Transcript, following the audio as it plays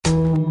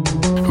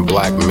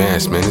Black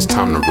mass, man, it's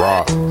time to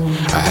rob.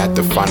 I had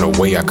to find a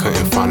way, I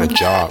couldn't find a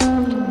job.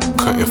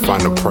 Couldn't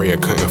find a prayer,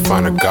 couldn't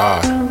find a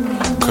God.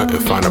 Couldn't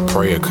find a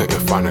prayer,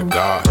 couldn't find a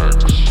God.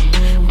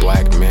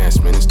 Black mass,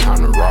 man, it's time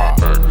to rob.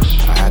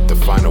 I had to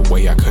find a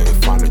way, I couldn't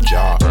find a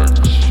job.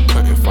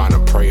 Couldn't find a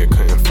prayer,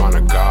 couldn't find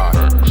a God.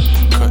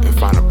 Couldn't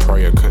find a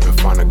prayer, couldn't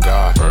find a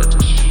God.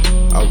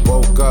 I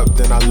woke up,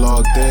 then I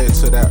logged in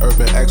to that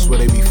Urban X where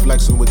they be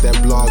flexing with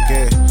that blog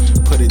in.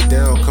 Put it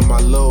down, cause my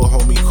little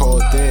homie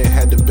called in.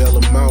 Had to bail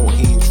him out,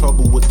 he in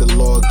trouble with the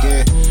law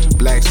again.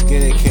 Black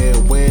skin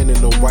can't win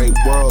in the white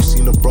world.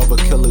 Seen a brother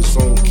kill his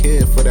own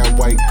kid for that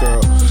white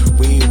girl.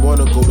 We ain't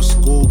wanna go to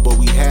school, but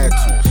we had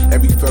to.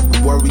 Every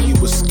February it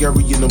was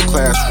scary in them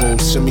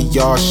classrooms. Shimmy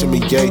y'all, shimmy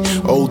yay.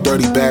 Old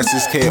dirty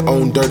bastards can't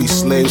own dirty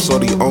slaves, so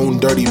they own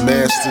dirty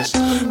masters.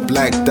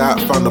 Black Dot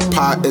found a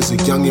pot as a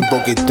youngin',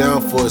 broke it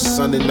down for his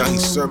son, and now he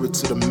serve it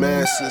to the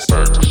masses.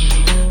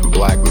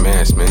 Black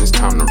mass, man, it's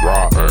time to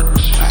rob.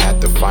 I had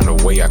to find a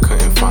way, I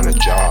couldn't find a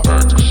job.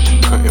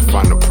 Couldn't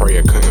find a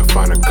prayer, couldn't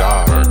find a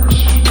God.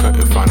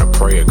 Couldn't find a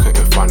prayer,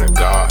 couldn't find a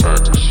God.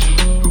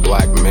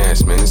 Black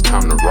mass, man, it's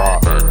time to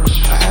rob.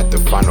 I had to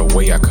find a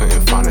way, I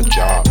couldn't find a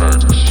job.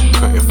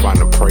 Couldn't find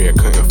a prayer,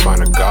 couldn't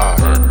find a God.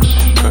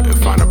 Couldn't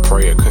find a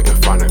prayer,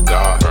 couldn't find a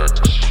God.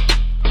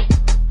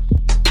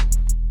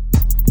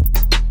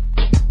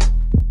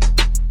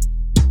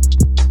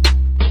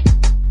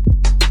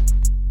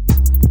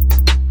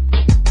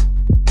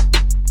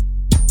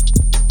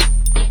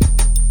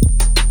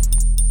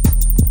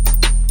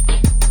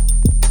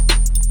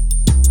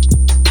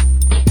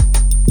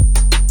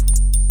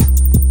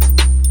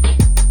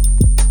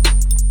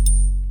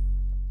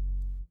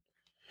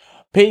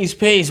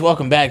 Peace.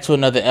 Welcome back to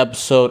another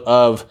episode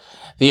of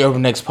the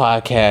Urban X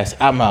Podcast.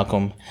 I'm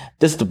Malcolm.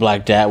 This is the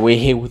Black Dad. We're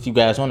here with you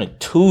guys on a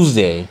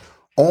Tuesday.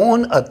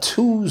 On a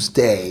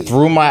Tuesday.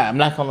 Through my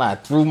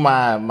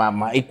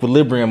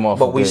equilibrium off.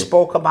 But we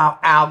spoke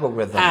about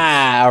algorithms.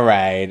 All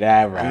right.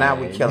 And now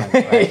we're killing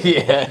it, right?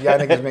 Yeah. Y'all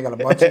niggas making a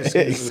bunch of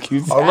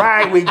excuses. All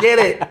right, we get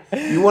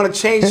it. You want to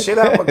change shit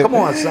up, but come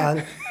on,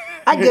 son.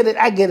 I get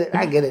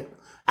it.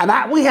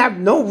 And we have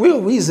no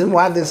real reason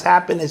why this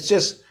happened. It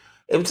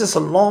was just a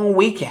long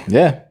weekend.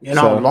 Yeah.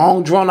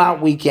 Long drawn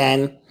out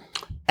weekend.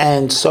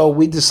 And so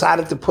we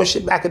decided to push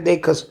it back a day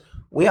because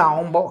we are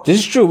on board. This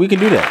is true. We can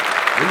do that.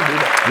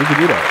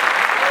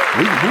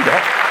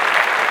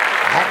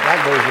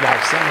 That goes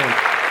without saying.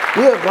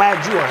 We are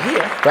glad you are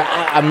here. But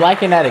I'm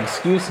liking that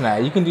excuse now.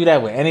 You can do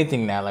that with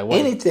anything now. Like what?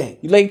 Anything.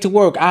 You late to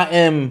work. I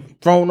am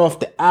throwing off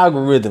the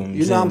algorithms.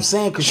 You know what I'm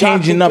saying?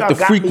 Changing up the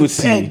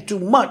frequency. Got me too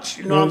much.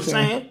 You know what I'm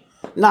saying?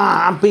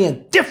 Nah, I'm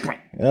being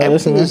different.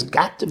 Everything has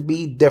got to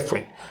be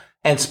different.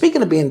 And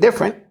speaking of being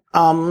different,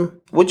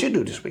 what'd you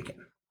do this weekend?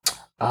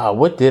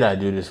 What did I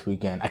do this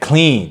weekend? I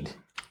cleaned.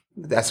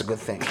 That's a good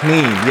thing.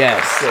 Clean,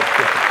 yes. Good.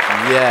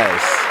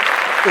 Yes.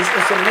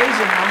 It's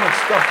amazing how much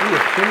stuff we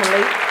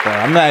accumulate. Bro,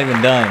 I'm not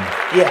even done.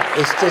 Yeah,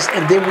 it's just,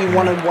 and then we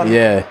want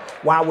to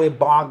while we're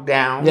bogged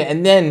down. Yeah,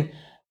 and then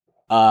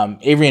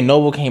Avery and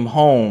Noble came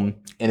home,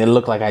 and it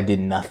looked like I did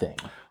nothing.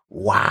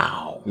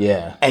 Wow.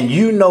 Yeah. And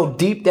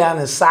deep down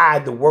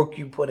inside the work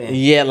you put in.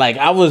 Yeah, like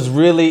I was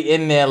really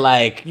in there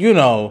like,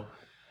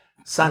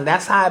 Son,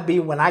 that's how I be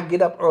when I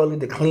get up early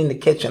to clean the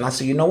kitchen. I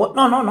say, you know what?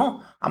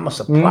 No. I'm a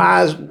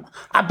surprise.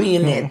 I be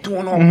in there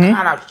doing all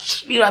kind of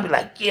shit. I be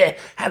like,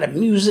 had the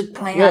music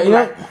playing.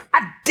 Like,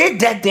 I did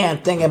that damn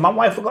thing. And my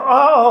wife would go,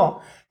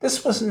 oh,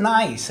 this was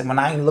nice. And when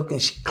I ain't looking,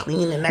 she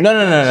cleaning that. No.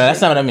 That's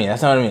not what I mean.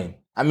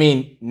 I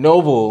mean,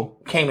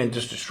 Noble came and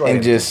just destroyed and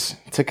everything. just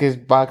took his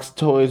box of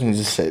toys and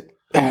just said,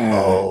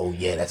 "Oh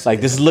yeah, that's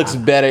like this looks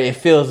better. It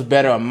feels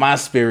better on my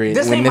spirit."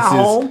 This ain't my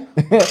home.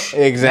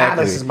 Exactly. Now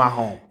this is my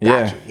home.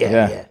 Gotcha.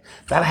 Yeah.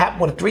 That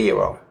happened with a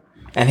 3-year-old,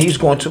 and he's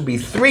going to be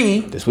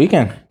 3 this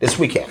weekend.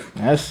 Yes.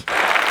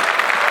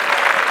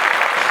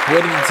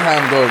 Where did the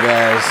time go,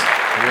 guys?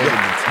 Where did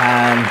the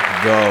time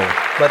go?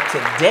 But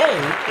today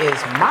is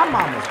my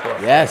mama's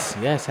birthday.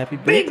 Yes. Happy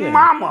birthday. Big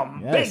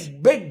mama. Yes.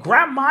 Big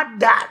grandma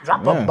Dot.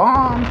 Drop a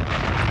bomb.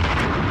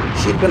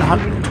 She'd been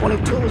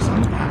 122 or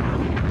something.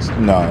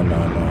 No.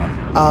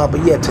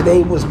 But yeah,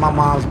 today was my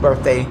mom's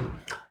birthday.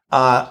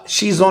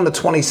 She's on the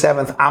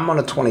 27th. I'm on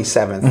the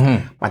 27th.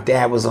 Mm-hmm. My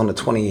dad was on the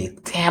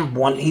 28th. Damn,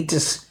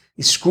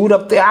 he screwed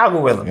up the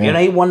algorithm. Yeah.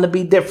 He wanted to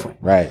be different.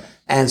 Right.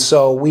 And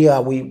so we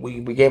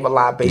gave a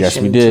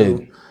libation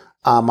to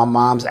my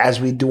mom's, as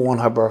we do on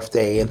her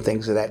birthday and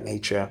things of that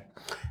nature.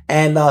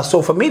 And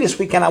so for me this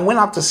weekend, I went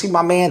out to see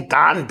my man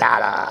Don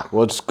Dada.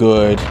 What's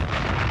good?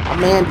 My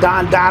man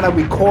Don Dada,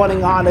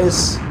 recording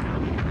artist,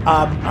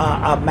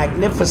 a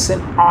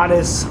magnificent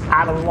artist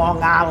out of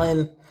Long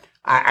Island.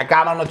 I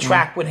got on a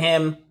track with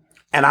him,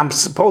 and I'm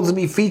supposed to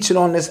be featured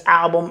on this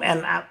album,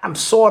 and I'm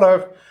sort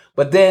of,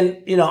 but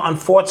then,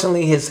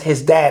 unfortunately,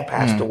 his dad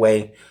passed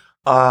away.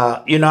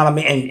 You know what I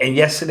mean? And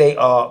yesterday,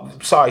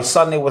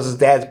 Sunday was his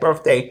dad's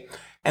birthday.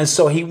 And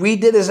so he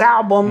redid his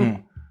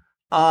album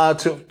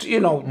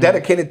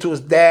dedicated to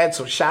his dad.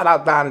 So shout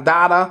out Don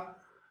Dada.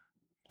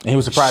 And he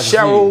was surprised.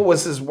 Cheryl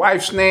was his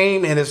wife's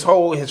name, and his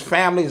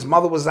family, his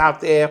mother was out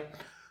there.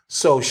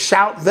 So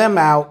shout them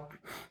out.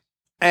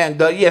 And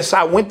yes,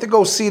 I went to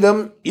go see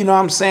them, you know what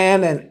I'm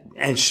saying,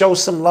 and show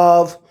some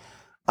love.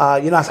 I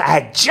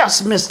had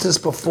just missed his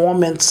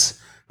performance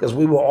because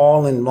we were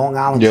all in Long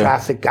Island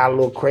traffic, got a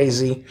little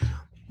crazy.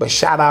 But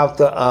shout out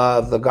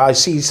the guy.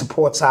 She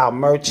supports our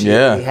merch.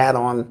 Yeah. He had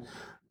on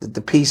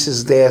the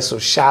pieces there. So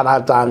shout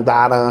out Don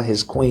Dada,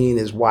 his queen,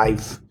 his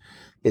wife,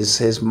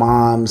 his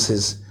moms,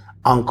 his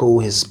uncle,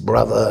 his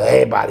brother,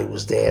 everybody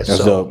was there.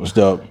 That's dope. It was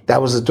dope.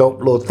 That was a dope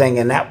little thing,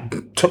 and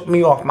that took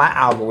me off my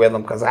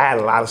algorithm because I had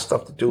a lot of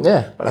stuff to do.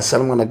 Yeah. But I said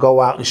I'm going to go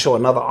out and show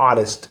another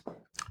artist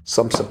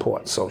some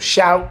support. So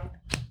shout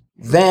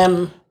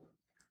them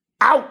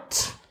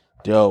out.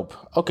 Dope.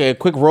 Okay,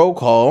 quick roll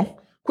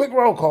call. Quick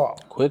roll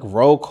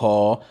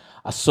call.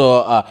 I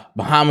saw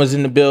Bahamas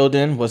in the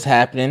building. What's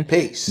happening?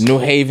 Peace. New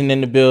Haven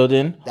in the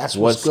building. That's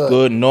what's good.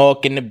 good.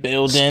 Newark in the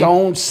building.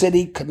 Stone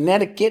City,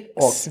 Connecticut,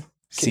 or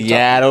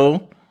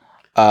Seattle.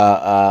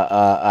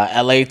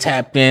 LA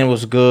tapped in.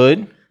 Was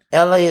good.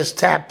 LA is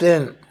tapped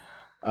in.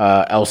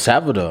 El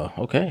Salvador.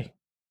 Okay.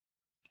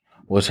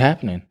 What's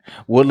happening?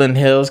 Woodland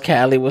Hills,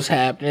 Cali. What's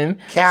happening?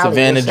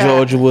 Savannah,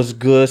 Georgia was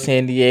good.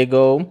 San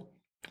Diego,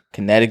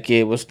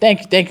 Connecticut was.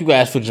 Thank you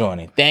guys for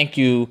joining. Thank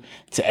you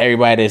to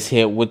everybody that's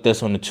here with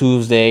us on the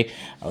Tuesday.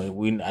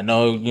 I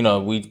know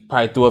we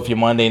probably threw up your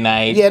Monday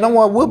night. Yeah, don't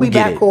worry. We'll be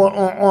back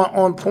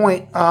on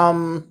point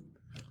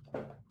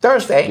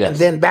Thursday, and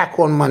then back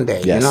on Monday.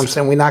 Yes. You know what I'm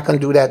saying? We're not going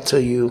to do that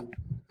to you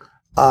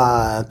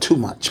too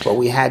much, but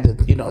we had to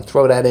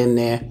throw that in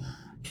there.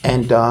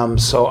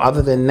 And so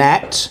other than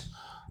that,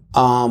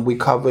 we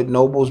covered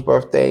Noble's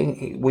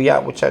birthday. We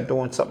out with y'all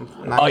doing something.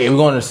 Oh yeah, we're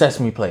going to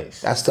Sesame Place.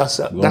 That's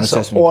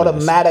an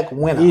automatic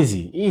winner.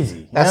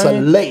 Easy. That's a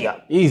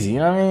layup. Easy. You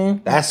know what I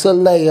mean? That's a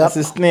layup. That's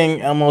this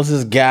thing. Almost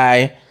this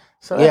guy.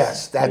 So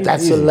yes,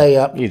 that's a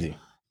layup. Easy.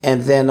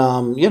 And then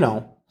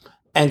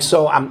and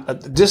so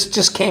this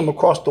just came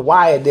across the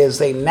wire. There's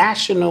a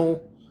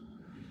National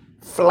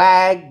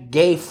Flag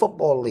Gay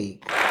Football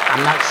League.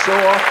 I'm not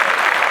sure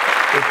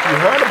if you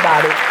heard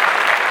about it.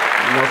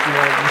 If you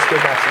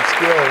still got some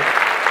skill,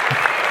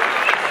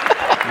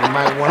 you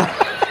might want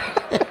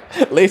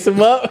to lace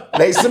them up.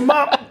 Lace them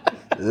up.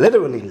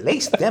 Literally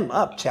lace them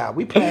up, child.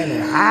 We playing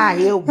in high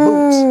heel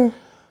boots,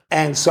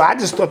 and so I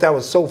just thought that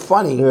was so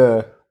funny.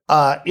 Yeah.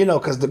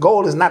 Because the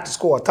goal is not to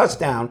score a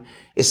touchdown;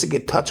 it's to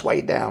get touch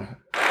way down.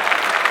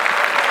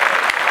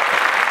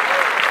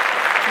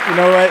 You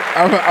know what?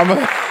 I'm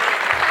gonna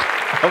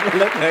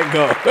let that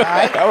go. All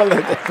right? I'm gonna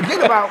let that.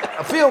 Forget about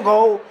a field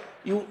goal.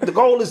 The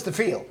goal is the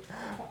field.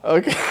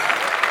 Okay.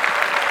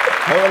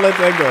 I'm gonna let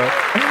that go.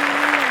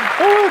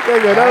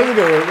 That was a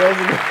good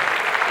one.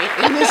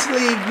 In this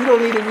league, you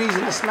don't need a reason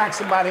to smack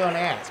somebody on the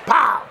ass.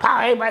 Pow, pow.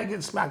 Everybody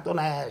gets smacked on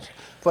the ass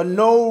for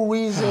no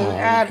reason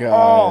at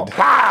all.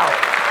 Pow.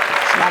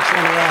 Smacks you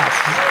on the ass.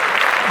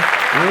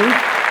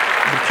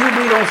 The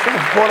QB don't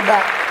stand for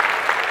quarterback.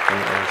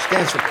 It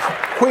stands for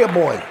queer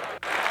boy.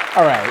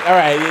 All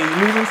right.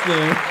 You're losing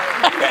steam.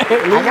 I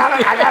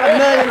got a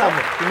million of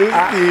them.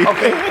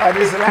 Okay,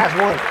 this is the last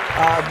one.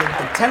 The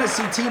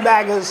Tennessee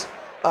Teabaggers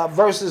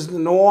versus the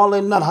New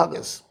Orleans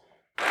Nuthuggers.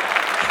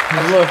 It's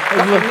a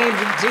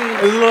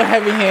little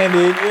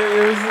heavy-handed.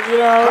 It was,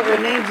 the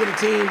names of the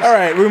teams. All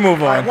right, we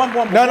move on. Right, one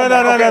more.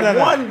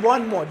 No.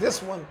 One more.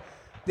 This one,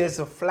 there's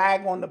a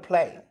flag on the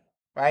play,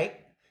 right?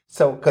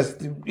 So, because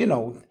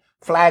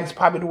flag's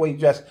probably the way you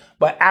dress.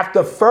 But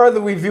after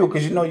further review,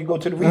 because you go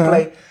to the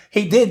replay,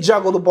 he did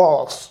juggle the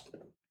balls.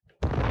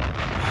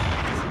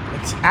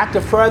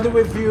 After further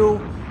review,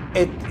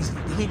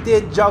 he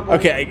did juggle.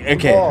 Okay.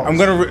 Balls. I'm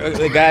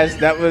gonna, guys.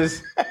 That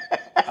was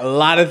a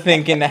lot of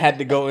thinking that had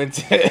to go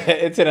into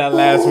that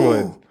last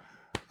one.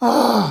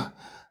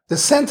 The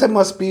center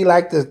must be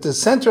like the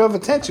center of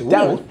attention.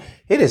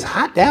 It is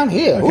hot down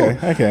here.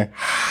 Okay.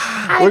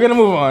 We're gonna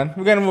move on.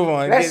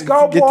 Let's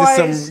go, boys.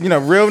 Get to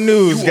some, real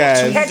news,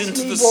 guys.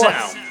 Into the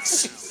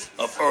sounds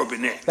of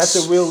Urban X. That's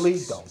a real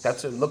league, though.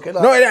 Look it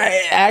up. No, it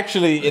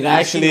actually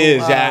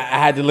is. Yeah, I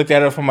had to look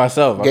that up for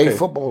myself. Gay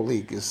football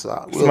league is.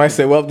 Somebody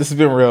said, "Well, this has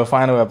been real."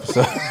 Final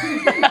episode.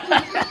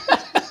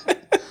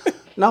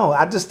 No,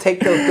 I just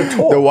take the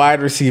tour. The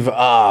wide receiver.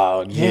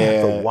 Oh,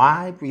 yeah. The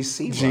wide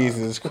receiver.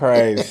 Jesus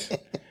Christ.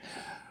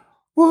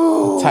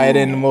 Woo. Tight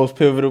end, the most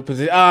pivotal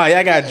position. Oh, yeah,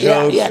 I got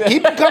jokes. Yeah,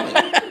 keep them coming.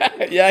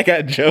 Yeah, I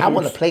got jokes. I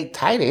want to play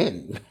tight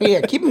end.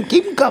 Yeah, keep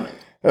them coming.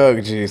 Oh,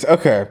 jeez.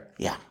 Okay.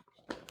 Yeah.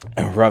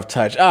 A rough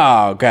touch.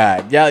 Oh,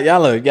 God.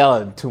 Y'all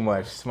are too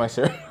much. Somebody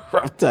said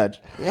rough touch.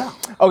 Yeah.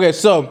 Okay,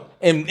 so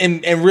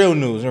in real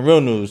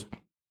news,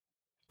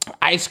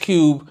 Ice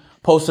Cube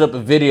posted up a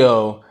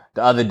video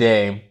the other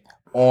day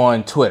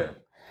on Twitter.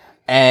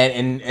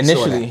 And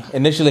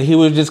initially he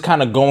was just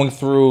kind of going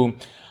through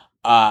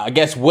I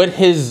guess what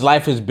his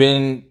life has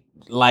been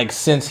like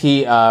since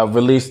he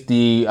released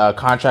the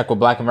contract with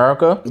Black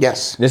America.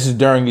 Yes. This is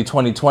during the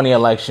 2020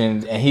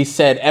 elections. And he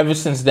said ever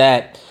since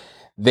that,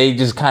 they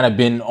just kind of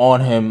been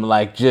on him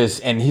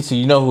and he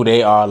said, who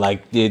they are,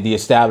 like the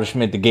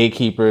establishment, the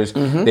gatekeepers.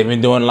 Mm-hmm. They've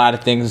been doing a lot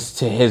of things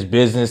to his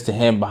business, to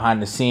him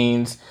behind the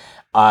scenes.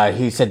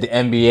 He said the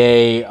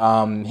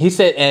NBA. He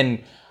said,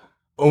 and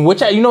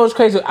which what's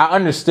crazy. I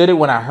understood it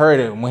when I heard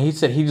it. When he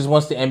said he just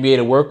wants the NBA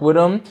to work with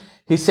him.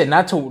 He said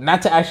not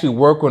to actually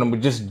work with him,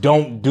 but just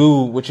don't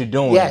do what you're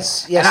doing.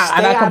 Yes. And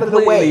I out of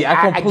the way.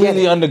 I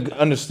completely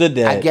understood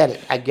that. I get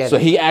it. So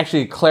he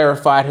actually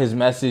clarified his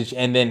message,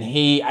 and then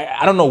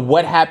I don't know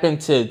what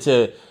happened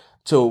to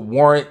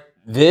warrant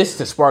this,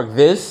 to spark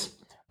this,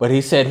 but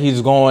he said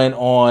he's going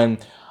on,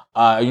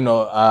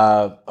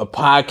 a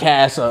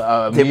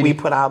podcast. Did we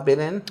put our bid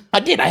in?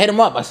 I did. I hit him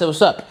up. I said,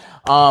 "What's up?"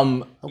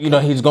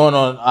 He's going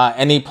on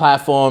any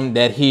platform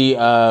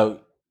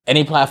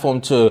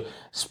to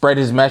spread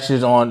his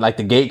message on, like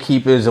the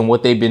Gatekeepers and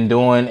what they've been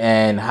doing,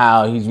 and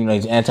how he's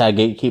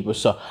anti-gatekeeper.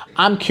 So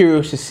I'm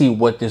curious to see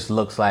what this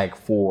looks like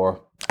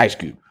for Ice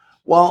Cube.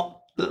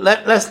 Well,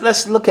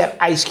 let's look at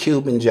Ice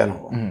Cube in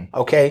general.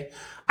 Okay,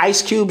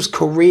 Ice Cube's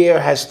career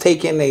has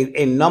taken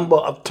a number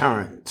of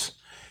turns.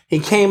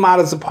 He came out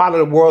as a part of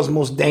the world's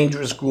most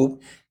dangerous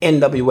group,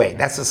 NWA.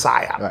 That's a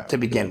PSYOP to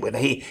begin with.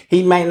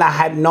 He may not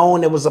have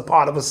known it was a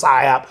part of a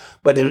PSYOP,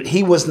 but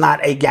he was not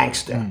a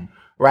gangster.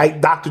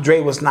 Right? Dr. Dre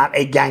was not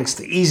a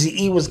gangster.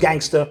 Eazy-E was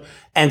gangster.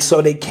 And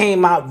so they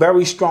came out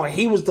very strong.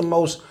 He was the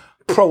most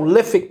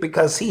prolific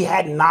because he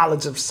had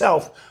knowledge of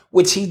self,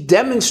 which he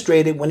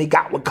demonstrated when he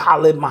got with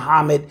Khalid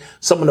Muhammad,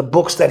 some of the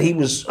books that he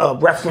was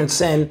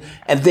referencing.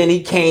 And then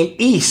he came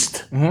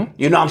east,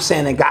 you know what I'm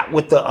saying, and got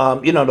with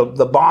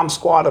the Bomb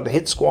Squad or the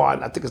Hit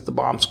Squad. I think it's the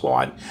Bomb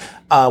Squad,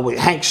 with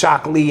Hank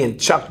Shockley and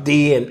Chuck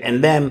D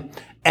and them.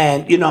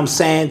 And, you know what I'm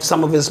saying,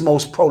 some of his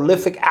most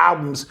prolific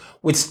albums,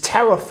 which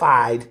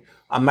terrified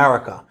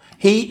America.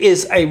 He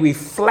is a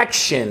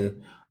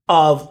reflection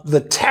of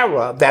the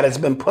terror that has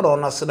been put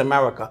on us in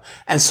America.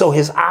 And so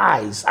his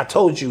eyes, I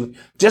told you,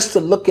 just to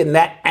look in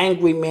that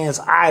angry man's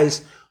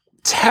eyes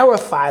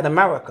terrified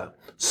America.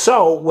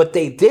 So what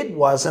they did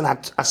was, and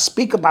I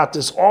speak about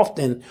this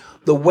often,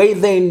 the way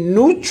they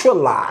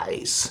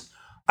neutralize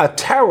a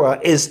terror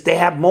is they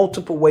have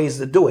multiple ways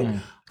to do it.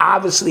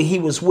 Obviously, he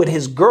was with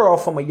his girl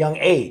from a young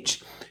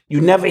age. You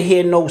never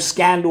hear no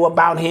scandal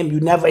about him. You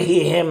never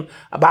hear him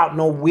about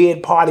no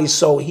weird parties.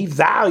 So he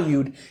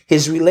valued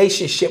his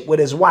relationship with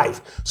his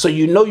wife. So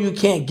you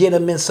can't get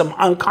him in some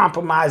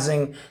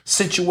uncompromising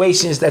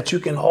situations that you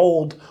can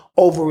hold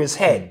over his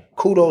head.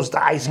 Kudos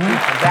to Ice Cube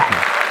for that.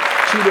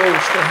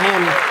 Kudos to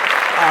him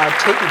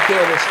taking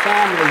care of his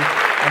family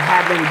and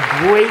having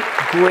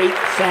great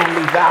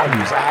family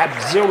values. I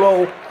have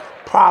zero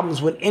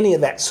problems with any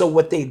of that. So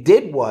what they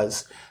did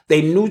was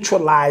they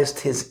neutralized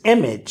his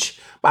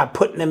image by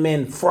putting him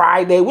in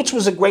Friday, which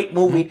was a great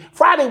movie.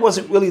 Friday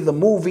wasn't really the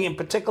movie in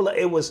particular.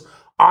 It was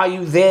Are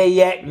You There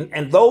Yet?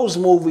 And those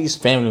movies.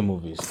 Family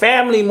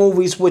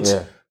movies, which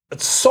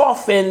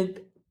softened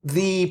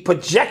the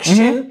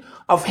projection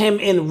of him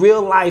in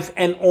real life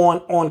and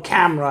on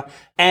camera.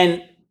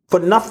 And for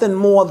nothing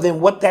more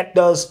than what that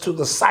does to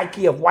the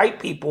psyche of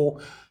white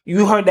people.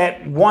 You heard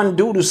that one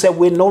dude who said,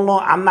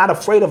 I'm not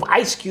afraid of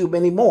Ice Cube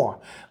anymore.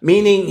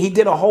 Meaning he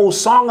did a whole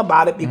song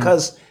about it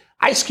because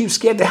Ice Cube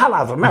scared the hell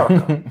out of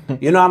America.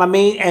 You know what I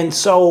mean? And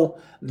so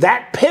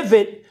that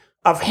pivot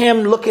of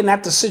him looking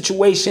at the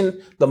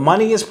situation, the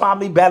money is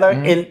probably better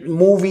in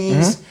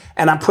movies.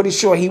 And I'm pretty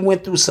sure he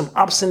went through some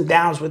ups and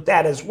downs with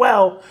that as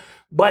well.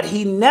 But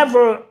he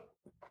never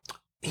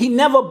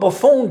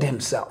buffooned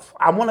himself.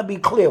 I want to be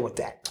clear with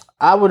that.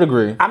 I would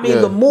agree. I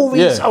mean, the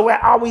movies,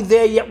 Are We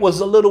There Yet? Was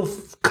a little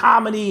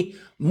comedy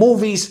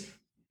movies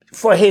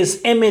for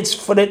his image,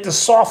 for it to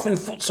soften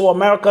so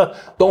America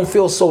don't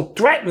feel so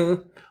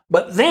threatened.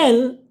 But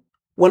then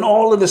when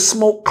all of the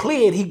smoke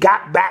cleared, he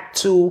got back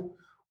to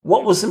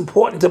what was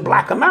important to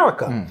Black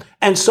America.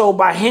 And so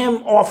by him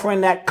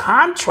offering that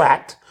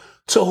contract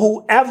to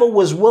whoever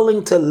was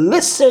willing to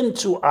listen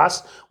to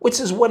us,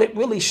 which is what it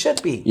really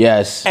should be.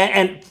 Yes.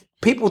 And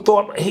people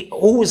thought,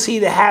 who was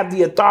he to have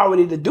the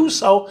authority to do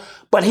so?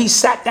 But he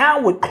sat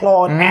down with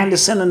Claude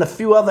Anderson and a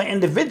few other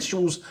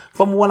individuals,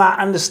 from what I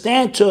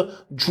understand, to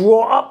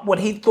draw up what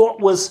he thought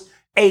was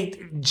a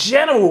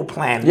general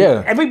plan.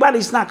 Yeah.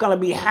 Everybody's not going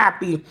to be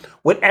happy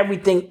with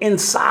everything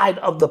inside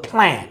of the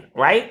plan,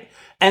 right?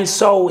 And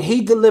so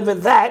he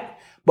delivered that.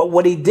 But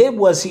what he did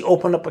was he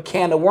opened up a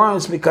can of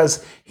worms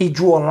because he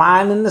drew a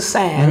line in the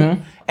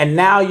sand. And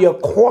now your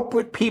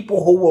corporate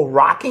people who were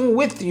rocking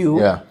with you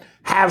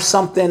have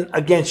something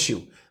against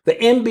you. The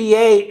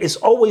NBA is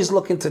always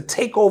looking to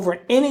take over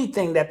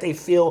anything that they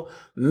feel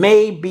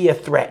may be a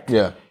threat.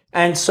 Yeah.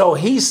 And so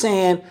he's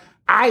saying,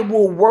 I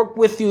will work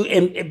with you,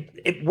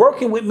 and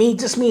working with me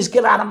just means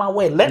get out of my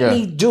way. Let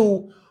me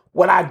do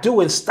what I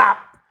do and stop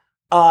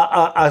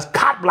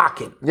cop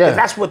blocking. Yeah,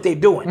 that's what they're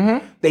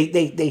doing.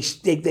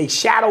 They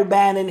shadow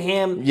banning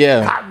him,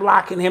 cop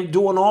blocking him,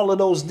 doing all of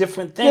those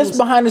different things. It's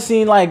behind the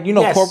scene, like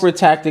corporate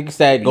tactics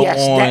that go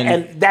on,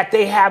 and that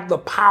they have the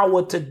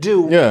power to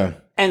do. Yeah,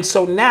 and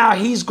so now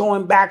he's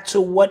going back to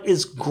what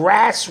is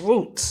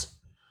grassroots.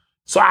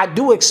 So I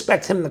do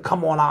expect him to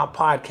come on our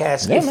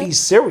podcast if he's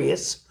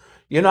serious.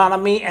 You know what I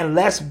mean? And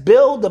let's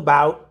build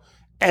about,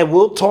 and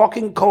we'll talk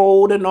in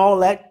code and all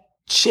that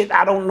shit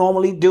I don't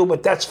normally do,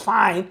 but that's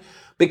fine.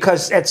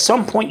 because at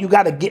some point you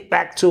got to get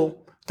back to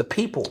the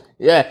people.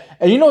 Yeah,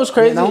 and you know what's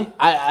crazy? You know?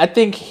 I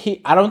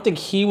don't think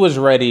he was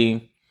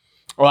ready,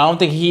 or I don't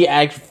think he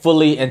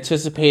fully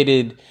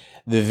anticipated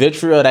the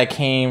vitriol that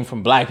came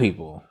from black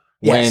people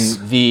Yes.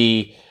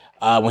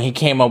 when he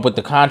came up with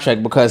the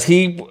contract, because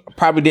he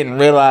probably didn't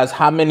realize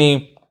how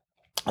many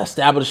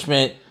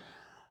establishment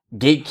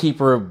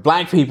gatekeeper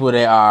black people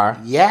there are.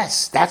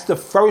 Yes, that's the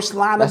first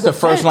line of defense. That's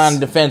the first line of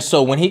defense.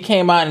 So when he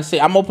came out and said,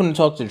 I'm open to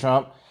talk to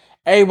Trump,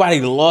 everybody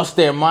lost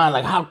their mind.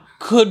 Like, how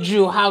could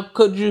you? How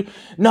could you?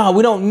 No,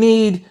 we don't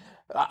need...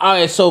 All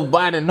right, so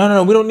Biden...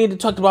 No, we don't need to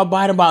talk about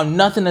Biden about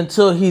nothing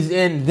until he's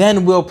in.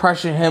 Then we'll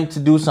pressure him to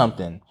do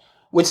something.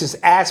 Which is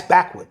ass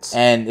backwards.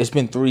 And it's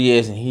been 3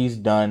 years and he's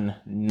done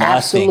nothing,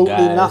 Absolutely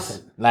guys.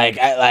 nothing.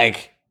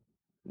 Like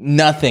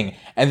nothing.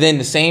 And then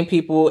the same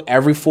people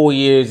every 4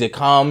 years, they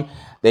come...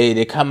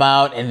 They come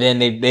out and then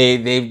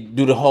they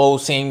do the whole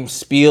same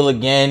spiel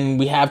again.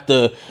 We have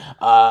to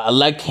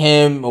elect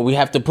him, or we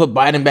have to put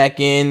Biden back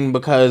in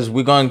because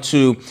we're going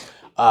to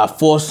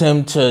force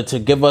him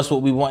to give us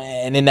what we want,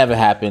 and it never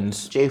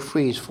happens. Jay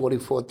Freeze,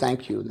 44,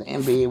 thank you. The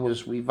NBA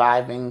was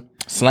reviving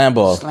Slam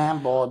ball.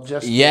 Slam ball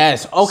just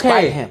Yes. to Okay.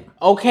 spite him.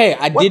 Okay.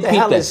 I What did the peep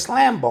hell that. is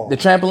slam ball? The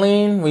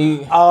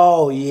trampoline.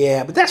 Oh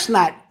yeah, but that's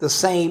not the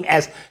same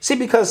as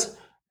because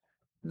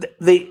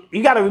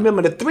you got to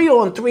remember the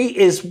 3-on-3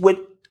 is with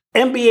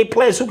NBA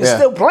players who can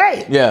still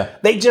play. Yeah.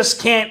 They just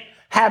can't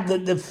have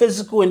the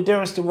physical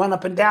endurance to run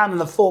up and down in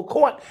the full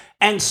court.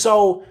 And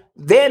so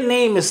their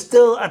name is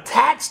still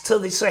attached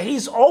to so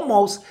he's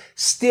almost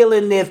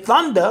stealing their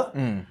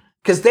thunder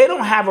because they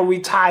don't have a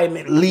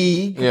retirement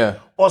league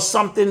or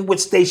something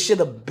which they should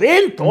have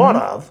been thought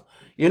of.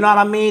 You know what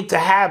I mean? To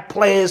have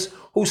players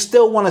who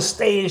still want to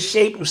stay in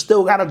shape, who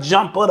still got a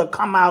jumper to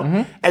come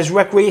out as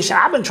recreation.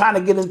 I've been trying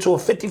to get into a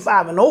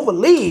 55 and over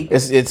league.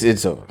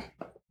 It's over.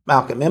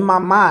 Malcolm, in my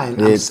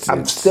mind,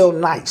 I'm still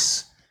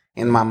nice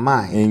in my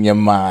mind. In your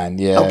mind,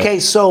 yeah. Okay,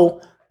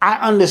 so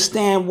I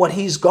understand what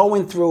he's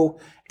going through.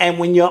 And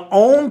when your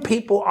own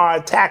people are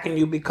attacking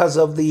you because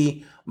of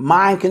the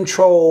mind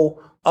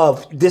control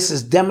of this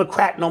is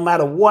Democrat no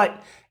matter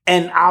what,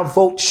 and our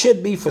vote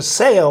should be for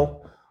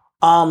sale,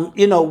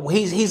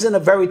 he's in a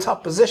very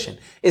tough position.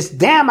 It's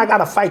damn, I got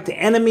to fight the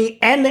enemy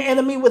and the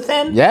enemy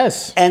within.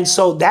 Yes. And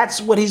so that's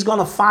what he's going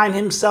to find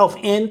himself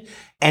in.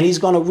 And he's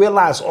going to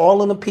realize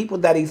all of the people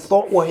that he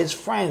thought were his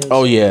friends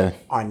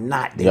are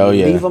not. They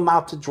leave him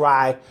out to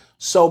dry.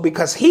 So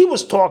because he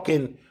was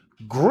talking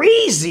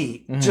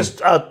greasy just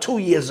 2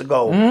 years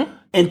ago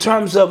in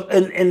terms of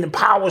in the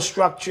power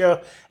structure.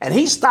 And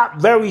he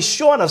stopped very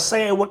short of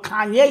saying what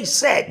Kanye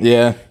said.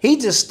 Yeah. He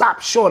just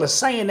stopped short of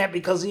saying that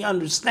because he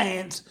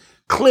understands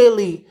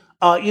clearly,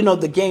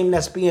 the game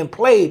that's being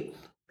played.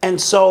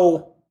 And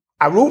so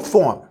I root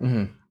for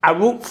him. I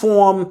root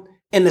for him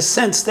in the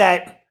sense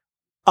that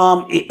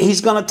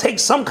he's going to take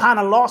some kind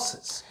of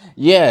losses.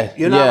 Yeah.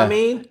 You know what I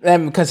mean?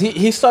 And because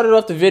he started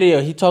off the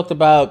video, he talked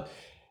about,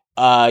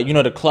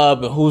 the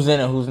club, who's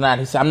in and who's not.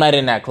 He said, I'm not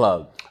in that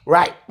club.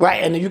 Right.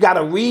 And you got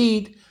to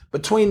read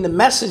between the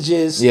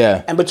messages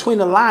and between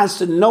the lines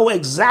to know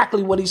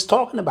exactly what he's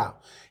talking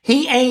about.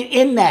 He ain't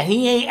in that.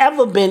 He ain't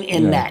ever been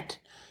in that.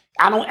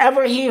 I don't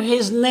ever hear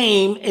his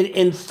name.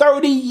 In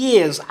 30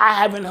 years, I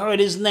haven't heard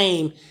his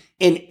name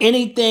in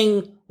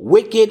anything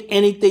wicked,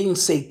 anything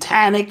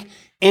satanic,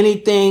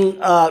 anything,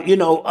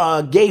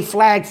 gay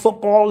flag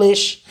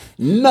football-ish,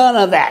 none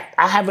of that.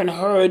 I haven't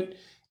heard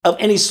of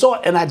any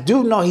sort. And I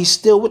do know he's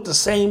still with the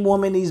same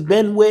woman he's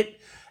been with.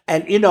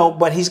 And,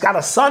 but he's got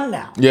a son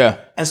now. Yeah.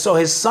 And so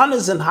his son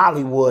is in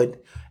Hollywood.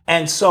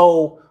 And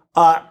so,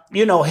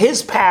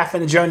 his path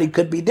and journey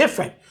could be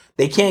different.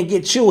 They can't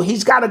get you.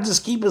 He's got to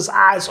just keep his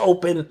eyes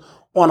open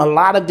on a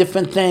lot of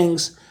different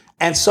things.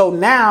 And so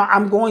now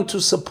I'm going to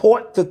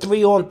support the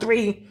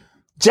 3-on-3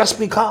 just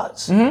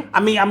because. I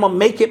mean, I'm going to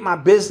make it my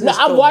business.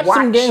 No, I watch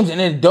some games and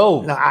it's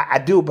dope. No,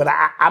 I do, but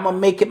I'm going to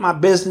make it my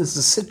business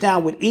to sit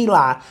down with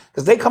Eli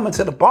because they coming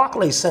to the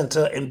Barclays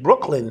Center in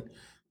Brooklyn,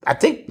 I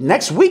think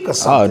next week or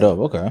something. Oh,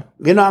 dope. Okay.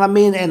 You know what I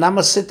mean? And I'm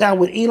going to sit down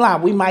with Eli.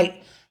 We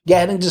might get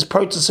ahead and just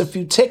purchase a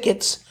few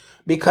tickets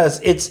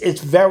because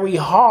it's very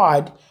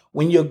hard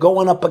when you're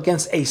going up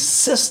against a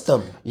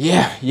system.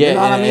 Yeah. You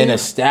know what I mean? An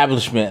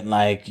establishment.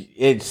 Like,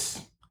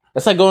 it's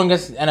like going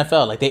against the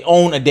NFL. Like, they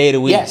own a day of the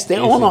week. Yes, they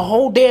own a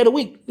whole day of the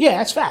week. Yeah,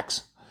 that's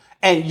facts.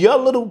 And your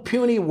little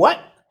puny what?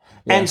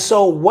 Yeah. And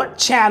so what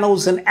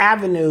channels and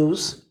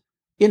avenues,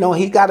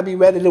 he got to be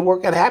ready to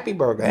work at Happy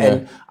Burger. Yeah.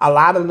 And a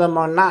lot of them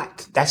are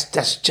not. That's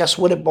just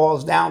what it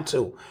boils down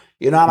to.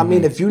 You know what I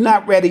mean? If you're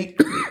not ready,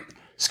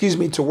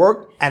 to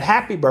work at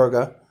Happy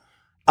Burger,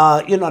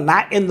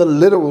 not in the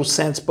literal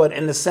sense, but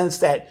in the sense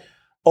that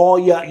all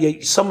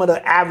your some of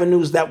the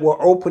avenues that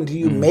were open to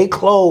you may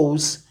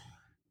close.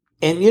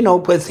 And,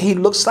 but he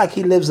looks like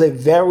he lives a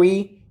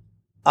very,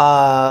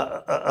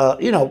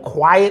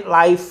 quiet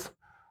life,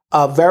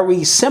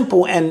 very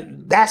simple.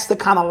 And that's the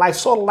kind of life,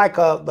 sort of like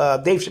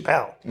Dave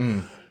Chappelle,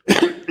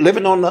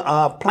 living on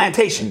the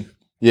plantation.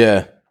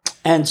 Yeah.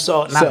 And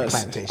so, not a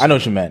plantation. I know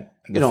what you meant.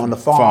 on the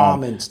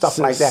farm and stuff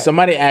like that.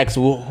 Somebody asked,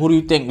 who do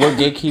you think? What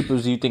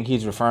gatekeepers do you think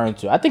he's referring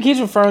to? I think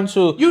he's referring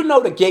to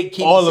the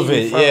gatekeepers. all of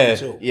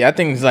it. Yeah, I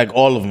think it's like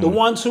all of them. The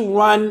ones who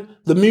run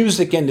the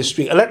music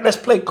industry. Let's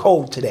play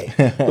code today.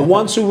 The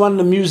ones who run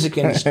the music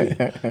industry.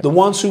 The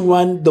ones who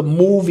run the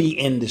movie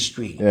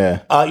industry.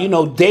 Yeah.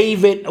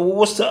 David.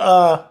 What's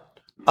the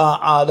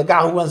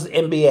guy who runs the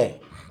NBA?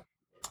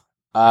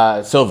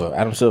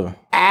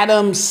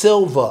 Adam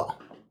Silver.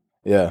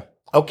 Yeah.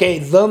 Okay,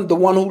 the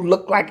one who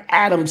looked like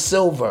Adam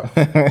Silver.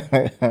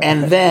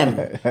 and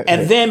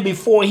then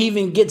before he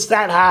even gets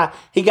that high,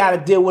 he got to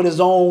deal with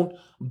his own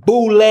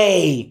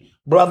boule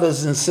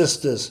brothers and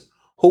sisters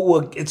who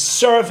will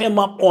serve him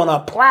up on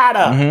a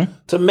platter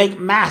to make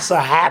Massa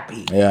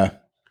happy. Yeah.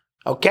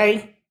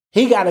 Okay?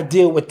 He got to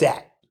deal with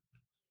that.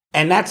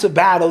 And that's a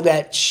battle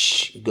that,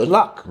 good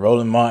luck.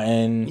 Roland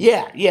Martin.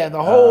 Yeah,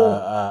 the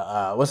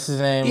whole... what's his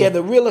name? Yeah,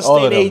 the real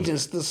estate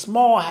agents, the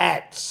small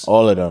hats.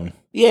 All of them.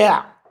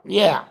 Yeah.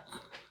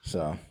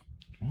 So,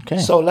 okay.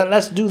 So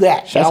let's do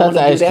that. Shouts out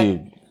to Ice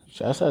Cube.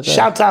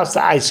 Shout outs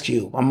to Ice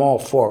Cube. I'm all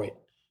for it.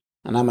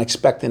 And I'm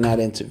expecting that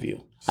interview.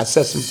 I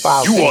said some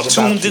foul things about you. You are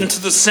tuned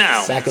into the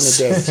sounds back in the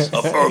days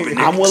of Urban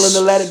I'm willing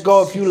to let it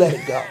go if you let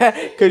it go.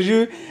 Because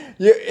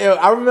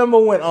I remember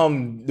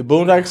when the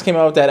Boondocks came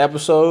out with that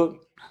episode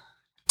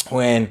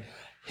when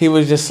he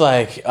was just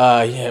like,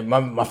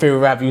 my favorite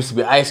rapper used to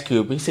be Ice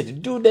Cube. He said, the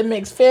dude that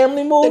makes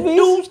family movies. The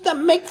dudes that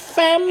make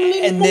family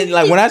movies. And then,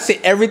 like, when I say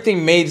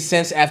everything made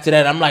sense after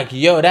that, I'm like,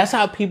 yo, that's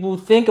how people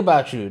think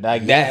about you.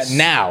 Like, that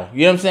now.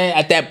 You know what I'm saying?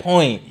 At that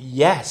point.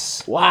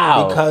 Yes.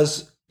 Wow.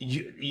 Because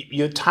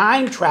you're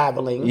time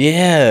traveling.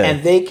 Yeah.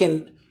 And they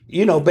can,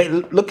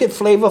 look at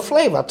Flavor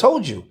Flav. I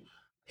told you.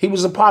 He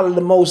was a part of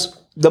the most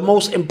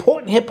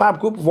important hip-hop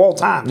group of all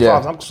time, as far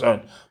as I'm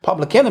concerned.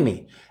 Public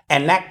Enemy.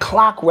 And that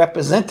clock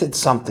represented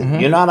something.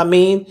 You know what I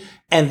mean?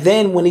 And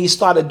then when he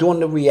started doing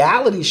the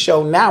reality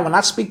show, now when I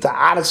speak to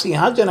Odyssey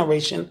and her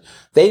generation,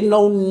 they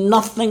know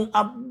nothing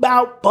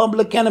about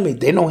Public Enemy.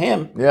 They know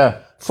him. Yeah.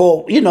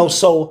 So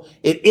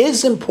it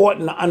is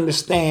important to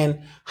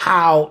understand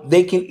how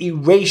they can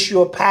erase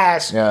your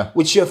past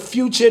with your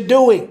future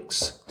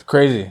doings. It's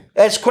crazy.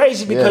 That's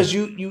crazy because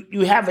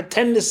you have a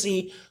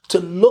tendency to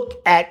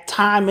look at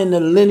time in the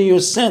linear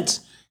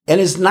sense. And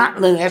it's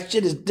not linear. That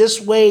shit is this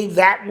way,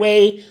 that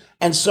way.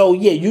 And so,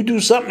 you do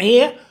something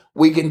here,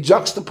 we can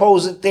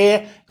juxtapose it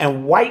there,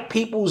 and white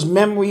people's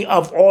memory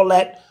of all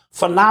that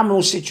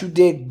phenomenal shit you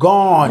did,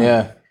 gone.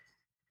 Yeah.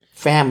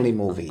 Family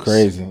movies.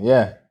 Crazy,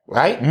 yeah.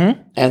 Right?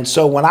 Mm-hmm. And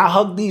so when I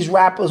hug these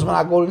rappers, when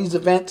I go to these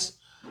events,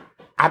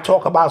 I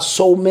talk about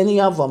so many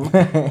of them,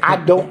 I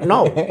don't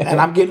know. And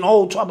I'm getting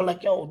old, so I'll be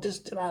like, yo,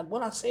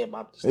 what I say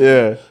about this?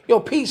 Yeah. Yo,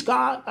 peace,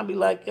 God. I'll be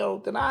like,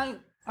 yo,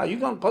 are you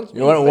going to punch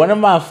me? One of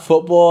my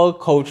football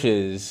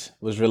coaches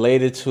was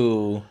related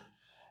to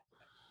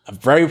a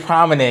very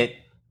prominent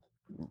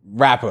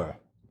rapper,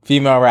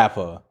 female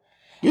rapper.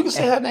 You can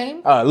say her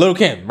name? Lil'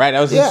 Kim, right?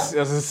 That was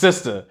his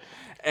sister.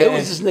 And it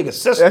was this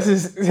nigga's sister. That's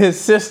his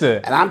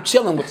sister. And I'm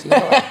chilling with this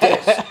nigga like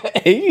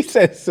this. He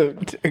said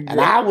something. And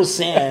I was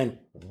saying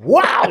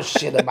wow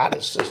shit about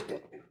his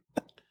sister.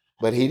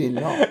 But he didn't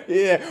know.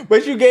 Yeah,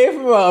 but you gave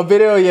him a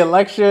video of your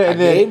lecture, and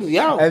then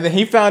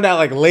he found out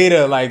like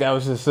later, like that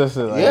was his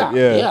sister. Like,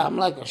 yeah. I'm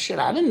like, shit,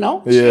 I didn't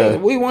know. Yeah,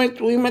 we meant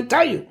to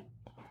tell you.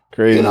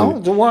 Crazy.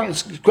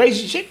 It's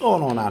crazy shit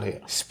going on out here.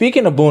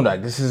 Speaking of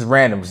Boondocks, this is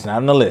random. It's not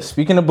on the list.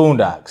 Speaking of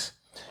Boondocks,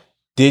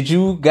 did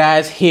you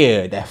guys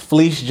hear that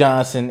Fleeced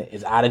Johnson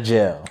is out of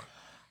jail?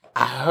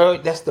 I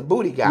heard that's the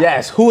booty guy.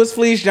 Yes. Who is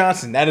Fleeced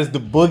Johnson? That is the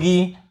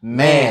Boogie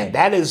Man.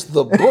 That is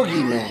the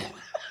Boogie Man.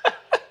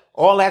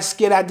 All that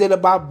skit I did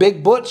about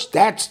Big Butch,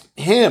 that's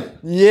him.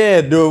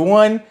 Yeah, the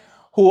one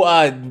who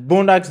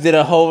Boondocks did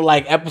a whole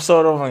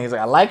episode of him. He's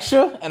like, I like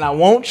you and I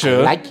want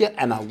you. I like you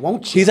and I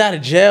want you. He's out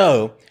of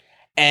jail.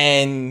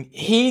 And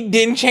he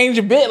didn't change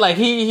a bit. Like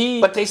he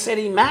But they said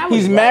he married.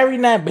 He's married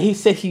now, but he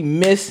said he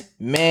missed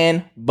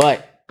man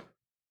butt.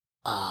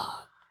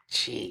 Oh,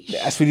 jeez.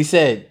 That's what he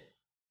said.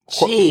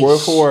 Jeez. Word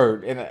for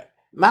word. And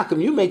Malcolm,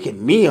 you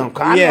making me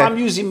uncomfortable. I know I'm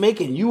usually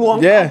making you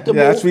uncomfortable.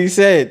 Yeah, that's what he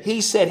said. He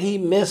said he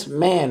missed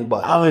man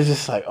butt. I was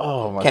just like,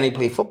 oh my. Can he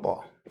play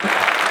football? Jesus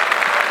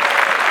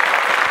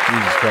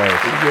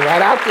Christ. He'd be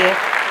right out there.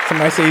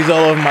 Somebody say he's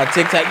all over my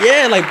TikTok.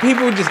 Yeah,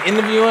 people just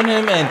interviewing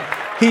him and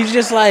he's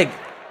just like,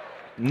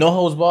 no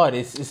holds barred.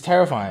 It's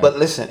terrifying. But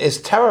listen,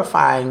 it's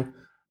terrifying,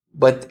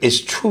 but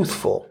it's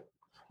truthful.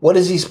 What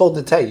is he supposed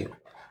to tell you?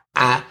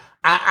 I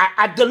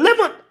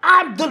delivered.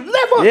 I'm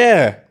delivered.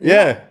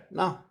 Yeah.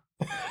 No.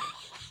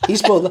 He's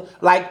supposed to,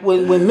 like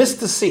when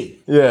Mr.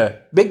 C. Yeah.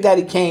 Big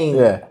Daddy Kane.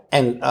 Yeah.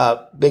 And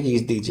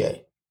Biggie's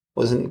DJ.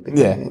 Wasn't Big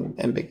Yeah.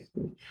 And Big.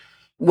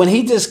 When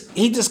he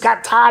just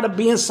got tired of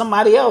being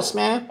somebody else,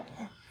 man.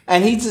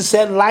 And he just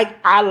said,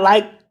 I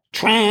like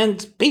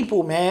trans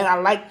people, man. I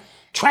like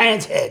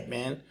trans head,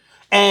 man.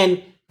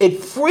 And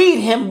it freed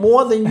him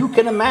more than you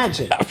can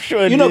imagine. I'm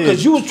sure it did.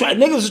 Because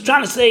niggas was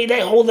trying to say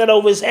they hold that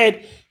over his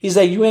head. He's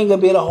like, you ain't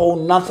gonna be able to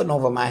hold nothing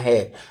over my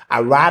head.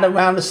 I ride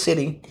around the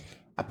city.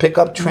 I pick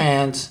up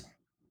trans.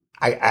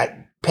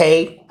 I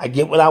pay. I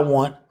get what I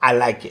want. I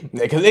like it.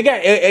 Because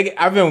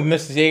I've been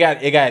with Mr.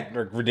 It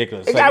got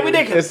ridiculous. It got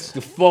ridiculous. It's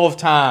the fourth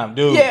time,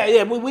 dude.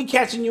 Yeah. We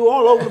catching you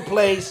all over the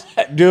place.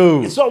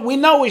 Dude. So we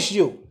know it's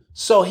you.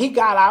 So he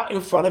got out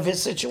in front of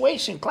his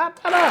situation. Clap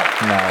that up.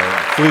 No,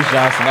 Fleeced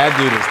Johnson, that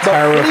dude is But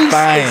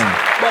terrifying.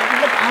 But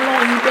look how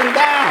long he's been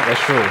down. That's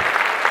true.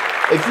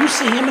 If you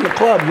see him in the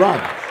club, run.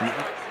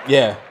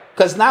 Yeah.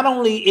 Because not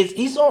only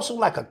he's also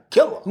like a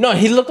killer. No,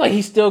 he looked like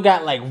he still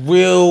got like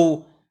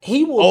real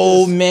He will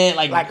old man,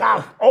 like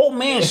our old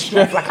man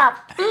strength. Like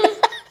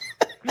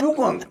you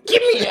gonna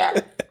give me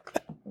that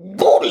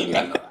booty,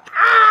 nigga?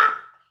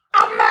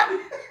 I'm not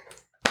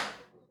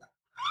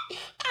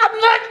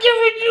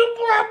giving you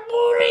my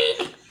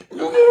booty. You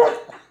gonna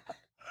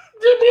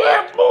give me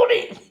that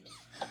booty?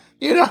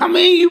 You know what I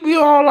mean? You be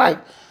all like,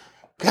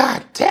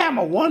 God damn,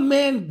 a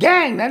one-man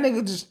gang. That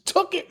nigga just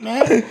took it,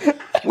 man.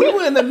 We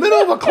were in the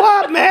middle of a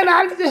club, man.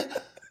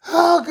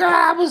 Oh, God,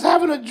 I was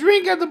having a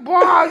drink at the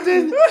bar.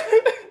 Then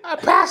I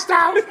passed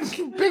out.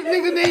 Big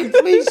nigga named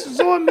Fleeced was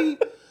on me.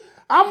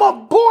 I'm a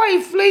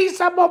boy,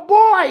 Fleeced. I'm a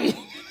boy.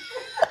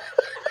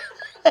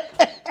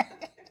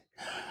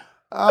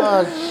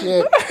 Oh,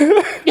 shit.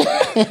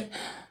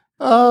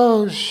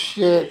 Oh,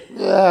 shit.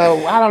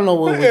 I don't know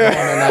where we're going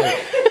tonight.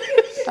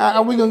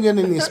 Are we going to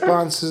get any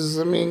sponsors?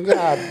 I mean,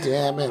 God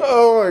damn it.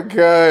 oh my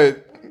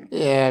God.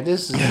 Yeah,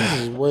 this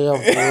is way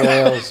off the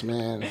rails,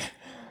 man.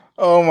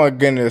 Oh my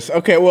goodness.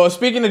 Okay, well,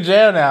 speaking of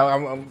jail now,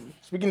 I'm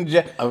speaking of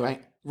jail. All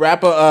right.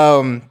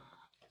 Rapper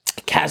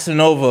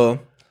Casanova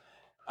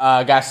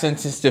got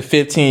sentenced to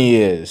 15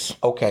 years.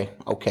 Okay.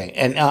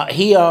 And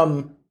he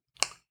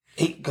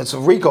it's a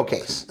RICO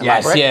case. Am I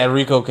Yes, correct? yeah,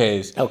 RICO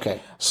case.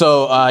 Okay.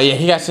 So,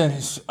 he got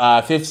sentenced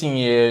 15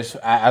 years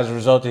as a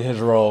result of his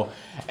role.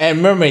 And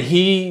remember,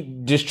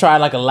 he just tried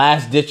like a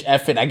last-ditch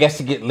effort, I guess,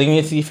 to get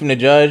leniency from the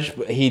judge.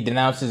 But he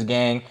denounced his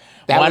gang.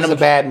 That was a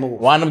bad move.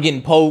 Wound up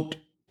getting poked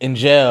in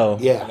jail.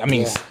 Yeah, I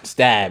mean, yeah.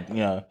 stabbed,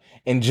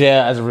 in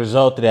jail as a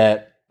result of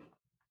that.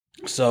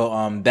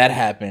 So, that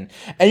happened.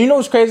 And you know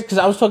what's crazy? Because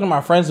I was talking to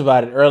my friends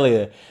about it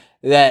earlier,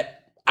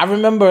 that I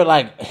remember,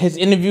 like, his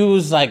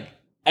interviews, like,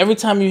 every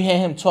time you hear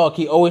him talk,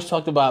 he always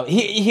talked about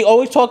he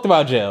always talked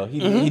about jail.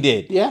 He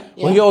did. Yeah.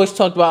 Well, he always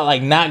talked about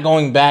like not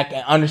going back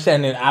and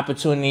understanding the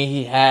opportunity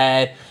he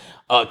had.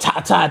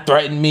 Tata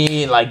threatened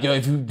me, like, yo,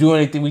 if you do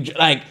anything,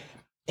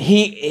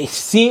 it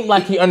seemed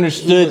like he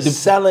understood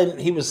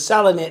He was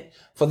selling it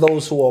for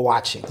those who are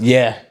watching.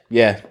 Yeah.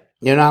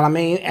 You know what I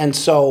mean? And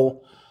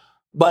so,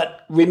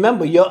 but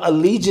remember, your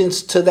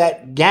allegiance to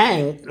that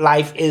gang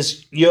life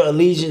is your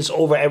allegiance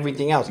over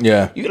everything else.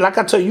 Yeah. Like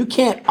I told you, you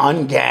can't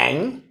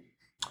ungang.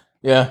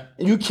 Yeah.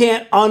 You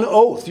can't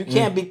unoath. You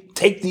can't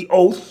take the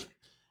oath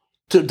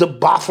to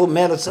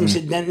Baphomet or some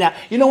shit. Now,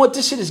 you know what?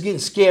 This shit is getting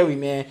scary,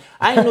 man.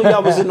 I didn't know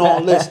y'all was in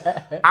all this.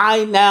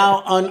 I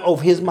now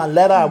unoath. Here's my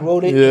letter. I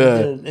wrote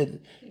it.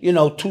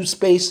 Yeah. 2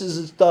 spaces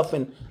and stuff.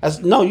 And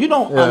no, you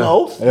don't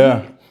unoath.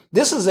 Yeah.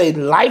 This is a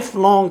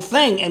lifelong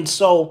thing. And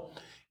so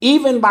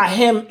even by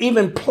him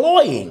even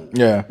ploying,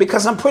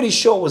 because I'm pretty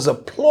sure it was a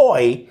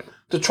ploy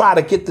to try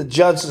to get the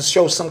judge to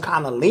show some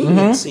kind of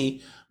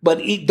leniency, but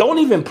he don't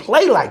even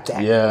play like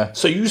that. Yeah.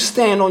 So you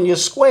stand on your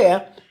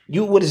square.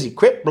 What is he?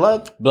 Crip?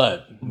 Blood?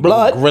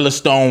 Gorilla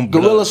Stone.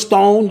 Gorilla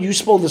Stone. You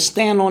supposed to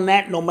stand on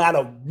that no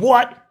matter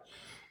what.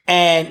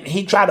 And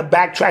he tried to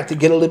backtrack to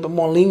get a little bit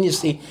more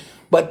leniency.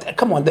 But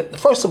come on,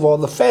 first of all,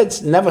 the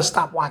feds never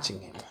stop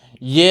watching him.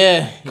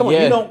 Yeah. Come on,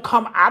 you don't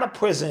come out of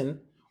prison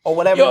or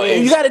whatever it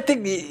is. You got to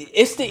think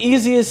it's the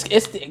easiest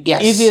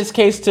easiest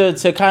case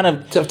to kind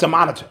of to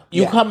monitor.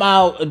 You come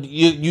out,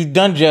 you've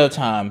done jail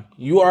time.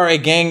 You are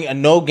a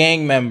no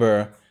gang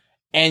member,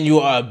 and you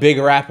are a big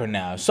rapper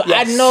now. So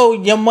I know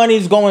your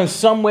money's going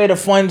somewhere to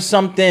fund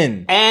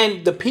something.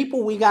 And the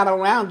people we got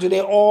around you,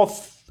 they're all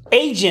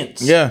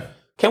agents. Yeah.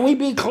 Can we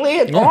be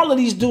clear? Yeah. All of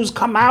these dudes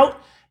come out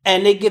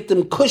and they get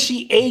them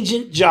cushy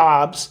agent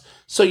jobs.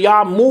 So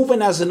y'all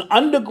moving as an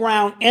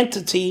underground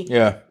entity.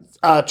 Yeah.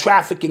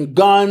 Trafficking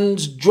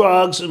guns,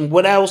 drugs, and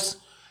what else.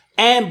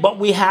 But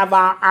we have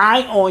our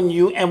eye on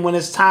you. And when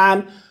it's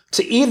time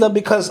to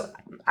because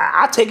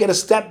I take it a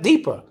step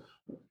deeper.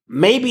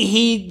 Maybe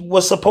he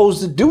was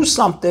supposed to do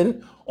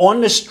something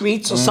on the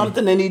streets or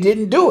something and he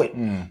didn't do it.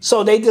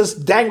 So they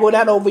just dangle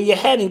that over your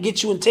head and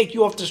get you and take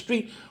you off the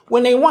street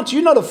when they want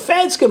you. The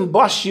feds can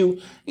bust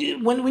you.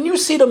 When you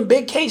see them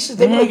big cases,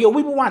 they be like, yo,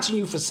 we've been watching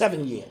you for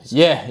 7 years.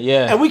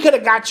 Yeah. And we could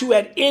have got you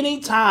at any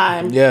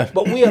time,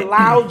 but we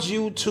allowed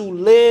you to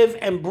live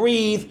and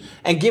breathe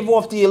and give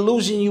off the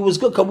illusion you was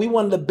good because we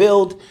wanted to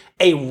build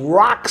a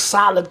rock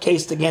solid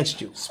case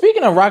against you.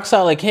 Speaking of rock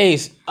solid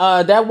case,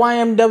 that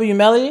YMW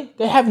Melly,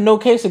 they have no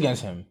case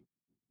against him.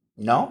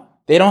 No?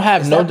 They don't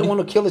have Is that the one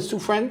who killed his 2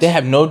 friends? They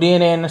have no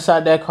DNA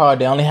inside that car.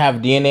 They only have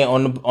DNA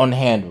on the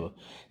handle.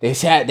 They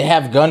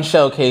have gun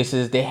shell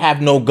cases. They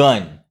have no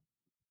gun.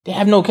 They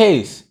have no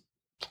case.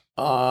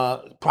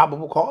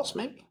 Probable cause,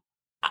 maybe.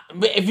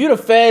 But if you're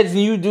the feds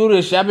and you do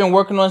this shit, I've been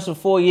working on this for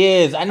 4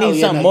 years. I need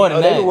something more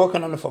than that. They've been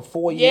working on it for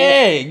 4 years.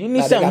 Yeah, you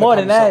need something more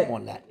than that.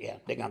 Yeah,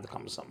 they're going to have to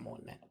come with something more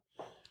than that.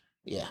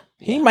 Yeah.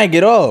 He might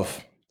get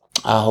off.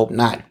 I hope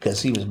not,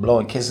 because he was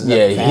blowing kisses. Yeah,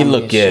 at the he family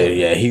looked. and Yeah, shit.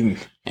 yeah. He.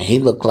 And he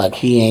looked like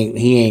he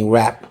ain't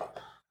wrapped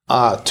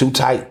too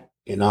tight.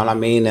 You know what I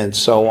mean? And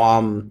so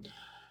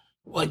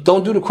like,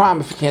 don't do the crime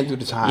if you can't do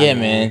the time. Yeah,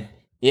 man.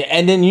 Yeah,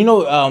 and then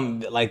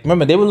like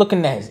remember they were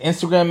looking at his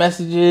Instagram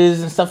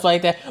messages and stuff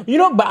like that.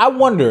 But I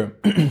wonder,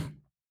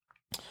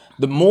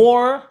 the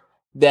more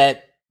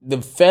that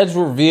the feds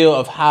reveal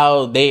of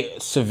how they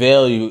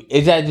surveil you,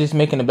 is that just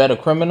making a better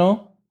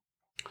criminal?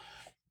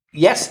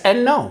 Yes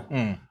and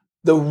no.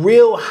 The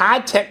real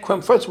high-tech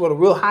first of all, the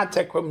real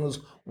high-tech criminals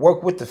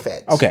work with the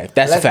feds. Okay,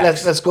 that's a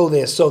fact. Let's go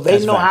there. So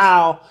they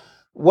know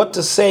what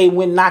to say,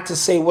 when not to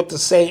say, what to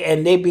say,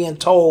 and they being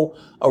told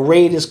a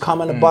raid is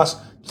coming, a bus,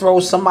 throw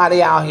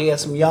somebody out here,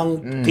 some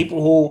young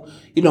people who,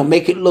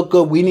 make it look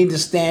good. We need to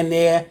stand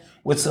there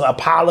with a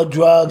pile of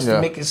drugs to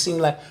make it seem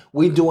like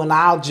we're doing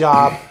our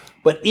job.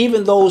 But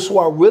even those who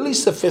are really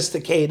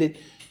sophisticated,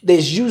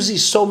 there's usually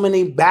so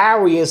many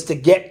barriers to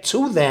get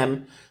to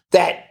them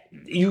that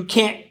you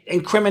can't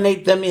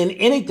incriminate them in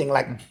anything,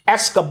 like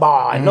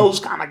Escobar and those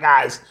kind of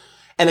guys.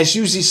 And it's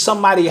usually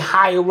somebody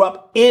higher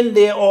up in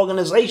their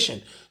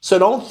organization. So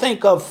don't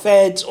think of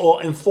feds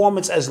or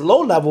informants as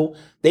low level.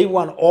 They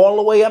run all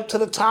the way up to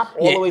the top,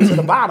 all the way to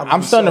the bottom.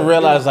 I'm starting to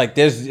realize like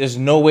there's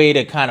no way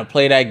to kind of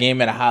play that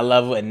game at a high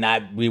level and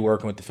not be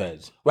working with the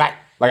feds. Right.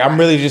 Like I'm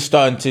really just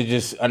starting to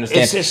just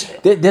understand.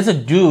 There's a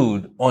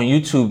dude on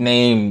YouTube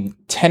named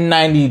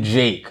 1090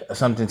 Jake or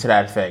something to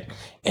that effect.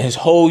 And his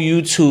whole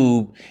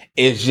YouTube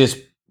is just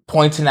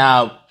pointing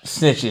out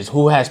snitches,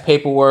 who has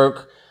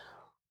paperwork.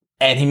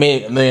 And he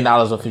made $1 million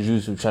off his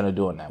YouTube channel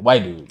doing that.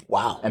 White dude.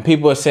 Wow. And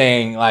people are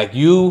saying, like,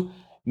 you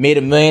made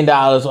 $1 million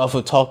off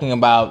of talking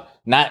about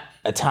not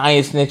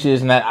Italian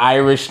snitches, not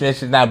Irish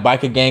snitches, not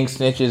biker gang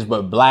snitches,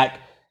 but black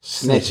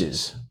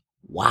snitches.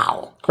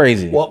 Wow.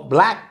 Crazy. Well,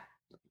 black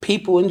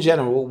people in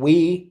general,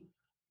 we're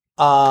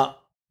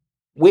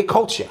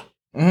culture.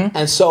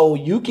 And so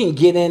you can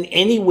get in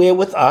anywhere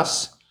with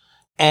us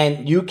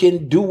and you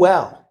can do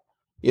well.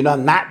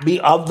 Not be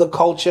of the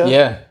culture.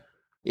 Yeah.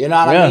 You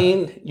know what I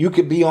mean? You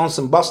could be on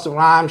some Busta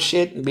Rhymes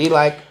shit and be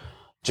like,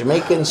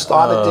 Jamaicans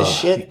started this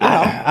shit.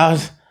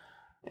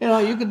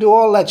 You could do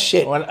all that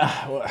shit. And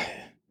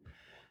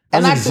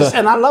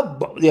I love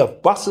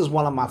Busta's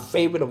one of my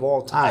favorite of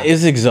all time.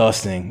 It's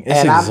exhausting.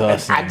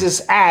 Exhausting. I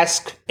just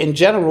ask in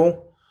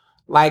general,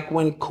 like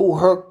when Kool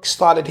Herc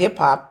started hip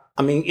hop.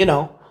 I mean,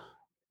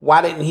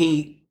 why didn't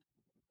he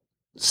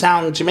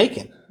sound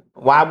Jamaican?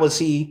 Why was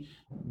he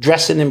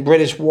dressing in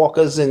British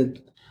Walkers and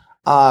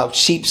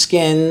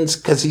sheepskins?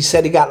 Because he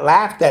said he got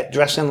laughed at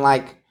dressing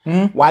like.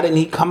 Why didn't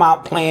he come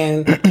out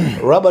playing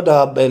Rubber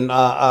Dub and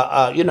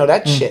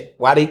that shit?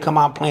 Why did he come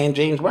out playing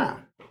James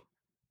Brown?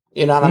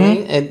 You know what I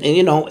mean? And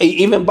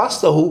even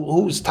Busta,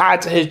 who's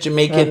tied to his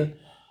Jamaican,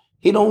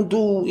 he don't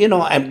do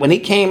And when he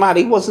came out,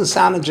 he wasn't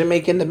sounding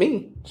Jamaican to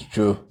me. It's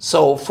true.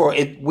 So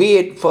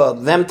weird for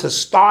them to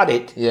start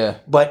it,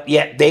 but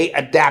yet they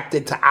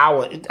adapted to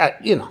our.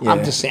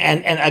 I'm just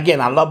saying. And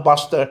again, I love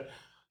Busta.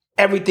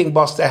 Everything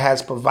Busta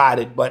has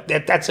provided, but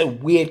that's a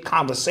weird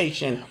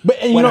conversation. But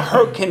when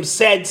Herc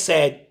himself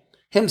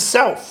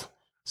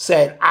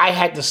said, I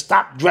had to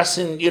stop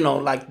dressing,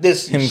 like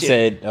this. Him shit.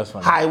 Said that's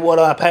funny. High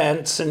water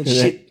pants and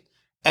shit,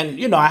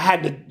 and I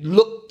had to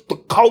look the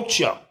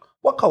culture.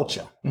 What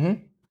culture?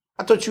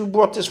 I thought you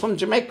brought this from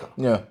Jamaica.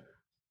 Yeah.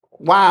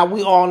 Why are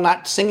we all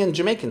not singing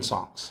Jamaican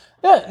songs?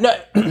 Yeah, no,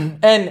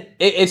 and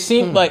it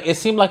seemed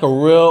like a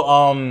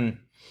real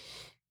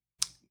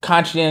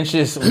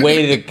conscientious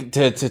way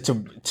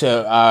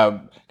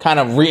to kind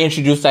of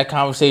reintroduce that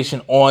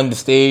conversation on the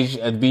stage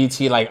at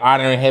BET, like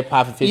honoring hip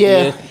hop for 50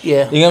 years.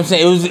 Yeah. You know what I'm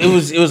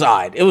saying? It was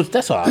odd.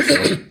 That's all I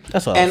said.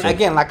 That's all. And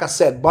again, like I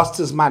said,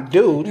 Busta's my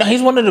dude. No,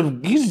 he's one of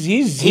the.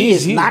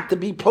 He's not to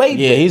be played.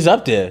 Yeah, with. he's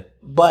up there.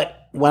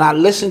 But when I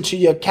listen to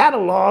your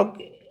catalog,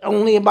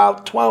 only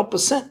about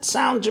 12%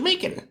 sound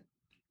Jamaican.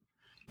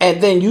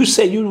 And then you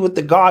say you with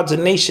the gods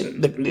and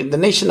nation, the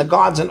nation of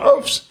gods and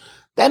earths.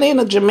 That ain't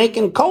a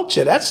Jamaican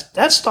culture.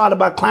 That's started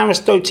by Clarence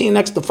 13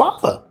 next to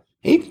Father.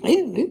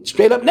 He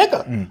straight up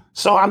nigga.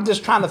 So I'm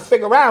just trying to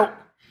figure out,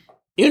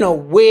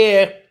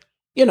 where,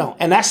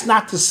 and that's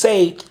not to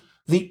say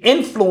the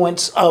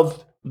influence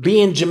of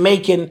being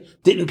Jamaican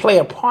didn't play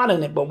a part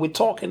in it, but we're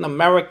talking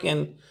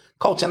American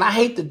culture. And I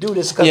hate to do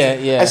this because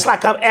it's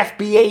like I'm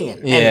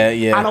FBAing.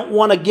 And I don't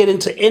want to get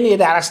into any of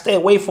that. I stay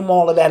away from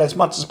all of that as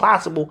much as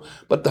possible.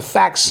 But the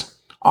facts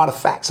are the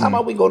facts. How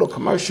about we go to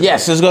commercial?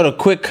 Yes, let's go to a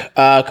quick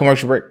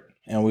commercial break,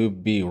 and we'll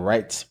be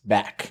right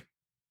back.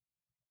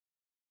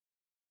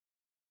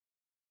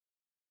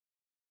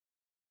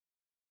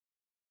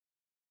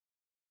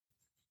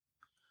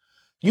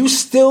 You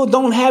still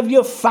don't have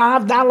your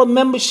 $5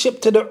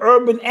 membership to the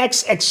Urban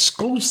X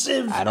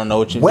exclusive I don't know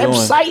what you're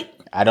website? Doing.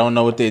 I don't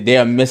know what they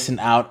are missing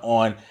out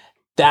on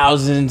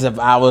thousands of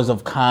hours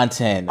of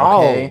content.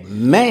 Okay? Oh,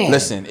 man.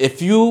 Listen,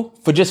 if you,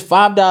 for just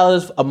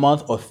 $5 a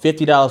month or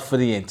 $50 for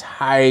the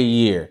entire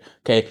year,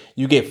 okay,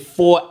 you get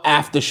 4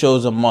 after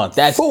shows a month.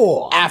 That's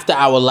 4 after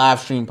our live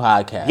stream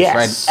podcast, yes.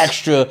 right?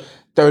 Extra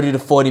 30 to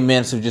 40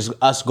 minutes of just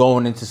us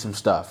going into some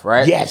stuff,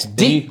 right? Yes,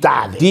 deep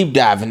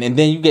diving. And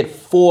then you get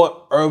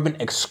 4 urban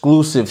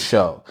exclusive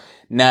show.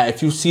 Now,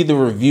 if you see the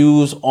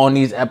reviews on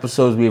these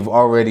episodes we've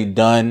already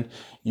done,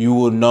 you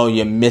will know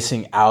you're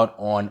missing out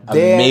on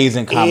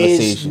amazing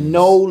conversations. There is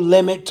no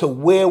limit to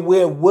where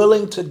we're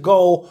willing to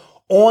go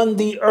on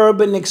the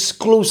urban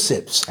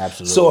exclusives.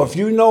 Absolutely. So if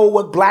you know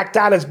what Black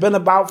Dot has been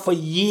about for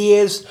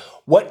years,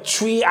 what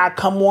tree I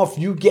come off,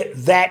 you get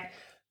that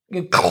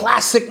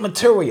classic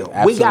material.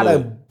 Absolutely. We got a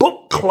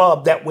book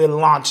club that we're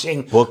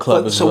launching. Book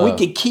club so we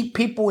can keep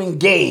people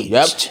engaged.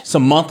 Yep.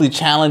 Some monthly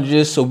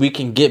challenges so we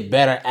can get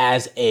better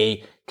as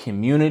a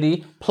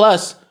community.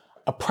 Plus,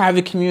 a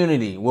private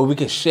community where we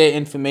can share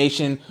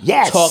information,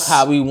 talk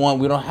how we want.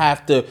 We don't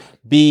have to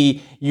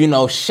be,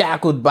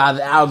 shackled by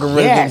the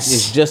algorithms. Yes.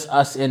 It's just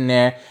us in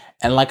there.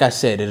 And like I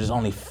said, it is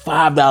only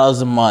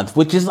 $5 a month,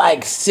 which is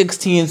like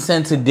 16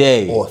 cents a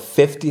day. Or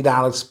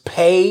 $50.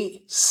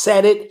 Pay,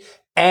 set it,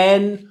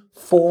 and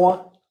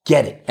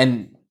forget it.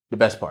 And the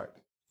best part,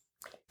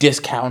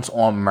 discounts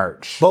on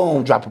merch.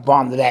 Boom, drop a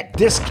bomb to that.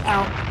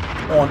 Discount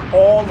on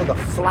all of the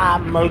fly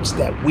merch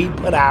that we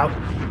put out.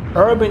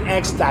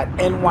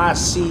 urbanx.nyc.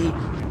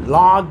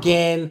 Log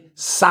in,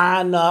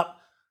 sign up,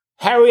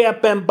 hurry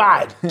up and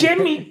buy it. Give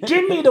me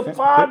the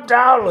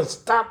 $5.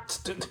 Stop.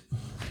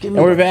 Give me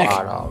and we're the back.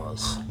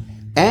 $5.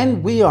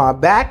 And we are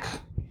back.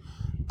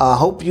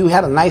 Hope you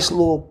had a nice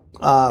little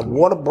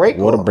water break.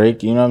 Water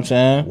break, you know what I'm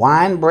saying?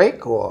 Wine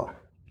break or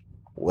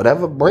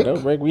whatever break.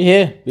 Whatever break. We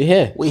here.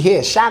 We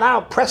here. Shout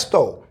out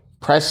Presto.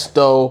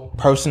 Presto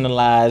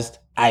personalized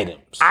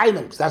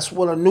items. That's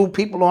one of the new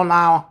people on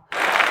our,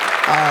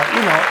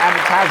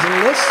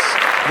 advertising list.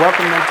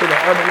 Welcome them to the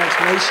Urban X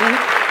Nation.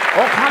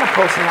 All kind of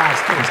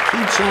personalized things.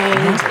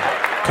 Keychains,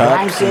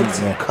 blankets,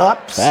 and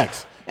cups.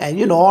 Facts.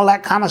 And, all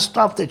that kind of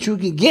stuff that you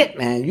can get,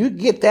 man. You can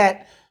get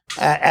that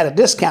at a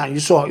discount. You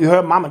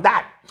heard Mama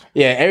Dot.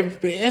 Yeah,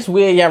 it's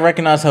weird y'all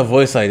recognize her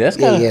voice like that.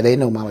 Yeah, they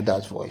know Mama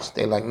Dot's voice.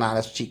 They like, nah,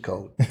 that's cheat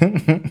code.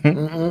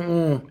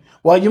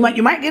 Well, you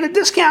might get a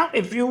discount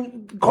if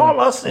you call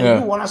us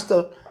and you want us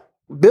to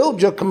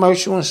build your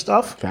commercial and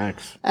stuff.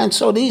 Facts. And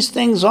so these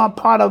things are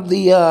part of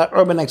the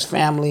Urban X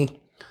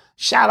family.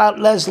 Shout out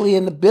Leslie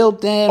in the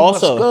building.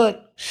 Also, what's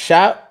good?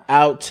 Shout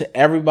out to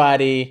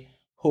everybody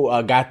who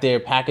got their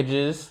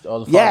packages,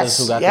 all the fathers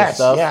who got their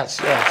stuff. Yes.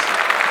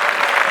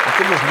 I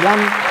think there's one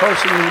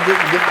person who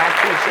didn't get back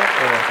to us yet.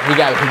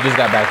 He just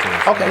got back to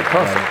us. Okay,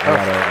 perfect.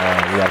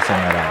 We gotta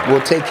send that out.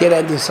 We'll take care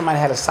of that. If somebody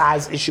had a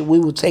size issue, we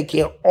will take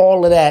care of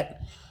all of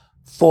that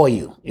for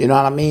you. You know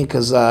what I mean?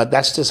 Because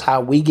that's just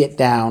how we get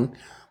down.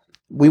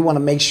 We want to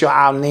make sure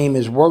our name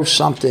is worth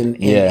something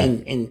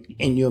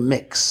in your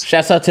mix.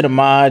 Shouts out to the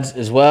mods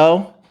as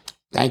well.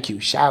 Thank you.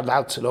 Shout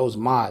out to those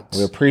mods.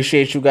 We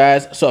appreciate you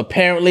guys. So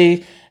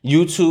apparently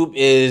YouTube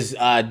is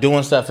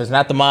doing stuff. It's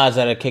not the mods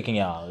that are kicking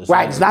y'all.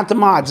 It's not the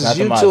mods. It's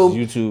YouTube.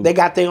 YouTube. They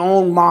got their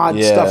own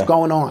mod stuff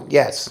going on.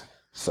 Yes.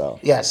 So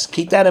yes,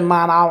 keep that in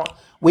mind.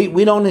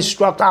 We don't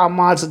instruct our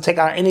mods to take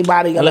out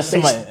anybody unless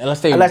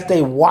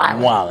they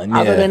wild.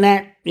 Other than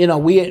that,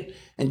 we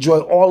enjoy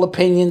all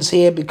opinions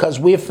here because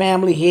we're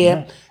family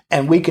here,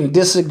 and we can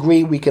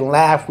disagree, we can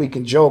laugh, we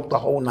can joke, the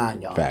whole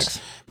 9 yards.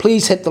 Facts.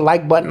 Please hit the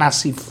like button. I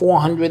see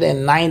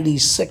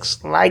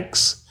 496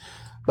 likes,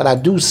 but I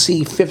do see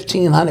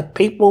 1,500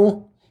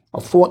 people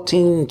or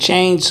 14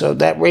 change, so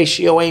that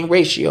ratio ain't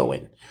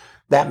ratioing.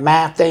 That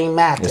math ain't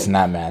mathing. It's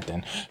not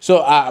mathing.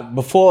 So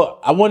before,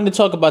 I wanted to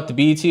talk about the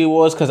BET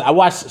Awards because I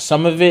watched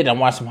some of it. I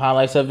watched some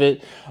highlights of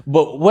it.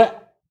 But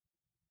what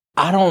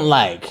I don't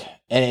like,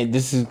 and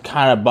this is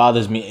kind of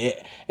bothers me,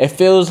 it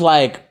feels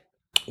like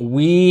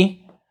we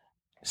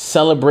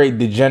celebrate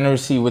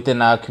degeneracy within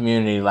our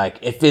community. Like,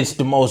 if it's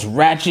the most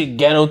ratchet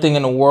ghetto thing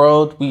in the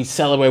world, we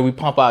celebrate, we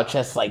pump our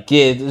chests like,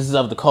 yeah, this is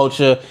of the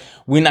culture.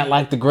 We're not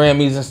like the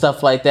Grammys and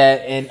stuff like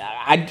that. And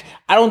I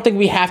don't think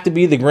we have to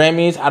be the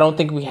Grammys. I don't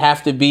think we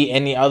have to be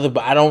any other,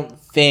 but I don't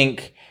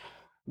think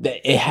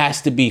that it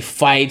has to be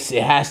fights.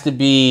 It has to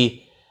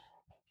be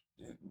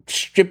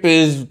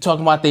strippers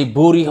talking about their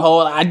booty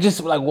hole. I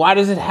just, like, why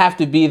does it have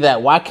to be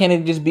that? Why can't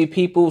it just be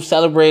people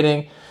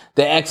celebrating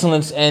the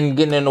excellence and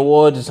getting an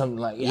award or something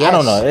like that? Yes. I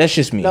don't know. That's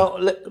just me.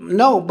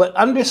 No, but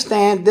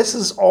understand, this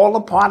is all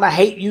a part. I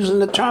hate using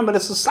the term, but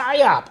it's a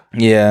psyop.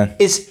 Yeah.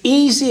 It's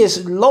easy,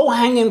 it's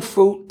low-hanging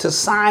fruit to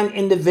sign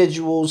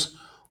individuals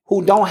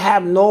who don't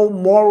have no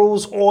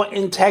morals or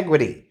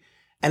integrity.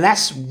 And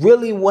that's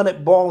really what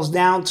it boils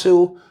down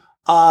to,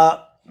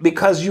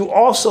 because you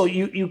also,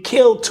 you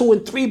kill 2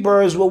 and 3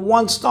 birds with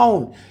one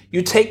stone.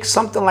 You take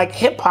something like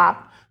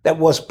hip-hop that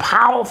was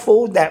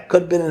powerful, that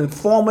could have been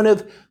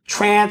informative,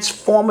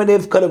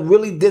 transformative, could have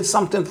really did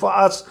something for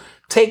us.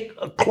 Take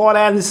Claude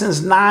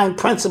Anderson's 9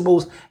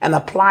 principles and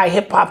apply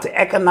hip hop to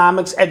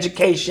economics,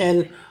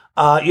 education,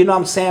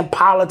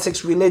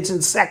 politics,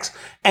 religion, sex,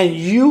 and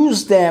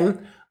use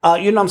them,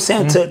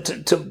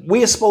 to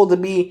we're supposed to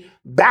be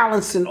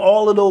balanced in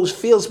all of those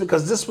fields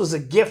because this was a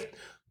gift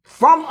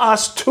from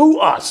us to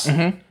us.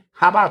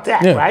 How about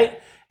that, right?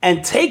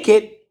 And take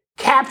it,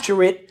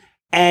 capture it,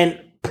 and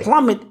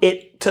plummet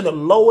it to the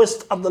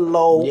lowest of the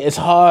low. Yeah, it's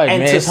hard,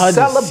 and man. to It's hard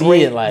celebrate to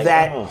see it like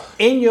that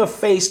in your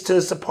face to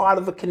it's a part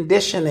of a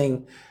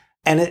conditioning,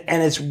 and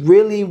it's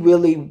really,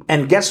 really.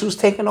 And guess who's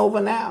taking over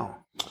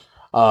now?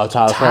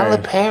 Tyler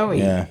Perry.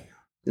 Yeah.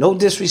 No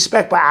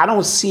disrespect, but I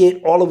don't see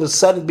it all of a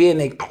sudden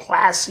being a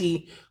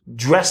classy,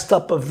 dressed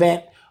up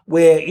event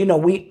where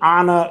we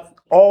honor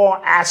all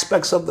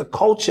aspects of the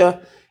culture.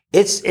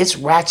 It's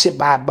ratchet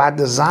by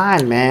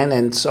design, man,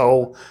 and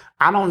so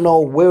I don't know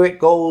where it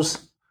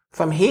goes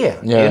from here.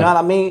 Yeah. You know what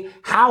I mean?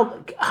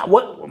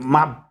 What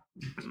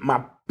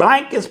my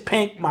blank is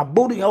pink, my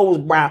booty hole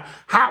is brown.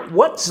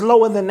 What's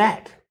lower than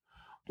that?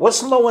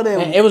 What's lower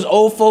than? And it was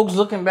old folks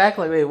looking back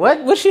like, wait,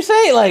 what? What'd she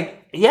say?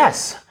 Like,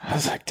 yes. I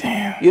was like,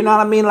 damn. You know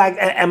what I mean? Like,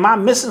 am I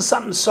missing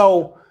something?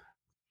 So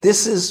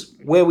this is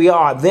where we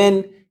are.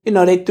 Then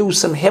they threw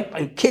some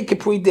Kid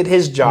Capri did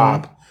his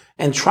job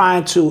and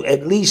trying to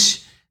at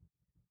least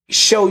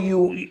show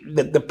you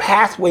the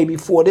pathway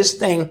before this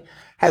thing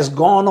has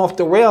gone off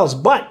the rails.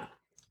 But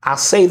I'll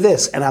say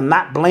this, and I'm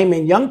not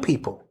blaming young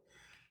people.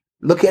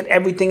 Look at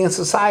everything in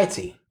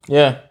society.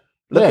 Yeah.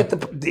 Look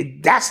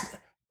at that's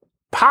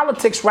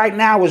politics right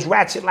now is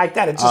ratchet like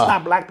that. It's just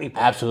not black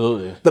people.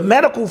 Absolutely. The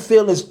medical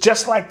field is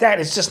just like that.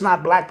 It's just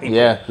not black people.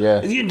 Yeah.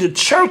 The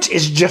church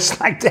is just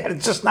like that.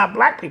 It's just not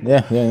black people.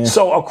 Yeah.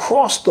 So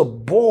across the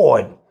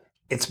board,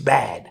 it's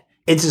bad.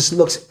 It just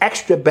looks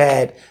extra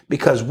bad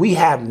because we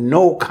have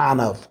no kind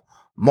of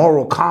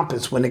moral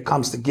compass when it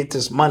comes to get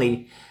this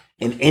money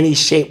in any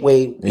shape,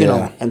 way, you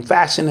know, and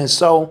fashion. And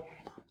so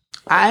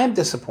I am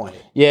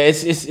disappointed. Yeah,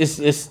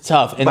 it's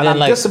tough. And but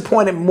then I'm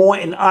disappointed more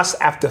in us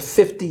after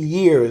 50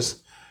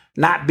 years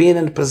not being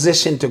in a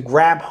position to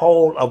grab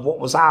hold of what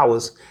was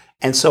ours.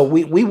 And so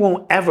we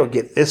won't ever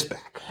get this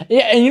back.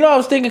 Yeah, and I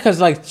was thinking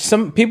because like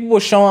some people were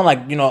showing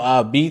like,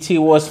 BT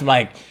was from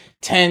like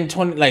 10,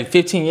 20, like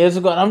 15 years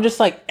ago. And I'm just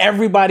like,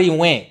 everybody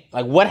went.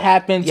 Like what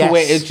happened to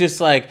where it's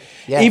just like,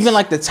 even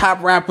like the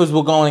top rappers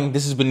were going,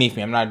 this is beneath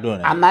me. I'm not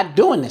doing it. I'm not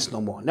doing this no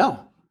more.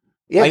 No.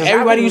 Yeah, like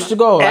everybody used to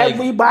go.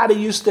 Everybody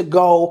used to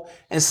go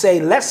and say,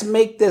 let's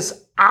make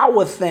this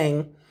our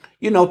thing,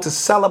 to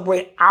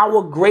celebrate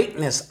our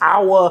greatness,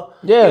 our,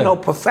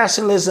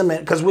 professionalism.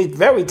 Because we're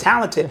very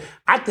talented.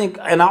 I think,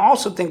 and I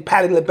also think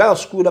Patti LaBelle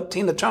screwed up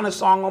Tina Turner's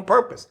song on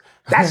purpose.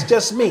 That's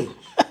just me.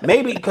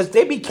 Maybe because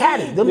they be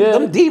catty. Them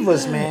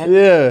divas, man.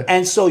 Yeah.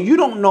 And so you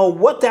don't know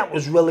what that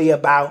was really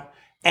about.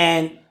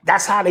 And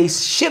that's how they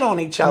shit on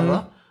each other.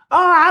 Mm-hmm. Oh,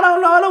 I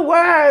don't know the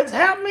words.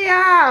 Help me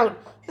out.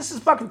 This is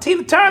fucking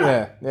Tina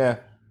Turner. Yeah.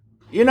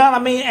 You know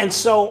what I mean? And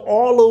so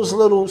all those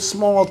little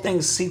small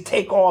things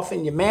take off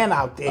in your man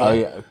out there. Oh,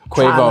 yeah.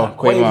 Quavo,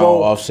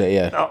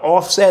 Offset,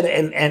 Offset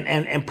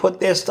and put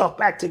their stuff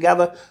back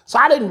together. So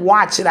I didn't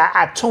watch it.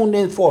 I tuned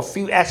in for a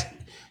few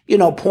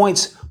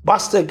points.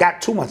 Busta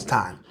got too much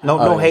time.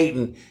 No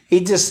hating.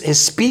 His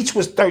speech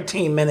was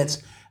 13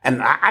 minutes,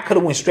 and I could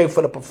have went straight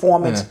for the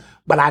performance,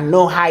 but I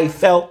know how he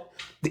felt.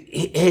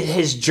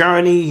 His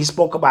journey, he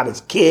spoke about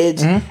his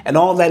kids and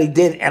all that he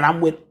did, and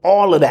I'm with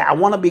all of that. I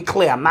want to be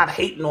clear, I'm not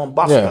hating on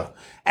Busta. Yeah.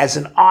 As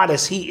an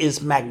artist, he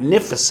is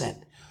magnificent.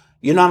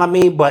 You know what I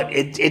mean? But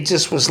it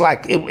just was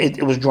like,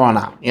 it was drawn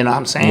out. You know what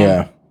I'm saying?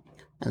 Yeah.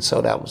 And so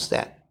that was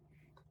that.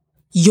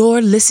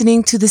 You're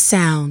listening to the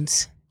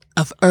sounds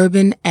of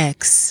Urban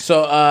X.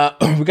 So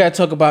we got to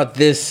talk about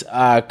this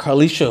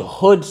Carlisha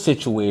Hood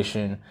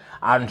situation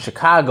out in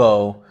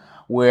Chicago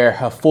where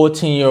her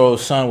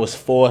 14-year-old son was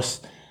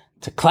forced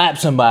to clap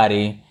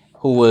somebody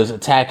who was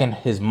attacking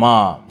his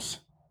mom's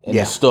in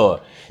the store.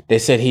 They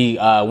said he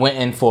went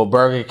in for a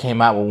burger,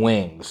 came out with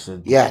wings.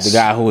 Yes. The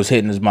guy who was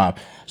hitting his mom.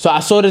 So I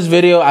saw this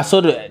video. I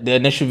saw the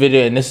initial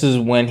video, and this is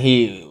when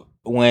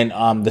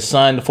the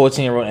son, the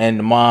 14-year-old, and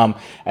the mom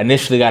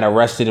initially got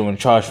arrested and were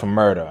charged for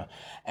murder.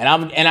 And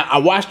I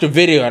watched the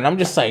video, and I'm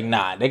just like,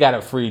 nah, they got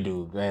to free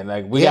dude, man.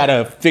 Like we got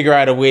to figure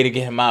out a way to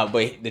get him out.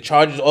 But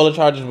all the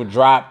charges were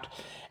dropped.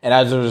 And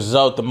as a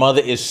result, the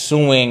mother is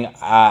suing,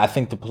 I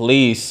think, the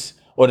police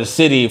or the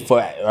city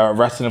for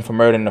arresting him for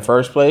murder in the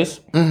first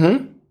place.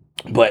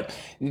 Mm-hmm. But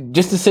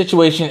just the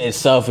situation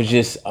itself is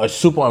just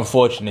super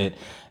unfortunate.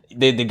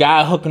 The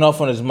guy hooking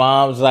off on his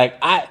mom's like,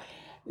 I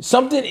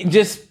saw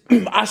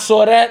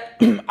that.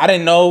 I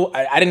didn't know.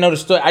 I didn't know the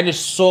story. I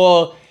just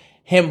saw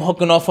him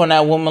hooking off on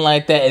that woman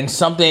like that, and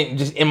something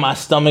just in my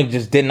stomach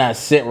just did not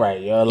sit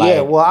right. Yo. Like,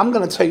 yeah, well, I'm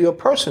gonna tell you a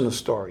personal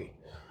story.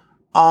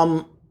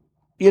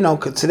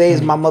 Cause today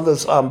is my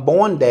mother's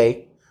born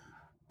day.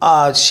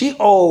 She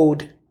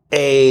owed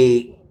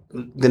the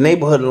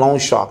neighborhood loan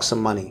shark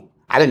some money.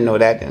 I didn't know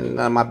that, and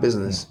none of my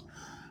business.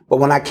 But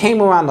when I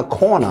came around the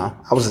corner,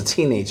 I was a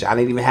teenager. I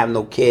didn't even have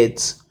no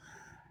kids.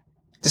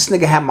 This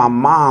nigga had my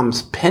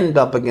mom's pinned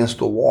up against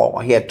the wall.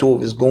 He had two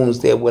of his goons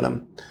there with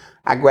him.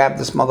 I grabbed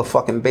this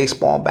motherfucking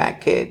baseball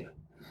bat, kid,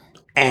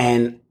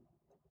 and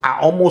I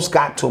almost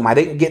got to him. I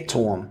didn't get to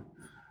him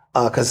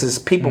because his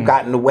people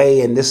got in the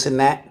way and this and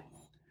that.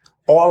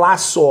 All I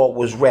saw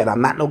was red.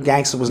 I'm not no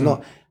gangster.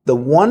 The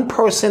one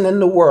person in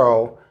the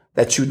world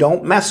that you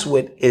don't mess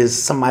with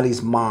is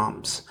somebody's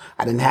mom's.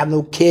 I didn't have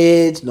no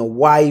kids, no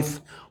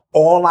wife.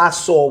 All I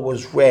saw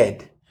was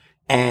red.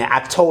 And I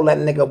told that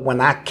nigga, when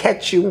I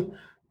catch you,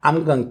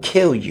 I'm going to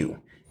kill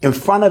you. In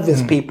front of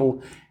his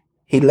people,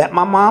 he let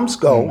my mom's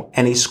go,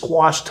 and he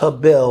squashed her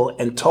bill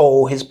and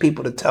told his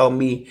people to tell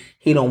me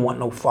he don't want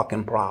no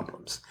fucking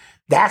problems.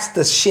 That's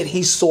the shit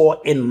he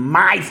saw in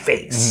my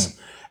face.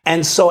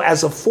 And so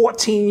as a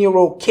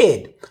 14-year-old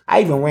kid,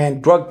 I even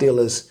ran drug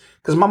dealers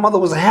because my mother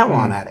was a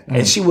heroin addict,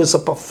 and she was a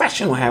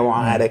professional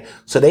heroin addict.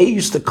 So they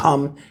used to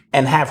come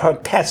and have her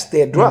test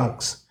their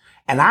drugs.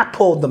 And I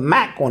pulled the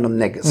Mac on them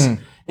niggas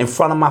in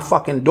front of my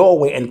fucking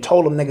doorway and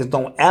told them niggas,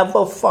 don't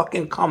ever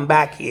fucking come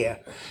back here.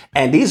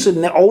 And these are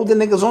the older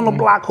niggas on the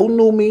block who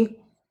knew me,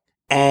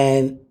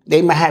 and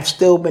they might have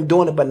still been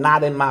doing it, but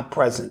not in my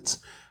presence.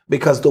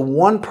 Because the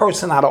one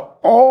person out of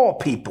all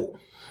people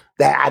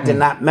that I did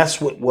not mess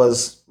with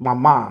was my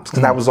mom's,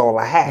 because that was all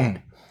I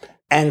had.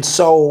 And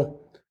so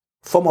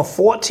from a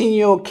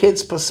 14-year-old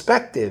kid's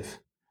perspective,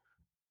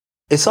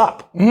 it's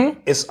up.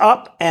 It's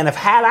up. And if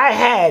I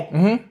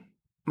had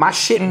my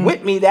shit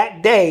with me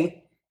that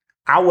day,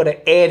 I would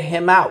have aired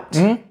him out.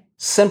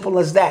 Simple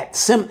as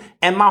that.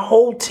 And my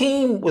whole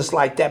team was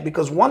like that,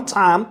 because one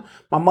time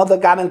my mother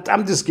got in,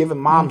 I'm just giving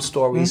mom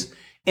stories,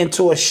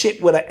 into a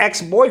shit with an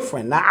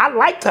ex-boyfriend. Now, I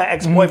liked her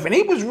ex-boyfriend.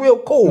 He was real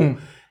cool.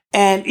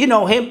 And, you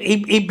know,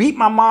 he beat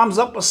my mom's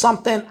up or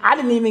something. I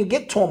didn't even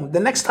get to him. The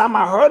next time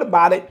I heard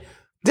about it,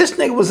 this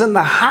nigga was in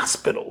the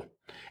hospital,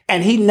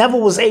 and he never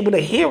was able to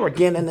hear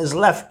again in his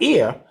left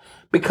ear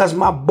because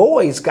my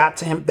boys got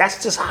to him.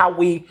 That's just how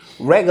we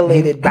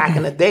regulated back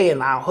in the day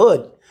in our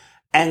hood.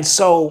 And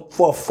so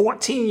for a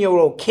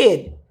 14-year-old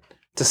kid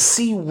to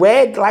see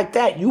red like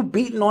that, you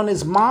beating on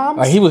his mom.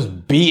 Like, he was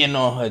beating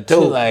on her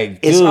too. Dude, Like,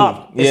 it's dude,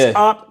 up. It's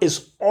up.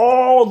 It's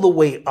all the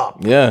way up.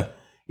 Yeah.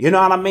 You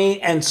know what I mean?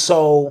 And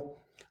so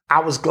I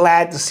was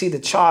glad to see the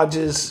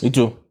charges Me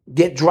too.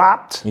 get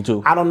dropped. Me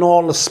too. I don't know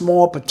all the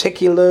small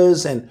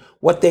particulars and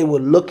what they were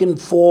looking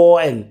for.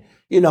 And,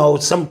 you know,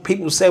 some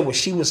people say, well,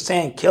 she was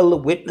saying kill the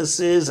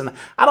witnesses. And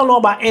I don't know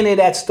about any of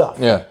that stuff.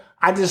 Yeah.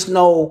 I just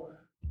know,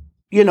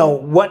 you know,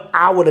 what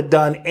I would have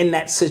done in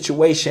that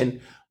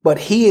situation. But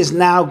he is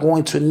now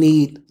going to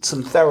need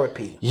some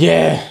therapy.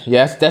 Yeah.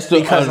 Yes. That's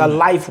the Because a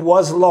life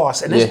was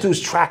lost. And this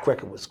dude's track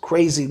record was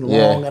crazy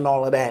long and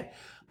all of that.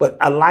 But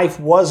a life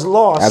was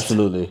lost.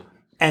 Absolutely.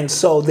 And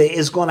so there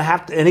is going to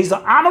have to, and he's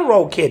an honor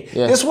roll kid.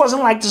 Yeah. This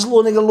wasn't like this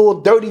little nigga,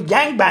 little dirty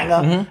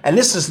gangbanger, and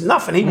this is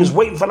nothing. He was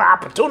waiting for the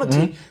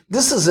opportunity.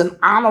 This is an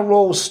honor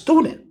roll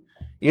student.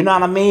 You know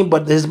what I mean?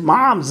 But his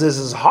mom's is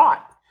his heart.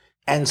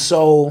 And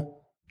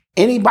so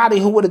anybody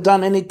who would have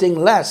done anything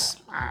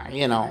less,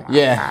 you know,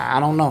 I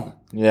don't know.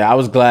 Yeah, I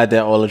was glad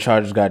that all the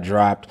charges got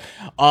dropped.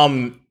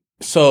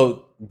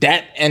 So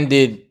that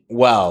ended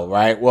well,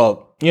 right?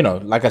 Well, you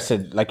know, like you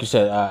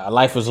said, a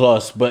life was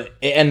lost, but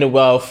it ended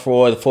well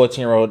for the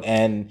 14-year-old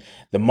and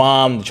the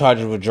mom. The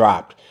charges were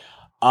dropped.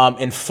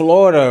 In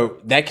Florida,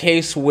 that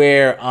case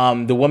where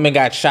the woman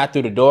got shot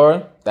through the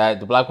door,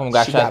 that the black woman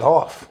got shot. Got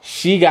off.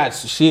 She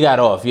got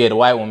off. Yeah, the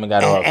white woman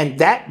got off. And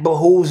that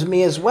behooves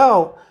me as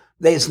well.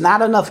 There's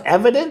not enough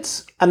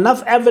evidence.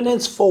 Enough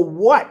evidence for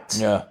what?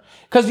 Yeah,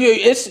 because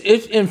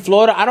it's in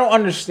Florida. I don't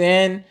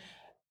understand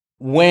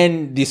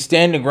when the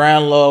stand the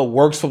ground law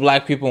works for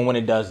black people and when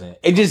it doesn't.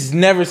 It just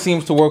never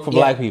seems to work for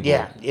black people.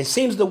 Yeah, it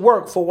seems to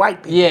work for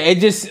white people. Yeah, it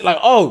just like,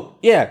 oh,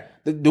 yeah.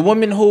 The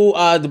woman who,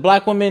 the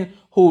black woman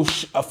who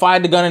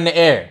fired the gun in the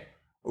air.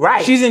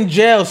 Right. She's in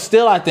jail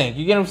still, I think.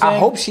 You get what I'm saying? I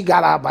hope she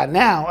got out by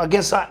now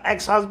against her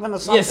ex-husband or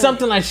something. Yeah,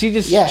 something like she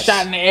just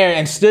shot in the air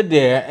and stood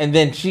there, and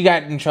then she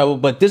got in trouble.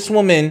 But this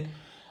woman...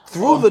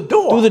 Through the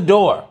door. Through the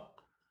door.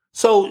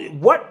 So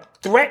what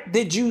threat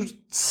did you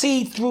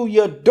see through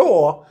your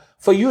door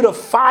for you to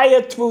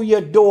fire through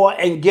your door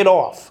and get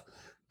off?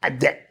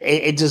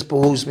 It just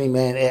behooves me,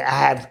 man. I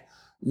have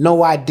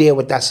no idea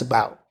what that's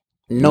about.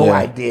 No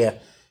idea.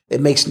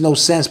 It makes no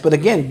sense. But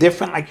again,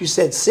 different, like you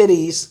said,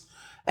 cities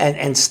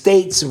and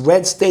states,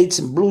 red states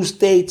and blue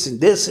states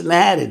and this and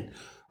that and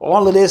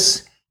all of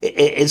this.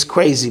 It's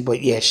crazy.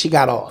 But yeah, she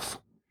got off.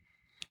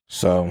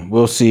 So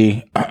we'll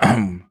see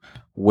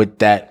what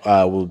that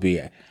will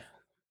be.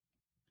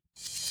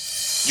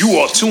 You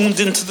are tuned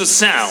into the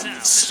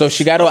sounds. So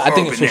she got off. I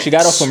think so. She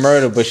got off for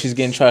murder, but she's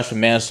getting charged for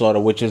manslaughter,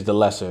 which is the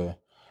lesser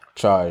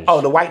charge.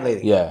 Oh, the white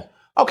lady. Yeah.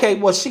 Okay.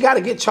 Well, she got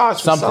to get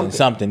charged for something.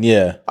 Something.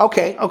 Yeah.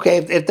 Okay.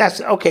 If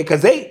that's okay,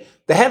 because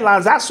the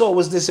headlines I saw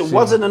was this. It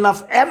wasn't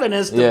enough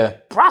evidence to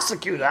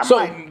prosecute her.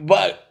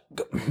 But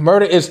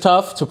murder is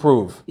tough to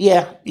prove.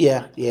 Yeah.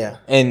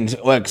 In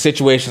like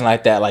situations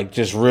like that, like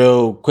just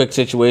real quick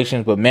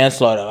situations, but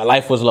manslaughter, a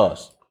life was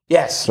lost.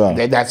 Yes,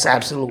 that's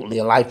absolutely,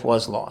 a life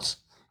was lost.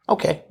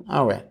 Okay,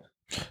 all right.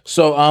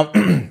 So,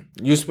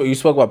 you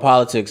spoke about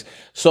politics.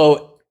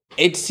 So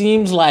it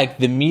seems like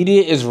the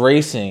media is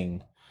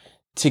racing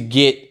to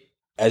get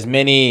as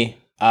many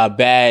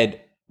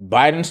bad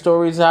Biden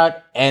stories out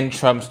and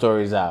Trump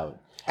stories out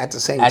at the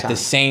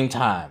same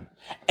time.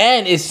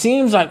 And it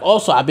seems like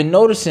also I've been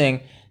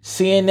noticing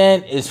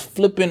CNN is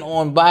flipping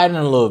on Biden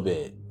a little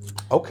bit.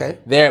 Okay.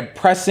 They're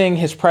pressing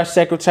his press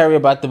secretary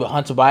about the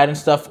Hunter Biden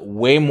stuff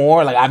way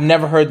more. Like, I've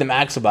never heard them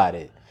ask about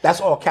it. That's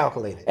all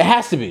calculated. It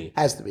has to be.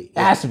 Has to be. It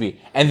has to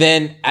be. And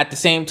then at the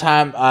same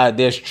time,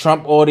 there's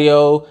Trump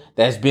audio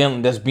that's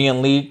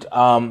being leaked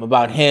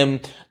about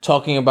him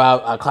talking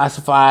about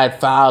classified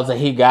files that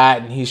he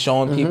got, and he's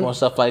showing people and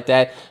stuff like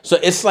that. So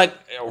it's like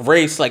a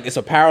race, like it's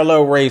a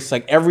parallel race.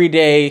 Like every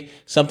day,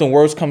 something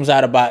worse comes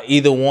out about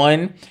either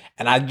one.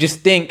 And I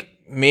just think,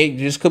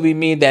 just could be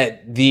me,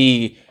 that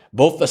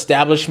both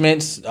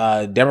establishments,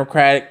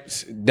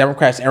 Democrats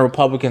and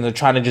Republicans, are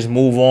trying to just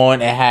move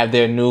on and have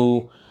their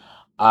new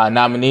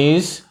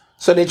nominees.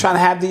 So they're trying to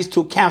have these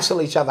two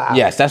cancel each other out.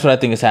 Yes, that's what I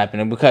think is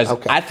happening, because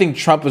I think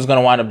Trump is going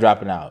to wind up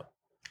dropping out.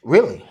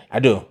 Really? I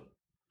do.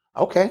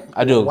 Okay.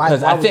 I do,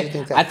 because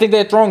I think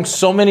they're throwing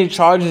so many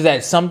charges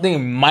that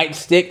something might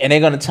stick, and they're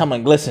going to tell him,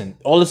 like, listen,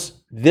 all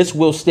this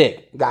will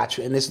stick. Got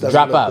you. And this doesn't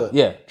drop look out. good.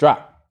 Yeah,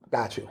 drop.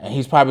 Got you. And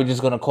he's probably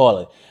just going to call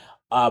it.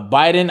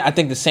 Biden, I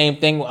think the same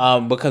thing,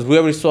 because we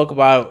already spoke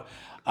about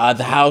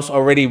the House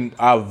already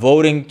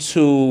voting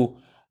to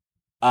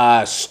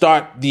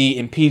start the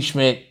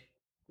impeachment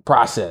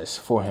process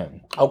for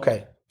him.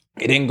 Okay.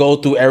 It didn't go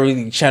through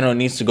every channel it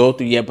needs to go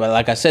through yet, but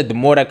like I said, the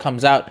more that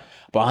comes out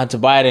about Hunter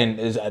Biden,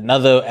 is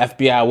another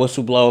FBI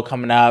whistleblower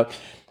coming out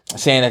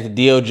saying that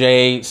the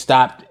DOJ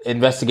stopped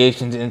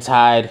investigations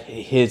inside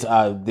his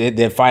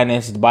their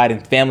finances, the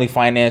Biden family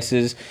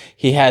finances.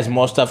 He has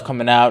more stuff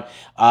coming out.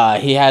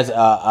 He has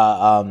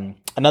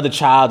another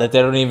child that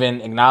they don't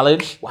even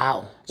acknowledge.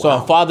 Wow. So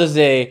on Father's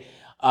Day,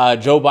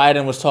 Joe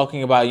Biden was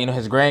talking about,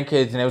 his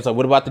grandkids, and it was like,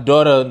 what about the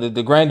daughter,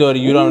 the granddaughter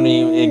you don't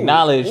even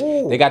acknowledge?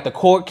 They got the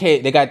court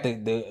case, they got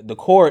the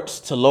courts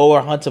to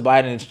lower Hunter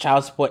Biden's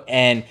child support,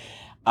 and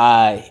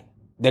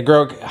the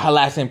girl, her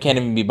last name can't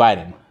even be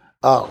Biden.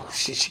 Oh,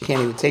 she can't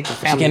even take the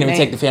family name. She can't even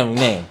take the family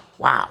name.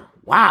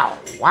 Wow.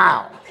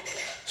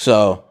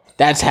 So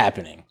that's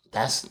happening.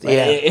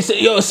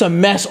 It's a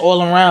mess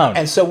all around.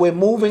 And so we're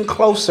moving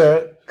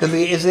closer, because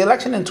is the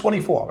election in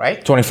 24,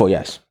 right? 24,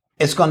 yes.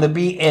 It's going to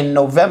be in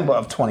November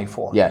of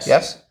 24. Yes.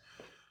 Yes?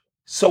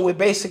 So we're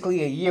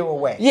basically a year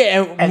away.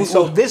 Yeah. And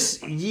so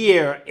this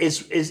year,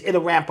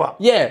 it'll ramp up.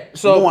 Yeah.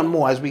 So more and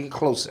more as we get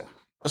closer.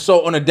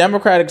 So on the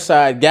Democratic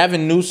side,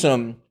 Gavin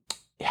Newsom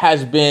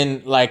has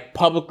been like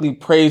publicly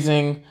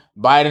praising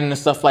Biden and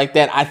stuff like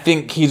that. I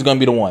think he's going to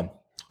be the one.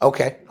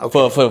 Okay.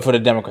 For the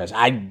Democrats.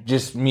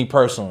 Me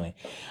personally.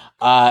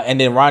 And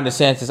then Ron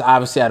DeSantis,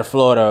 obviously out of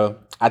Florida,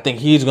 I think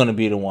he's going to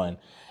be the one.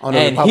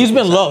 And he's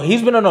been low.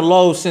 He's been on the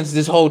low since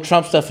this whole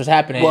Trump stuff is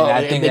happening. Well,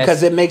 and I think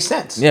because it makes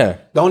sense. Yeah.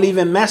 Don't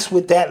even mess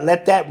with that.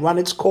 Let that run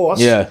its course.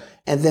 Yeah.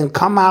 And then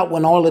come out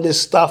when all of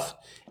this stuff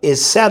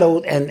is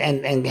settled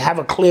and have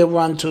a clear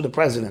run to the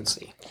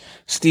presidency.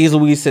 Steve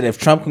Louise said, if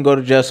Trump can go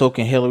to jail, so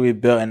can Hillary,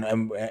 Bill.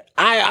 And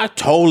I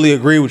totally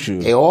agree with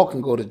you. They all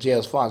can go to jail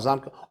as far as I'm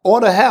concerned. Or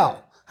to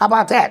hell. How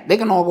about that? They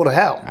can all go to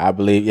hell. I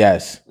believe,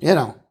 yes.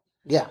 Yeah.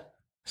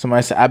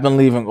 Somebody said, I've been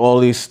leaving all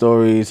these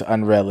stories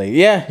unread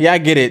lately. Yeah, I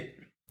get it.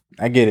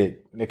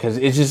 Because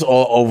it's just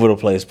all over the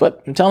place.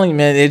 But I'm telling you,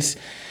 man, it's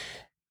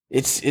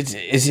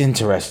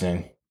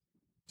interesting.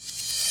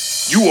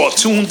 You are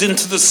tuned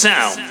into the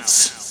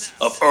sounds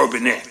of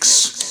Urban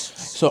X.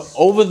 So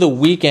over the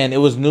weekend, it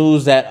was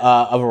news that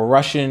of a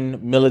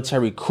Russian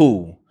military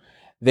coup.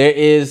 There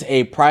is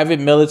a private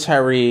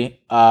military,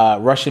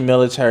 Russian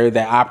military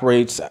that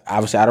operates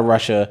obviously out of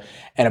Russia,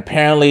 and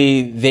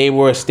apparently they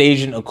were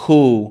staging a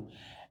coup,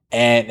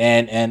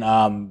 and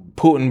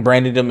Putin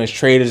branded them as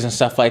traitors and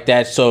stuff like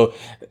that. So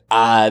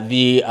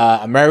the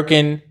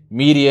American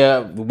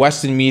media, the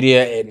Western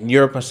media in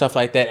Europe and stuff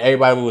like that,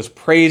 everybody was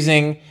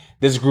praising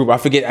this group. I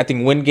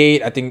think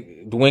Wingate,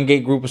 the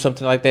Wingate group or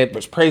something like that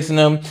was praising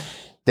them.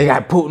 They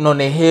got Putin on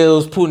their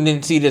heels. Putin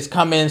didn't see this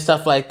coming and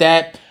stuff like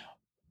that.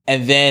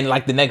 And then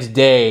like the next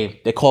day,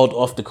 they called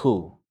off the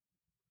coup.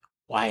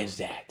 Why is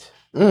that?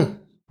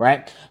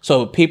 Right?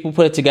 So people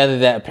put it together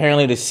that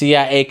apparently the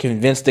CIA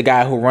convinced the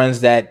guy who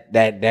runs that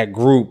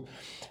group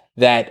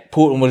that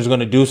Putin was going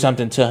to do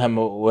something to him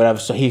or whatever.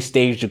 So he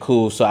staged a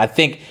coup. So I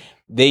think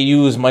they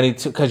use money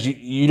to, because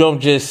you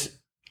don't just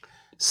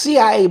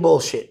CIA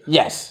bullshit.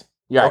 Yes.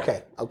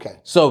 Right. Okay.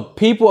 So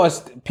people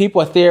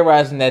are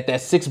theorizing that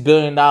 $6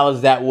 billion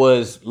that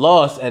was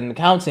lost and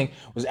accounting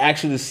was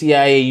actually the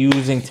CIA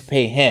using to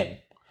pay him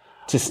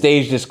to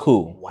stage this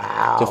coup.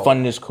 Wow. To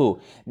fund this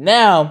coup.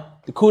 Now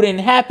the coup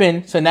didn't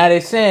happen, so now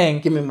they're saying,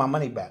 give me my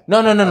money back.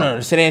 No.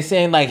 So they're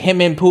saying like him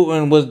and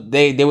Putin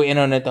they were in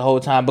on it the whole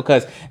time,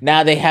 because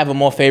now they have a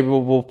more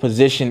favorable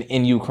position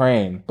in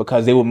Ukraine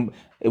because it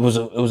was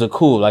a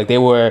coup. Like they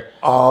were.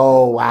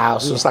 Oh wow!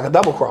 So it's like a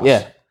double cross.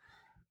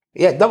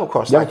 Yeah, double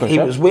cross. Like he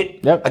was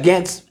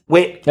against,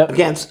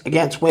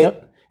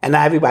 and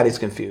now everybody's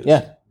confused.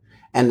 Yeah.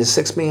 And the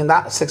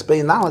 $6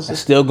 billion is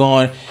still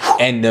going.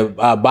 And the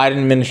Biden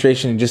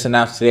administration just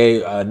announced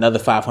today another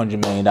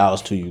 $500 million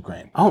to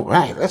Ukraine. All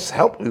right, let's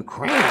help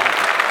Ukraine.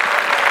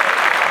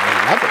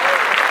 I love it.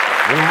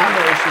 We don't have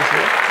no issues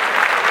here.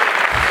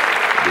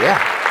 Yeah.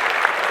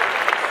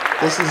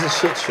 This is a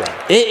shit show.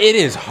 It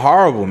is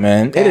horrible,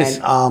 man. It is.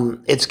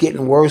 It's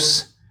getting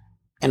worse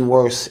and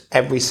worse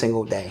every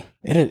single day.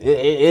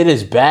 It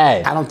is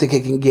bad. I don't think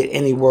it can get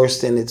any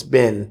worse than it's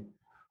been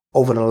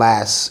over the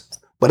last,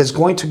 but it's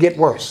going to get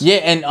worse. Yeah,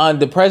 and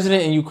the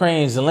president in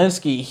Ukraine,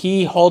 Zelensky,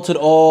 he halted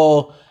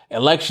all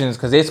elections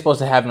because they're supposed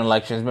to have an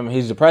election. Remember,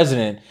 he's the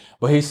president,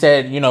 but he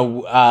said,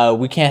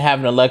 we can't have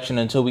an election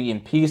until we in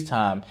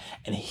peacetime,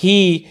 and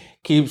he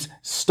keeps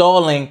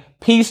stalling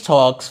peace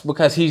talks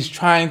because he's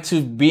trying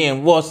to be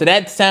in war. So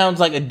that sounds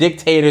like a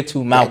dictator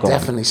to Malcolm. That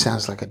definitely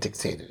sounds like a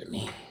dictator to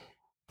me.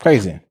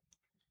 Crazy.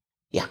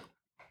 Yeah.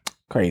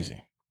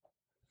 Crazy.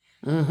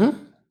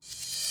 Mm-hmm.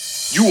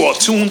 You are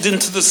tuned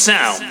into the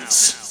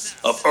sounds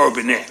of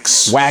Urban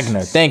X.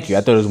 Wagner, thank you.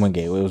 I thought it was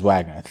Wingate. It was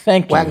Wagner.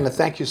 Thank you. Wagner,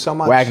 thank you so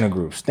much. Wagner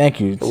Groups, thank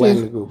you. The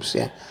Wagner Groups,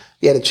 yeah.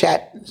 Yeah, the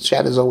chat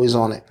is always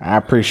on it. I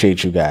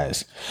appreciate you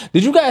guys.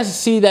 Did you guys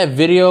see that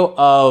video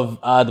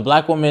of the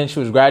black woman? She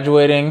was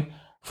graduating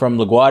from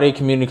LaGuardia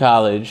Community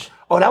College.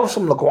 Oh, that was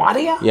from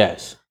LaGuardia?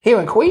 Yes. Here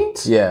in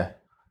Queens? Yeah.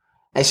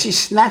 And she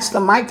snatched the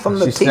mic from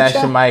the teacher? She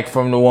snatched the mic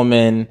from the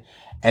woman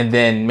and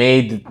then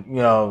made,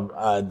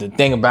 the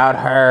thing about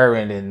her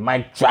and then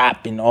mic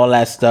drop and all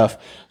that stuff.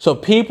 So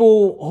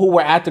people who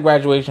were at the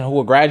graduation, who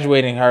were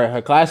graduating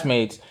her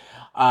classmates,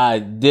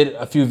 did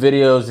a few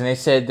videos, and they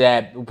said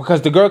that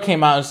because the girl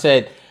came out and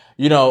said,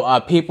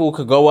 people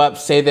could go up,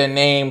 say their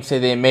name, say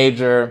their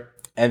major,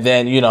 and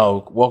then,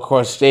 walk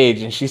across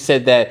stage. And she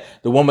said that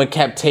the woman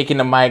kept taking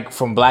the mic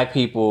from black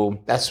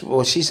people. That's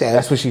what she said.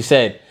 That's what she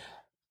said.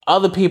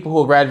 Other people who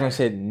were graduating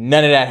said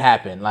none of that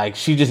happened. Like,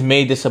 she just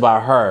made this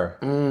about her.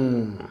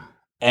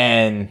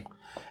 And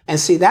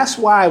see, that's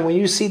why when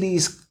you see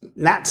these,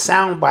 not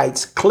sound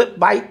bites, clip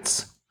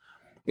bites,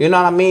 you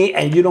know what I mean?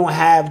 And you don't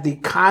have the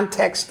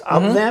context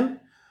of them,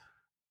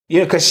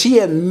 because she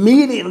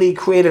immediately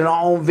created her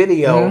own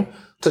video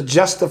to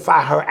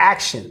justify her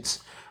actions.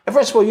 And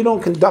first of all, you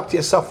don't conduct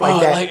yourself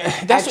like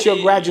that at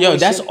your graduation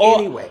that's all,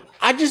 anyway.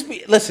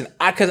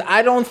 Because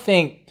I don't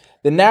think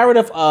the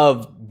narrative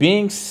of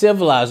being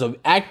civilized, of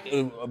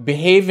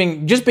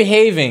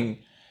behaving,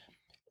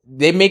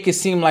 they make it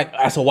seem like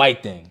that's a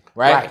white thing.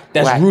 Right?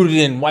 That's rooted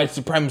in white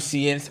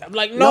supremacy. And I'm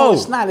like, no,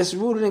 it's not. It's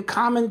rooted in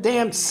common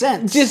damn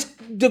sense. Just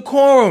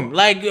decorum.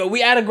 Like,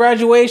 we at a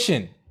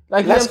graduation.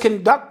 Like, let's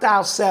conduct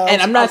ourselves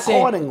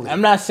accordingly.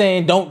 I'm not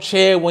saying don't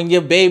cheer when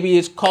your baby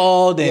is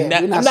called. And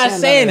I'm not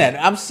saying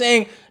that. I'm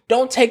saying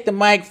don't take the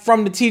mic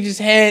from the teacher's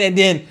hand and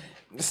then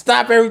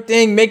stop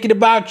everything, make it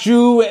about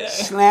you.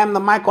 Slam the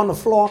mic on the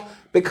floor.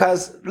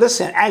 Because,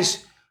 listen,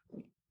 as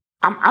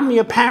I'm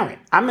your parent.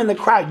 I'm in the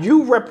crowd.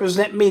 You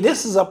represent me.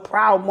 This is a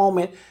proud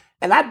moment.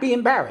 And I'd be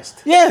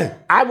embarrassed. Yeah.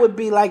 I would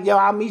be like, yo,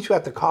 I'll meet you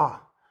at the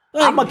car.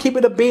 I'm going to keep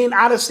it a bean.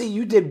 Odyssey,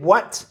 you did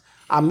what?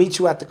 I'll meet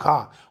you at the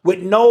car. With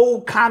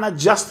no kind of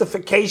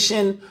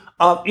justification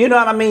of, you know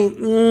what I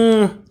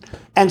mean?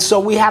 And so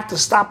we have to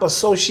stop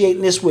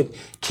associating this with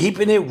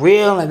keeping it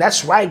real. And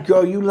that's right,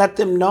 girl. You let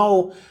them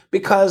know.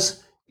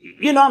 Because,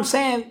 you know what I'm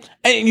saying?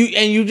 And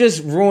you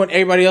just ruined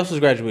everybody else's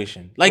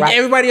graduation. Like,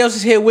 everybody else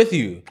is here with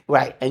you.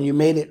 Right. And you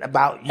made it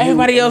about you.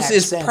 Everybody else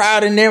is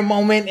proud in their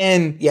moment.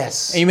 And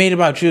yes. And you made it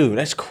about you.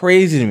 That's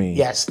crazy to me.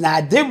 Yes. Now,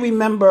 I did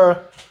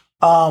remember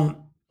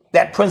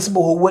that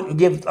principal who wouldn't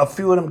give a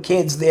few of them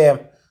kids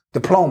their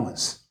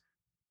diplomas.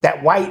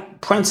 That white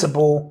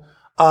principal,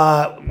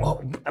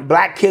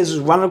 black kids was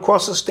running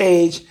across the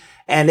stage,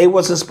 and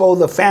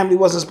the family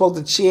wasn't supposed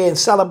to cheer and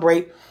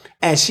celebrate.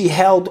 And she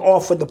held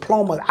off a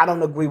diploma. I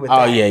don't agree with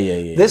that. Oh,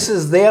 yeah. This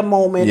is their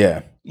moment.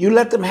 Yeah. You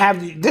let them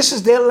this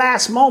is their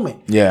last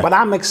moment. Yeah. But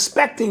I'm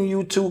expecting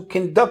you to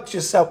conduct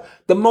yourself.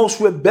 The most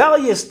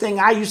rebellious thing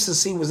I used to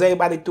see was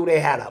everybody threw their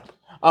hat up.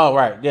 Oh,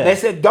 right, yeah. They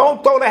said,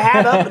 don't throw the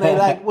hat up. And they're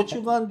like, what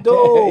you gonna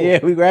do? Yeah,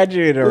 we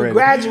graduated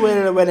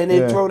already. And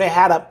they throw their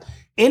hat up.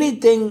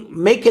 Anything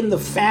making the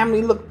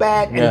family look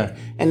bad.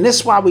 And this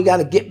is why we got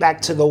to get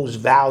back to those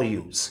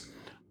values.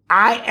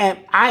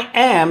 I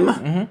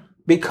am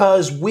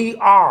because we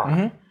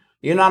are.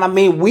 You know what I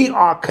mean? We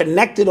are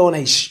connected on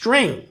a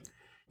string.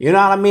 You know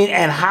what I mean?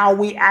 And how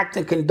we act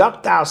and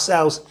conduct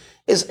ourselves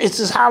it's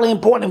just highly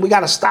important. We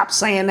got to stop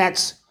saying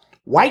that's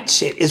white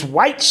shit. It's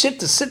white shit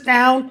to sit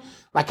down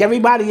like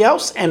everybody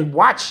else and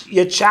watch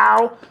your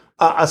child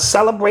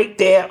celebrate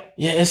their...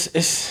 Yeah,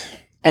 it's...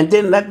 And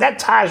then that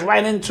ties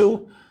right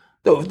into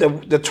the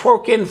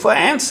twerking for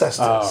ancestors.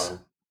 Oh,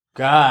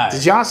 God.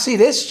 Did y'all see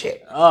this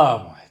shit?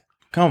 Oh, my...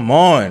 Come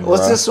on,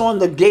 Was this on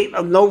the gate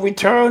of no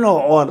return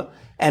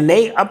and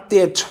they up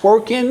there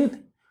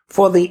twerking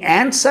for the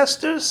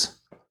ancestors?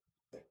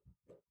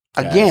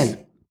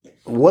 Again,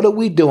 what are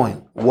we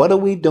doing? What are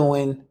we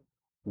doing?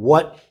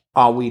 What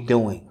are we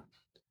doing?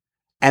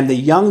 And the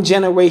young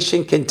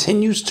generation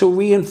continues to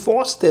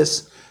reinforce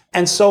this.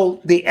 And so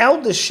the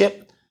eldership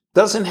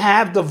doesn't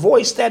have the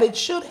voice that it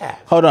should have.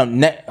 Hold on.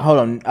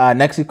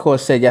 Nexicor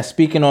said, yeah,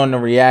 speaking on the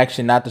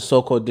reaction, not the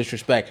so-called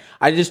disrespect.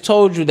 I just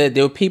told you that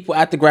there were people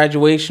at the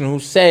graduation who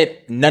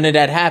said none of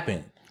that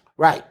happened.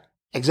 Right.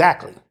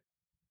 Exactly.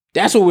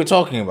 That's what we're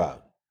talking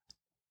about.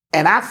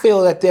 And I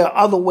feel that there are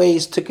other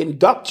ways to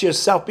conduct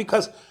yourself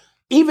because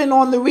even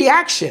on the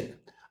reaction,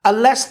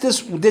 Unless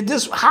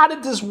how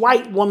did this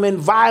white woman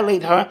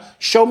violate her?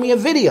 Show me a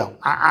video.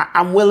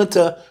 I'm willing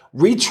to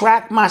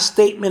retract my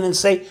statement and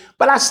say,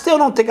 but I still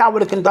don't think I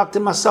would have conducted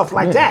myself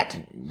like that.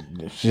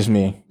 It's just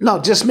me. No,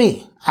 just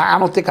me. I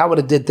don't think I would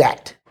have did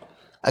that.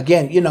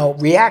 Again,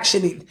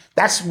 reaction,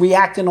 that's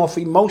reacting off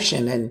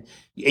emotion, and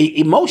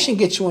emotion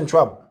gets you in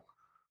trouble.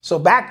 So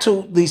back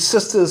to these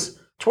sisters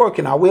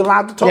twerking. Are we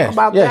allowed to talk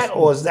about that?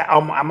 Or is that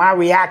am I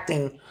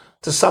reacting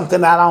to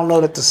something that I don't know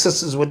that the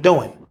sisters were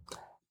doing?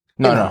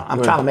 No,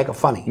 I'm trying to make it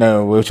funny.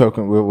 No, we're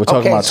talking about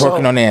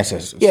twerking on the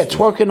ancestors. Yeah,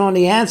 twerking on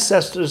the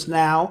ancestors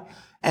now.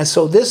 And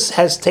so this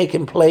has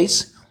taken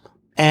place,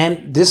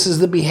 and this is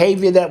the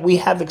behavior that we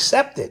have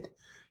accepted.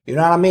 You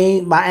know what I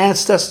mean? My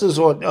ancestors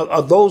or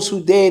those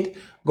who did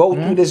go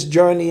through this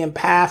journey and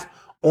path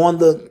on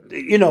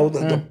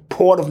the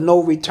port of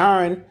no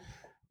return.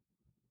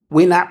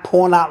 We're not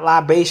pouring out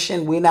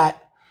libation. We're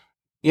not,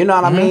 you know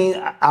what I mean?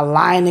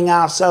 Aligning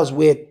ourselves.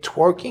 We're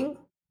twerking.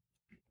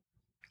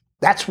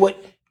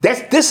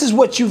 This is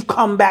what you've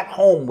come back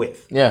home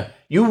with. Yeah.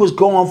 You was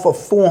going for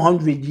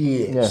 400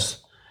 years.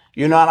 Yes.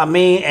 You know what I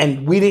mean?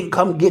 And we didn't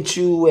come get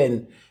you,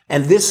 and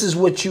this is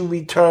what you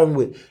return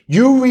with.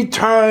 You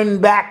return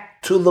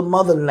back to the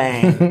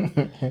motherland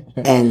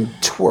and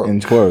twerk.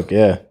 And twerk,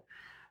 yeah.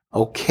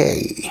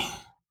 Okay.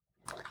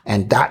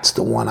 And that's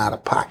the one out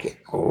of pocket.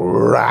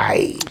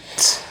 Right.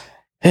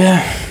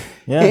 Yeah.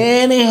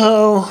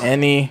 Anywho.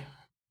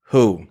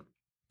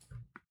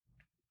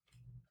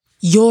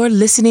 You're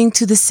listening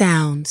to the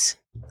sounds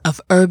of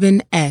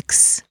Urban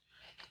X.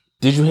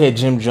 Did you hear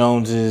Jim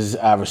Jones's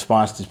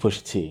response to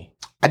Pusha T?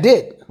 I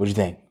did. What'd you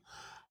think?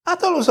 I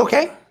thought it was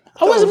okay.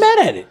 I wasn't mad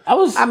at it.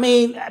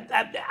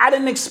 I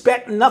didn't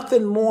expect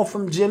nothing more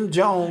from Jim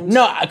Jones.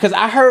 No, because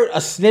I heard a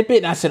snippet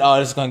and I said, "Oh,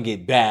 this is gonna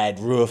get bad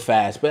real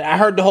fast." But I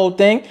heard the whole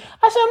thing.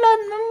 I said, "I'm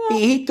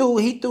not."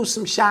 He threw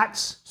some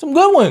shots, some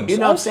good ones. You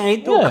know what I'm saying?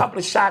 He threw a couple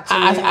of shots.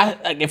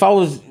 If I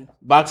was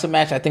boxing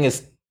match, I think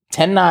it's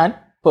 10-9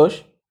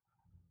 Push.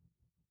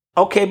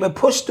 Okay, but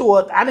Push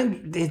threw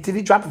did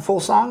he drop a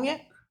full song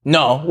yet?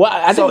 No.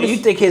 Well, so you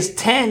think his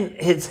 10,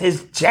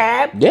 his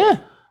jab? Yeah.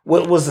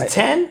 Was a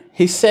 10?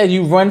 He said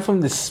you run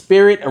from the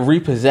spirit of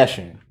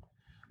repossession.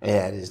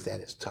 Yeah,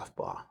 that is tough,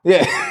 bar.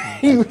 Yeah.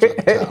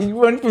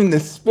 You run from the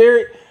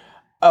spirit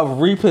of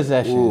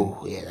repossession. Ooh,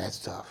 yeah, that's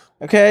tough.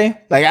 Okay?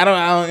 Like I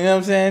don't you know what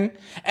I'm saying?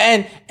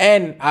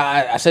 And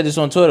I said this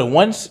on Twitter.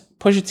 Once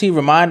Pusha T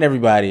remind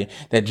everybody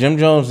that Jim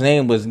Jones'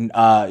 name was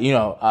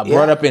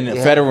brought up in a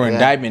federal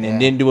indictment and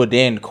didn't do a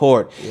day in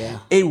court,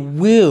 it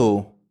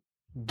will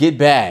get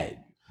bad.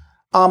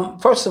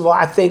 First of all,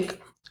 I think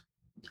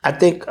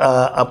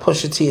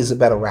Pusha T is a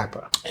better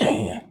rapper.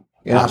 Yeah.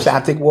 You know what I'm saying? I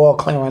think we're all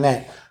clear on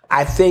that.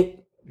 I think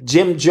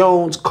Jim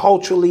Jones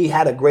culturally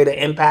had a greater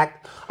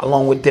impact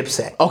along with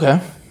Dipset. Okay.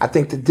 I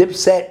think the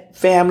Dipset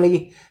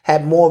family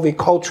had more of a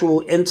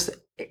cultural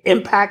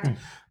impact.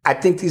 I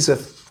think these are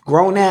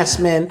grown-ass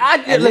men,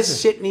 and this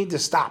shit needs to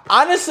stop.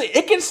 Honestly,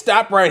 it can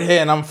stop right here,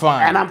 and I'm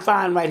fine. And I'm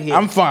fine right here.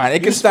 I'm fine.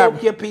 It can stop. You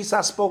spoke your piece,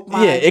 I spoke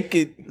mine. Yeah, it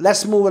could.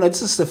 Let's move on.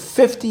 This is the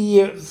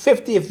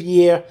 50th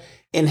year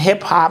in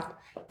hip-hop,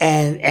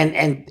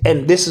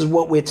 and this is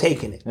what we're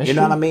taking it. You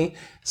know what I mean?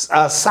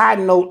 Side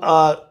note,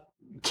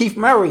 Keith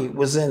Murray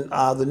was in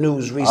the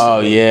news recently.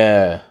 Oh,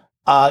 yeah.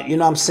 You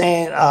know what I'm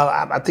saying?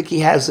 I think he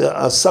has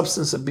a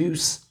substance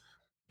abuse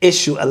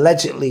issue,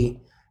 allegedly.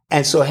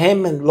 And so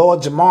him and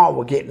Lord Jamar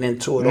were getting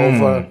into it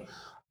over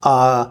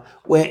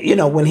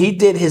when he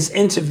did his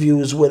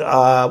interviews with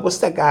what's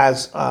that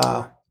guy's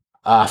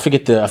I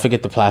forget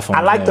the platform.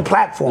 I like the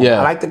platform.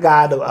 Yeah. I like the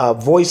guy, the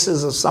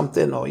Voices or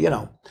something, or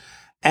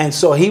And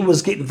so he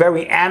was getting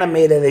very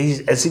animated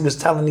as he was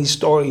telling these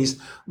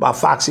stories about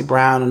Foxy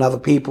Brown and other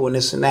people and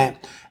this and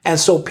that.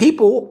 And so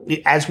people,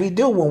 as we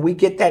do when we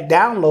get that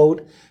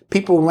download,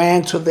 people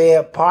ran to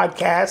their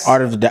podcast.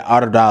 Art of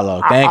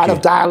Dialogue. Art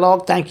of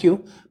Dialogue. Thank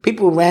you.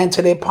 People ran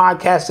to their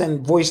podcast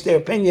and voiced their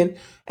opinion.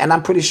 And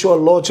I'm pretty sure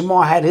Lord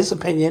Jamar had his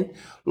opinion.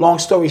 Long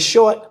story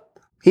short,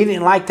 he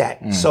didn't like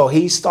that. So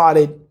he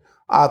started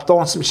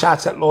throwing some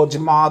shots at Lord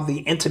Jamar, the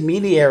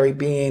intermediary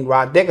being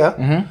Rod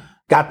Digger.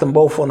 Got them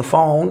both on the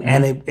phone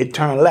and it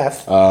turned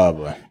left. Oh,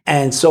 boy.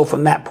 And so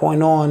from that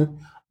point on,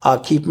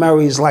 Keith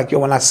Murray's like,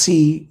 when I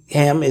see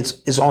him,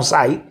 it's on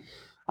sight.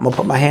 I'm going to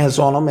put my hands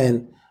on him.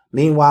 And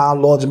meanwhile,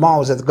 Lord Jamar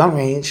was at the gun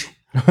range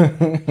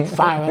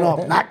firing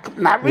off.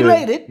 Not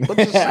related, but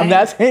just saying. I'm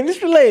not saying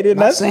it's related.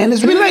 Not saying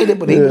it's related,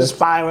 but he was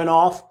firing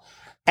off.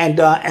 And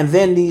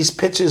then these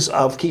pictures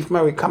of Keith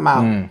Murray come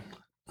out.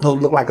 He'll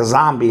look like a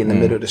zombie in the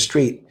middle of the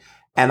street.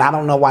 And I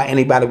don't know why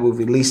anybody would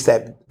release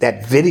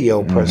that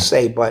video per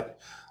se, but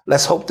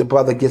let's hope the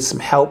brother gets some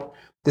help.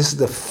 This is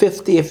the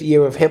 50th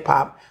year of hip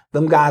hop.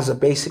 Them guys are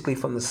basically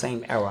from the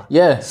same era.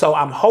 Yeah. So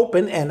I'm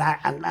hoping, and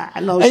I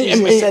know it's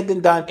easier said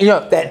than done,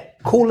 that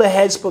cooler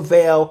heads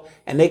prevail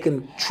and they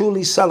can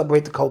truly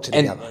celebrate the culture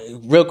together.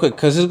 Real quick,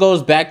 because this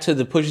goes back to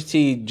the Pusha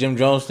T, Jim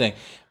Jones thing.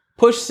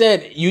 Push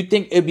said you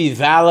think it'd be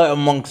valid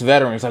amongst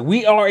veterans. Like,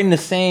 we are in the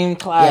same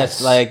class.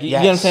 Yes, Like, you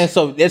know what I'm saying?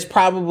 So it's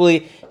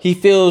probably, he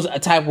feels a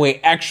type of way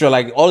extra.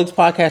 Like, all these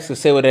podcasts can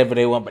say whatever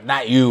they want, but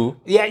not you.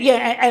 Yeah,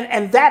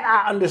 and that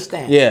I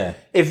understand. Yeah.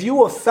 If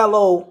you a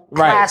fellow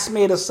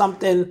classmate or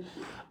something,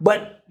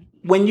 but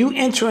when you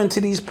enter into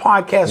these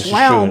podcast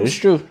realms,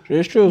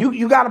 It's true.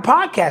 You got a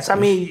podcast. I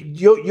mean,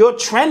 you're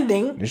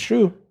trending. It's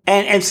true.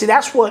 And see,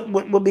 that's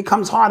what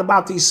becomes hard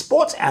about these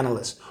sports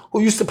analysts who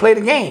used to play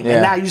the game. Yeah.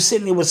 And now you're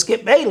sitting there with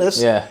Skip Bayless.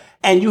 Yeah.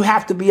 And you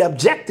have to be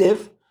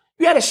objective.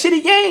 You had a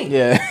shitty game.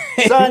 Yeah.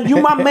 Son,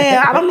 you my man.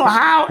 I don't know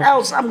how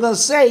else I'm going to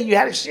say you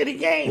had a shitty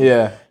game.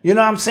 Yeah. You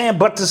know what I'm saying?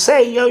 But to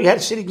say, you had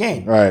a shitty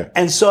game. Right.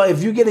 And so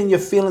if you get in your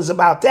feelings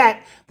about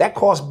that, that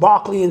cost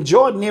Barkley and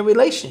Jordan their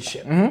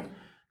relationship.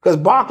 Because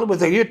Barkley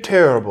was like, you're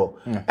terrible.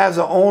 As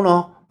an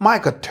owner,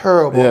 Mike a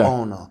terrible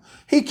owner.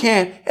 He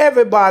can't,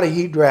 everybody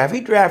he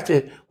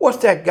drafted, what's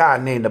that guy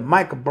named, the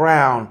Micah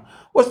Brown?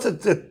 What's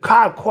the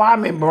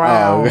Kwame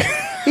Brown?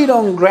 He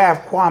don't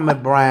draft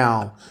Kwame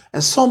Brown.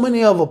 And so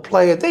many other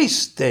players, they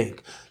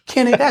stink.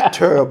 Kenny, that's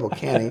terrible,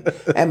 Kenny.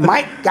 And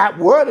Mike got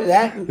word of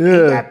that and he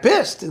got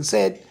pissed and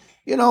said,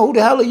 you know, who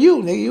the hell are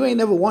you? Nigga, you ain't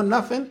never won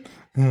nothing.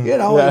 You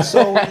know, and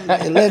so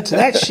it led to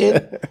that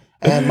shit.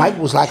 And Mike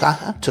was like,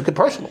 I took it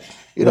personal.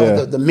 You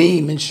know, the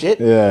meme and shit.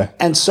 Yeah.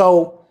 And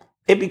so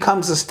it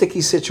becomes a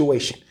sticky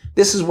situation.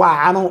 This is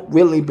why I don't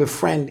really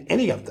befriend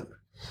any of them.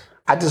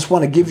 I just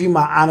want to give you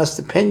my honest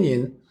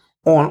opinion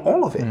on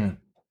all of it.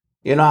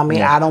 You know what I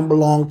mean? I don't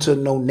belong to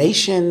no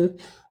nation,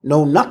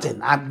 no nothing.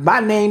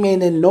 My name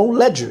ain't in no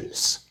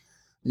ledgers.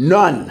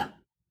 None.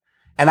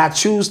 And I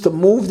choose to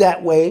move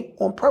that way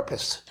on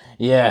purpose.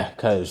 Yeah,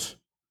 because...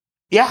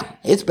 Yeah,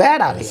 it's bad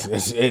out here.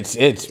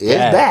 It's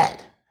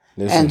bad.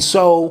 Listen. And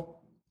so,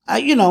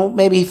 you know,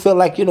 maybe he feel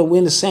like, you know, we're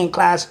in the same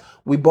class.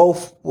 We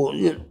both, well,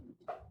 you know,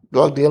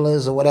 drug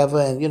dealers or whatever,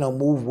 and, you know,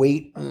 move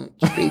weight and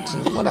streets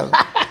and whatever.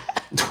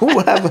 Do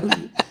whatever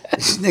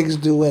these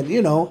niggas do, and,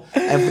 you know,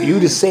 and for you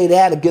to say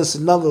that against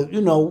another, you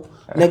know,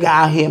 nigga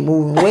out here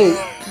moving weight,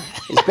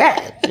 it's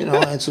bad, you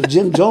know. And so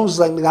Jim Jones is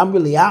like, nigga, I'm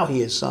really out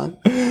here, son.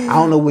 I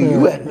don't know where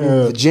you at,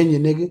 Virginia,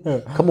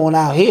 nigga. Come on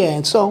out here.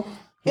 And so,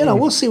 you know,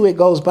 we'll see where it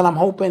goes, but I'm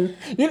hoping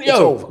it's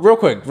over. Real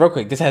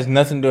quick. This has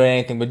nothing to do with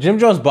anything, but Jim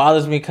Jones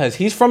bothers me because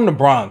he's from the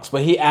Bronx,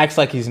 but he acts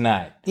like he's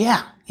not.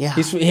 Yeah.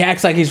 He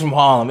acts like he's from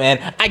Harlem,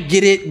 and I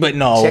get it, but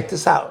no. Check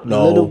this out.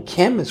 No. Little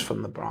Kim is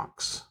from the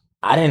Bronx.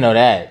 I didn't know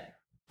that.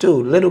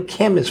 Dude, Little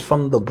Kim is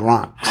from the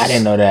Bronx. I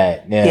didn't know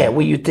that. Yeah,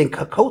 where you think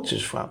her coach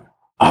is from.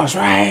 Oh, that's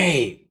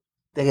right.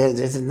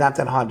 It's not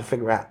that hard to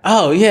figure out.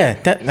 Oh, yeah.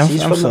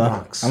 She's from the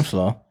Bronx. I'm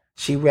slow.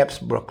 She reps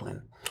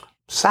Brooklyn.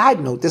 Side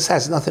note, this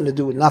has nothing to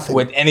do with nothing.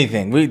 With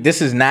anything.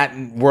 This is not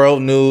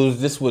world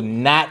news. This would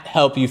not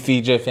help you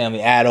feed your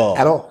family at all.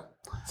 At all.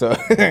 So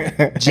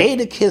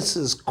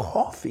Jadakiss's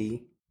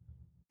coffee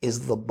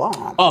is the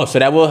bomb. Oh, so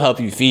that will help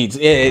you feed.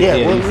 You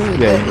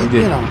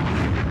know.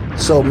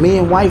 So me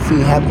and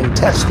wifey have been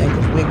testing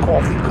because we're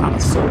coffee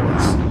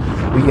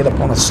connoisseurs. We get up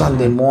on a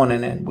Sunday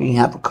morning and we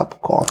have a cup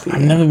of coffee.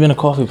 I've never been a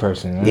coffee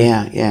person. Right?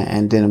 Yeah.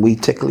 And then we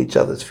tickle each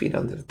other's feet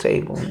under the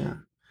table, you know,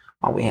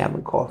 while we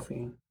having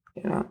coffee.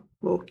 You know,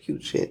 little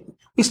cute shit.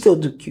 We still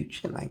do cute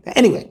shit like that.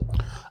 Anyway,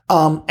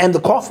 and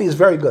the coffee is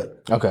very good.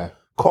 Okay.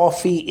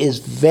 Coffee is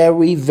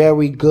very,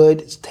 very good.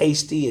 It's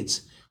tasty.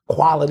 It's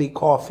quality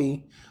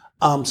coffee.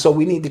 So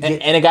we need to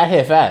get... And it got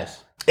here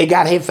fast. It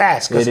got here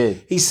fast. It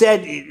did. He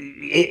said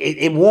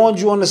it warned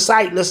you on the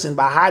site, listen,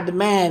 by high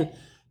demand,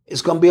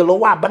 it's going to be a little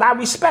while. But I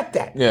respect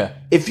that. Yeah.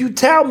 If you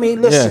tell me,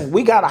 listen,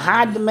 we got a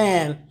high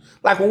demand,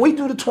 like when we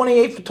do the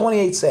 28 for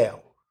 28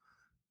 sale,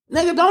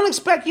 nigga, don't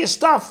expect your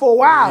stuff for a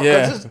while.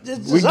 Yeah.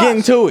 It's we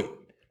getting to it.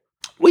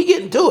 We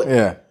getting to it.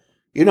 Yeah.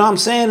 You know what I'm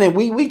saying? And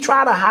we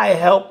try to hire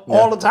help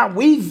all the time.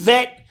 We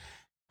vet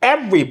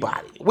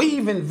everybody. We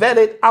even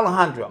vetted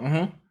Alejandro.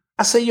 Mm-hmm.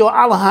 I said, yo,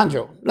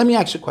 Alejandro, let me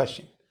ask you a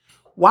question.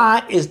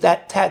 Why is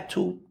that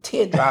tattoo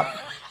teardrop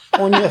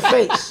on your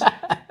face?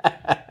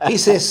 He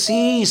said,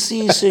 sí,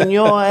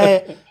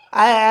 señor.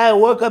 I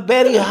work up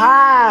very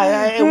hard.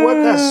 I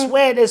work a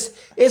sweat.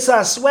 It's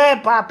a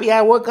sweat, papi.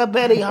 I work up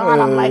very hard.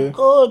 I'm like,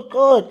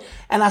 good.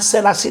 And I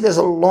said, I see there's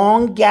a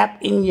long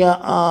gap in your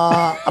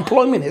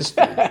employment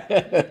history.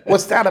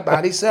 What's that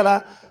about? He said,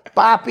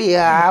 papi,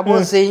 I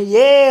was in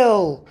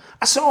Yale.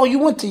 I said, oh, you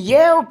went to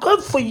Yale?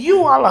 Good for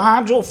you,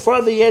 Alejandro.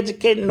 Further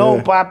educated?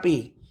 No,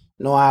 papi.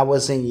 No, I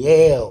was in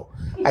Yale.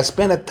 I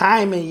spent a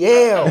time in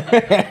Yale.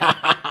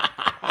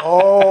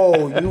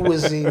 Oh, you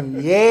was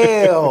in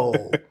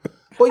Yale.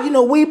 Well, you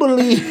know, we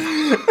believe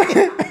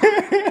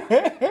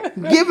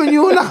giving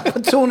you an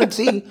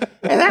opportunity,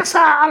 and that's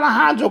how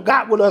Alejandro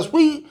got with us.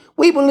 We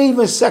believe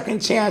in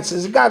second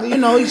chances. Got, you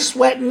know, he's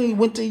sweating. He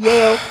went to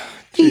Yale.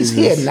 He's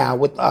here now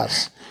with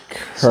us.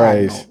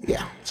 Christ.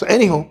 Yeah. So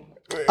anywho,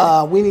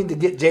 we need to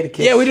get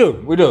Jadakiss. Yeah, we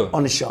do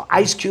on the show.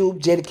 Ice Cube,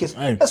 Jadakiss.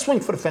 Hey. Let's swing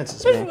for the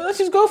fences, man. Let's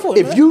just go for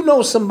it. If you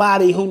know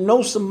somebody who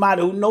knows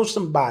somebody who knows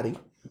somebody,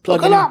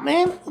 look it up,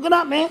 man. Look it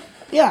up, man.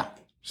 Yeah.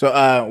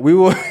 So we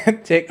will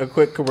take a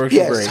quick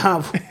commercial break. It's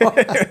time for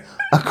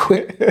a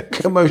quick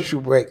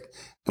commercial break,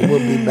 and we'll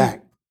be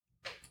back.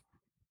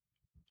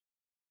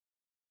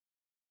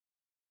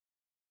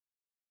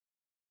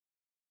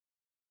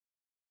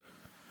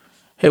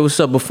 Hey, what's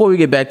up? Before we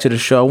get back to the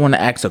show, I want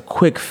to ask a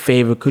quick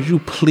favor. Could you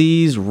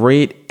please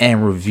rate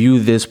and review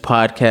this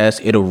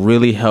podcast? It'll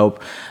really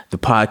help the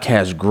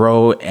podcast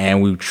grow,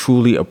 and we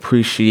truly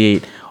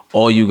appreciate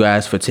all you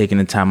guys for taking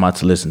the time out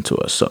to listen to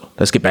us. So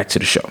let's get back to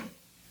the show.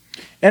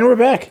 And we're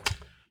back.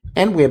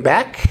 And we're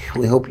back.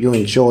 We hope you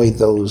enjoyed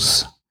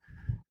those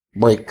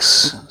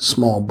breaks,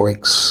 small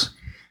breaks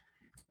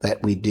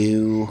that we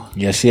do.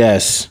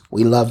 Yes.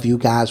 We love you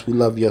guys. We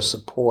love your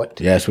support.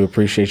 Yes, we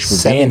appreciate you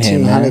for being here,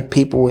 man. 1,700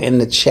 people in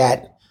the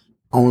chat,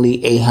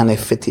 only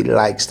 850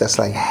 likes. That's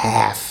like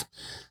half.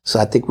 So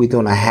I think we're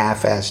doing a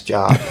half-ass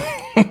job.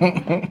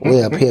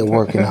 We're up here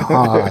working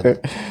hard.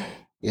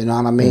 You know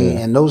what I mean?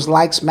 And those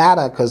likes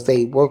matter because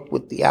they work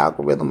with the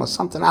algorithm or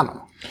something. I don't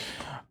know.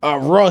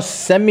 Ross,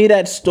 send me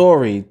that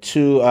story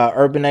to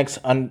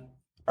urbanx.nyc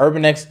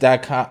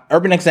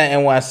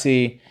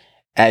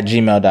at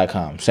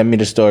gmail.com. Send me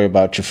the story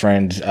about your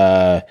friend's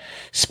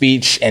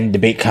speech and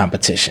debate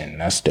competition.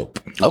 That's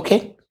dope.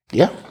 Okay.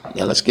 Yeah,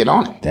 let's get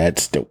on it.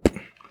 That's dope.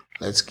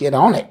 Let's get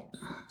on it.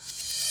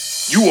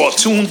 You are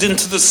tuned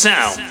into the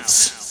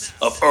sounds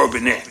of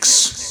Urban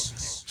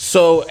X.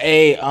 So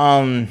a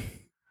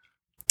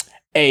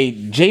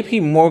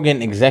JP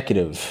Morgan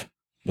executive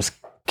was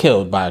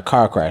killed by a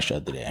car crash the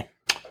other day.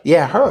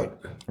 Yeah, I heard.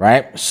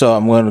 Right? So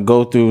I'm going to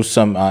go through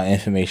some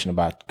information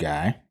about the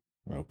guy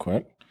real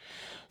quick.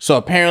 So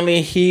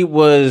apparently he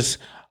was,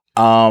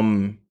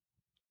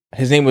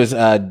 his name was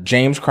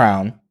James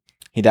Crown.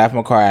 He died from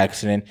a car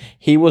accident.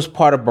 He was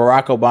part of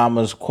Barack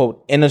Obama's,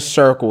 quote, inner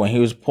circle, and he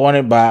was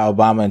appointed by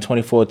Obama in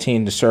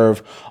 2014 to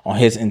serve on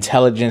his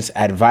intelligence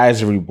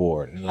advisory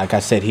board. And like I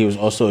said, he was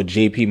also a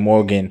JP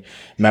Morgan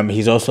member.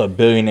 He's also a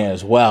billionaire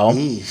as well.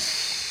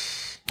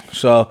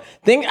 So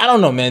I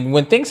don't know, man.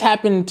 When things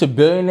happen to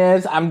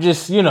billionaires, I'm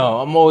just,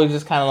 I'm always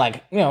just kind of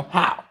like,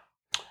 how?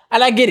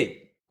 And I get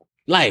it.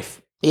 Life.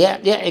 Yeah.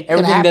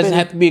 Everything doesn't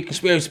have to be a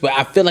conspiracy, but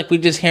I feel like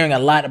we're just hearing a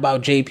lot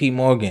about JP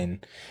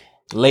Morgan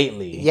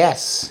lately.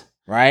 Yes.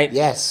 Right?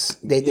 Yes.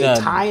 They're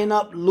tying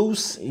up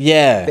loose.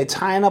 Yeah. They're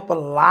tying up a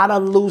lot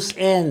of loose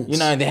ends.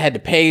 They had to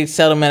pay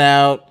settlement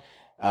out,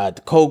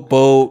 the Coke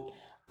boat,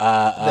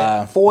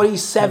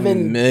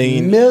 47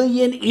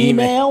 million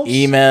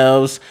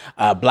emails.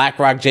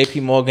 BlackRock,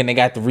 JP Morgan, they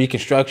got the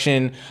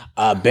reconstruction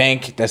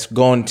bank that's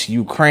going to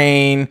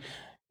Ukraine.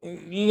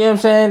 You know what I'm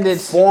saying?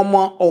 That's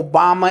former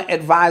Obama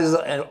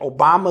advisor, and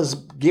Obama's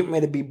getting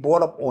ready to be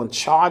brought up on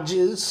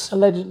charges.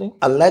 Allegedly.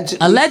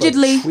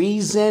 For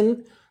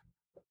treason.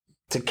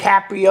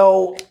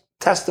 DiCaprio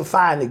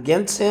testifying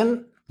against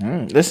him.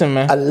 Listen,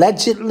 man.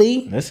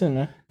 Allegedly. Listen,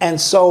 man. And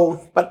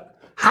so, but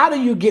how do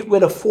you get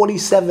rid of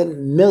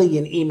 47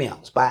 million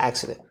emails by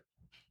accident?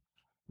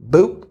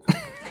 Boop.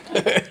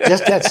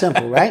 Just that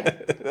simple, right?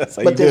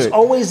 But there's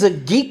always a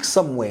geek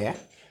somewhere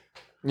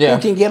who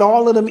can get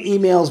all of them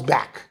emails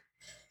back.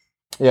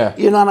 Yeah.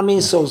 You know what I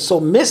mean? So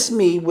miss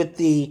me with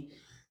the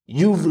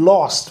you've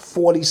lost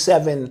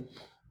 47.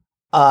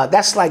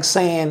 That's like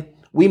saying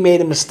we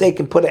made a mistake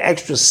and put an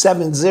extra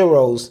 7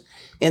 zeros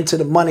into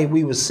the money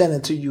we were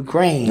sending to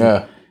Ukraine.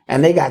 Yeah.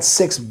 And they got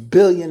 $6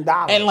 billion.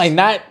 And like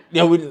not,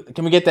 can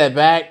we get that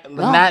back?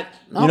 No.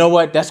 You know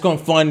what? That's gonna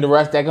fund the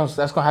rest. That's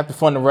gonna have to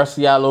fund the rest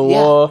of y'all little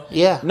war.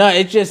 Yeah. No,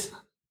 it's just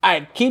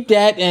keep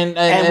that and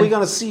we're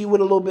gonna see you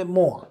with a little bit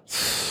more.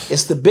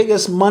 It's the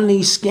biggest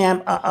money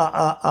scam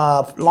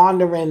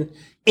laundering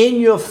in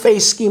your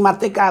face scheme I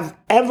think I've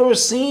ever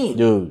seen.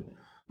 Dude.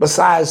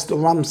 Besides the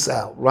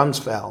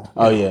Rumsfeld.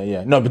 Oh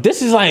yeah. No, but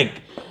this is like,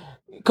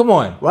 come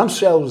on.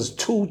 Rumsfeld was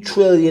 $2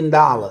 trillion.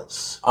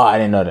 Oh, I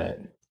didn't know that.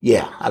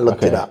 Yeah, I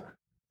looked it up.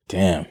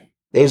 Damn.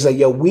 They was like,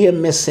 we are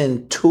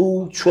missing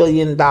 $2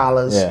 trillion.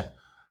 Yeah.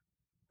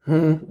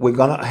 We're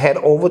going to head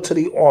over to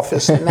the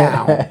office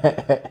now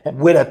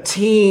with a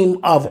team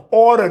of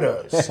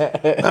auditors.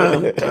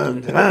 Dun,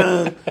 dun,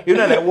 dun. You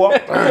know that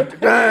walk. Dun,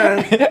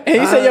 dun, and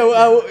he said,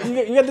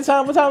 you got the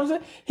time? What time is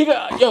it? He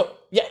go,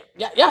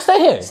 y'all stay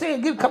here. Stay here,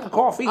 get a cup of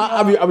coffee.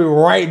 I'll be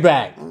right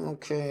back.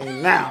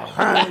 Okay, now.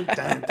 Dun,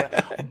 dun,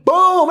 dun.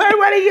 Boom,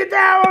 everybody get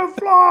down on the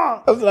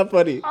floor. That's not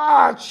funny.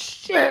 Oh,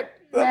 shit.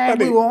 Man,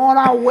 we were on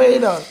our way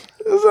to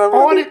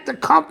audit the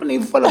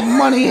company for the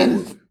money,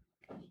 and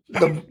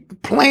the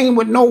plane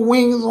with no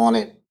wings on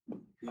it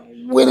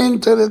went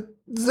into the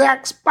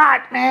exact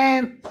spot,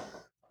 man.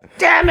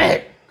 Damn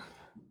it.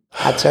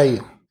 I tell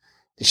you,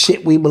 the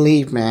shit we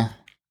believe, man.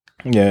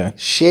 Yeah.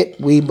 Shit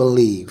we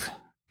believe.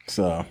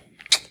 So.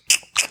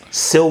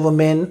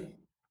 Silverman,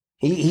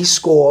 he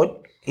scored.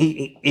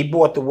 He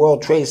bought the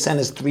World Trade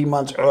Centers 3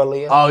 months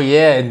earlier. Oh,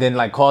 yeah, and then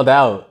called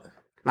out.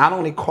 Not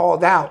only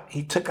called out,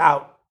 he took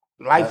out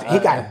life. He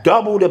got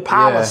double the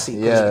policy.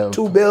 Yeah.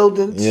 2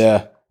 buildings.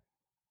 Yeah.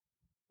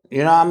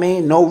 You know what I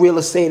mean? No real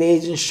estate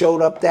agent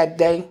showed up that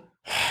day.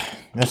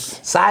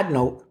 Yes. Side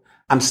note,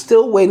 I'm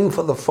still waiting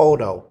for the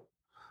photo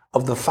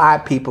of the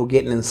 5 people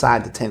getting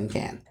inside the tin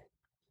can.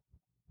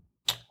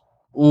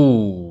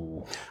 Ooh.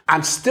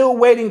 I'm still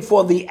waiting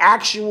for the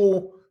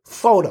actual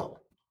photo.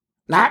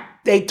 Not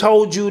they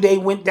told you they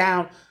went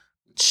down.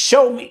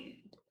 Show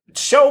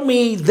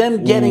me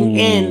them getting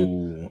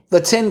in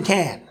the tin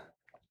can,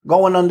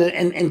 going under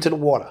into the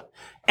water.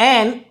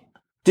 And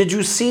did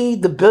you see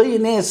the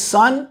billionaire's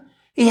son?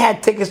 He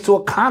had tickets to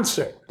a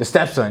concert. The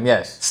stepson,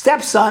 yes.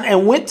 Stepson,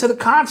 and went to the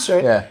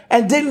concert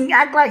and didn't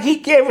act like he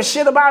gave a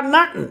shit about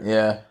nothing.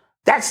 Yeah.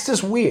 That's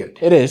just weird.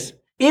 It is.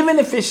 Even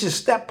if it's your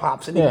step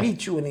pops and he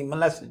beat you and he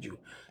molested you,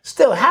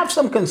 still have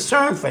some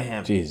concern for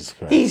him. Jesus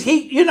Christ.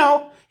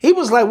 He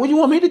was like, what do you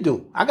want me to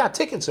do? I got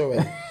tickets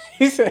already.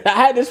 He said, I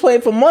had this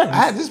plan for months. I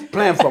had this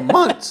plan for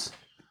months.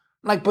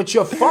 Like, but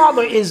your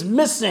father is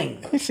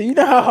missing. He said, you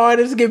know how hard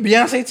it is to get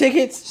Beyonce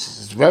tickets?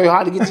 It's very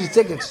hard to get these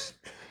tickets.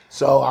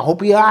 So I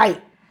hope he all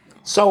right.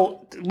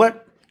 So,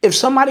 but if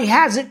somebody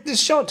has it,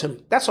 just show it to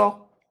me. That's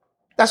all.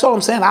 That's all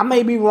I'm saying. I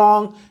may be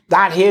wrong.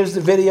 Dot, here's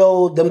the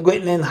video. Them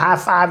getting in,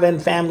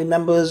 high-fiving family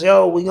members.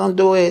 Yo, we gonna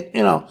do it.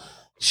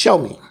 Show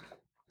me.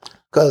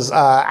 Because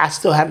I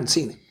still haven't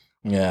seen it.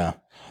 Yeah.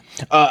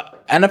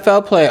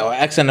 NFL player, or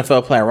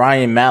ex-NFL player,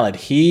 Ryan Mallett,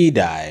 he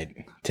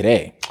died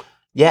today.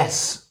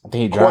 Yes. I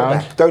think he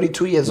drowned.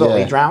 32 years old.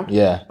 He drowned?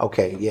 Yeah.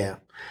 Okay, yeah.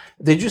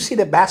 Did you see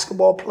the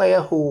basketball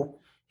player who,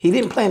 he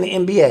didn't play in the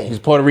NBA. He's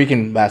a Puerto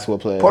Rican basketball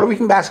player. Puerto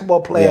Rican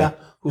basketball player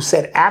who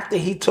said after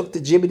he took the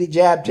jibbity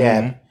jab,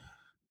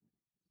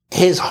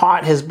 his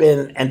heart has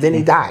been, and then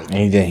he died. And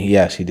he did.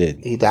 Yes, he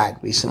did. He died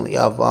recently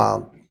of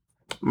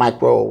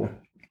myocarditis,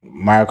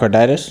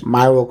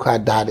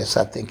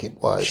 I think it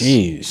was.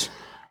 Jeez.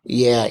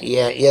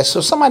 Yeah.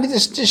 So somebody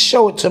just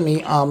show it to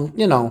me,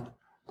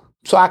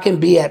 so I can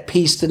be at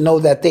peace to know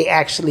that they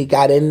actually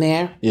got in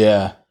there.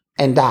 Yeah.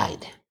 And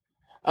died.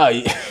 Oh,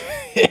 you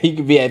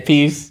can be at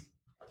peace.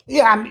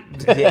 Yeah,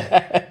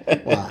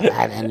 Well, I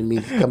had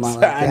enemies come on.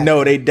 Like I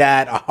know they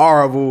died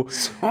horrible.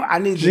 So I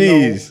need to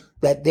know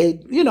that they,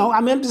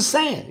 I'm just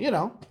saying,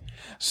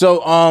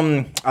 So,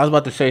 I was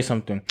about to say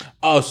something.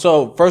 Oh,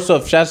 so first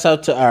off, shouts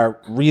out to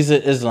our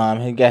Reza Islam.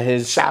 He got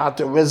his shout out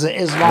to Reza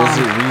Islam.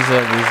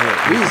 Reza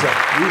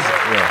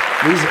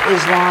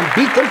Islam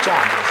beat them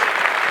Chargers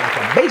like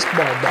a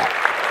baseball bat.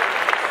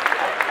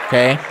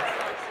 Okay.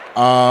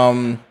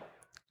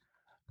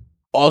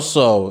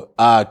 Also,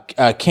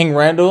 King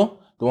Randall,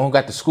 the one who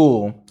got the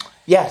school.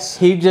 Yes.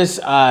 He just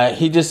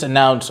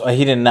announced, or he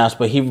didn't announce,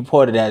 but he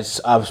reported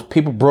that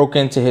people broke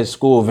into his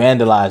school,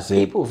 vandalized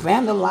it. People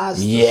vandalized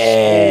the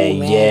school,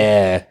 man.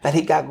 Yeah. That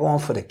he got going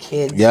for the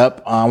kids.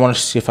 Yep. I want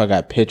to see if I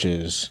got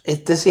pictures.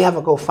 Does he have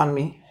a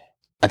GoFundMe?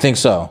 I think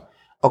so.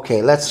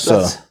 Okay, let's.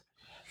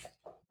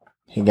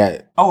 He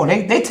got. Oh,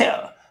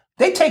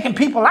 they taking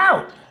people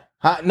out.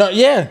 No,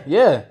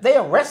 yeah. They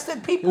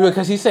arrested people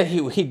because he said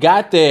he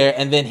got there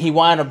and then he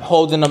wound up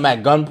holding them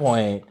at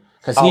gunpoint.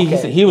 Because he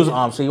said he was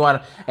armed, so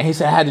he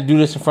said I had to do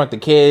this in front of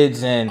the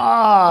kids, and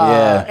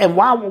and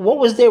why? What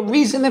was their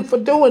reasoning for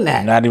doing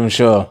that? Not even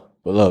sure,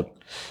 but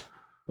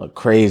look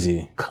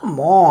crazy. Come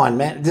on,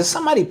 man! Did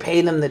somebody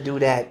pay them to do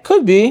that?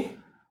 Could be.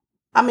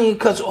 I mean,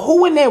 because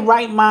who in their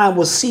right mind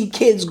will see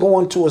kids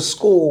going to a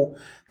school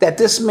that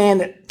this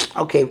man?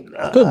 Okay,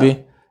 could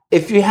be.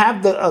 If you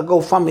have the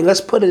GoFundMe, let's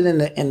put it in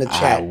the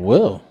chat. I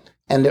will.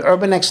 And the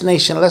Urban X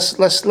Nation,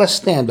 let's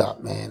stand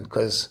up, man,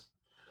 because.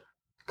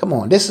 Come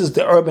on, this is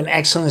the urban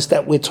excellence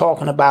that we're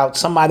talking about.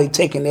 Somebody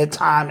taking their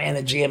time,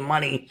 energy, and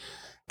money.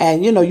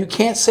 And, you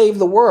can't save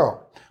the world.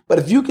 But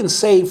if you can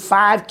save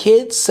 5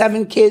 kids,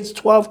 7 kids,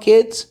 12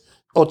 kids,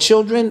 or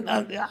children,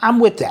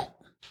 I'm with that.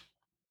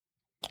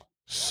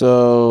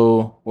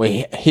 So,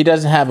 wait, he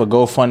doesn't have a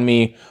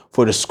GoFundMe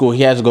for the school.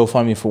 He has a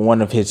GoFundMe for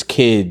one of his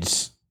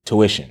kids'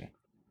 tuition.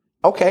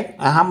 Okay.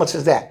 And how much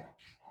is that?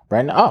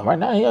 Right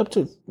now he up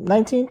to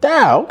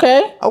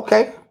 $19,000.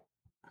 Okay.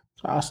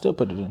 So I'll still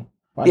put it in.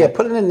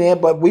 Put it in there,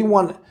 but we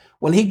want,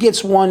 when he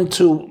gets one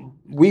to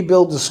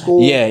rebuild the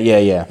school,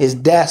 his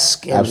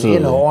desk,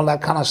 and all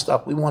that kind of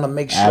stuff, we want to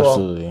make sure.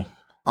 Absolutely.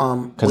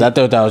 Because I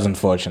thought that was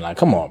unfortunate. Like,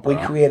 come on, bro.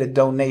 We create a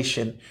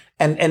donation.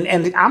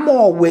 And I'm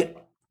all with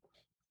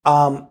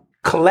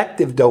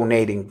collective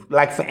donating.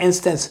 Like, for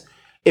instance,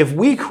 if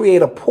we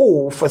create a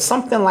pool for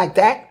something like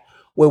that,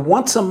 where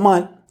once a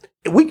month,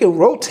 we can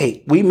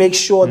rotate. We make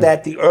sure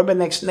that the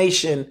Urban X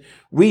Nation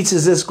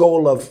reaches this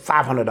goal of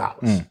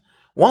 $500.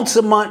 Once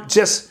a month,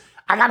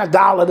 I got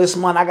 $1 this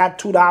month, I got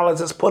 $2,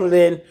 let's put it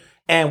in,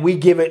 and we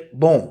give it,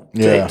 boom,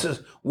 to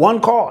one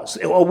cause.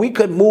 Or we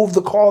could move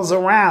the cause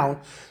around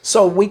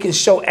so we can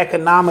show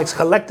economics,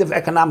 collective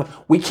economics.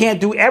 We can't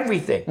do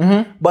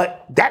everything,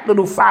 but that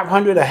little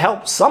 $500 will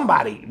help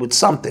somebody with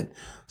something.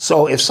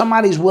 So if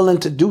somebody's willing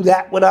to do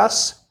that with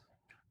us,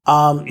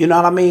 you know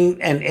what I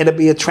mean? And it'll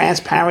be a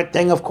transparent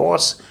thing, of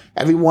course.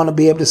 Everyone will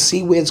be able to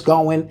see where it's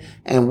going,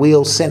 and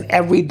we'll send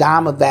every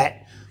dime of that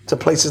to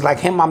places like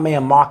him. My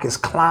man Marcus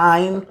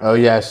Klein. Oh,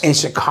 yes. In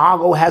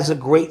Chicago has a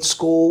great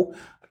school.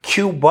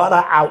 Q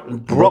Butter out in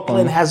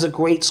Brooklyn has a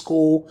great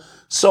school.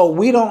 So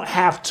we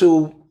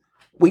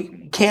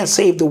can't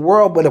save the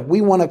world, but if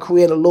we want to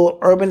create a little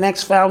Urban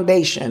X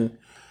Foundation,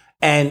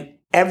 and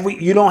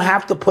you don't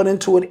have to put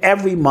into it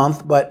every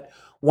month, but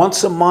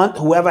once a month,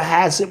 whoever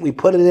has it, we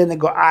put it in and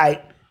go, all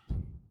right,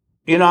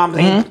 you know what I'm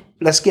saying?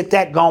 Let's get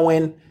that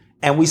going.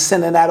 And we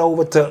sending that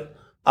over to,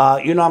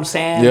 you know what I'm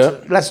saying? Yeah.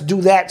 So let's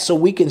do that so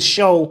we can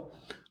show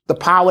the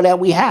power that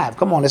we have.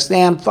 Come on, it's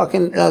damn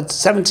fucking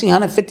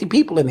 1,750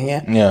 people in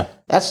here. Yeah.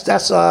 That's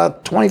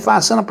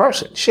 25 cents a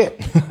person.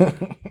 Shit.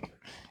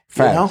 Facts.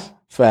 You know?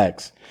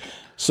 Facts.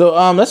 So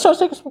let's start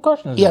taking some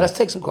questions. Yeah, let's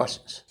take some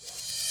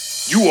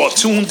questions. You are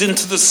tuned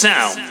into the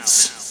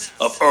sounds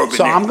of Urban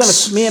So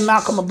X. me and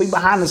Malcolm will be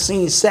behind the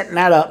scenes setting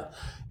that up,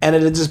 and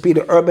it'll just be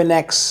the Urban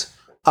X,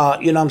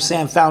 you know what I'm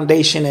saying,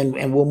 foundation,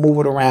 and we'll move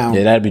it around.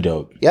 Yeah, that'd be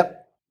dope.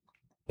 Yep.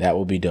 That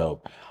would be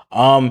dope.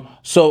 One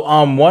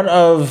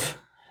of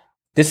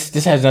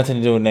this has nothing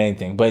to do with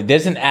anything, but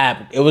there's an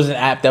app. It was an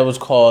app that was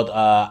called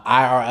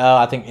IRL,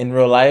 I think, in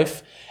real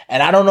life.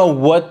 And I don't know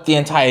what the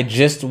entire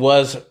gist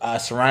was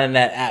surrounding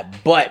that app,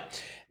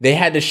 but they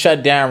had to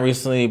shut down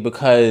recently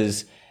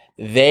because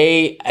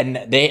they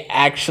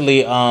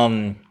actually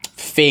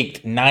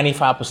faked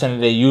 95% of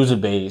their user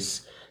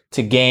base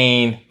to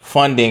gain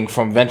funding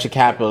from venture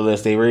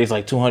capitalists. They raised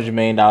like $200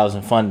 million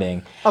in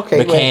funding.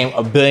 Okay, became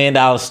a $1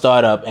 billion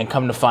startup, and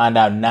come to find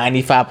out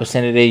 95%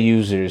 of their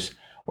users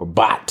were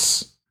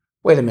bots.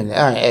 Wait a minute.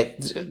 All right,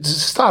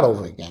 just start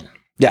over again.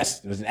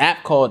 Yes, it was an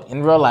app called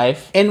In Real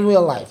Life. In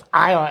real life,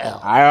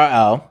 IRL.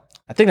 IRL.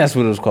 I think that's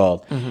what it was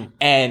called. Mm-hmm.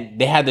 And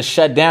they had to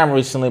shut down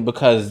recently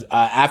because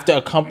after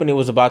a company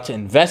was about to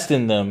invest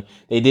in them,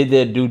 they did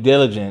their due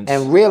diligence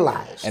And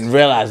realized.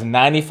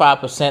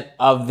 95%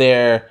 of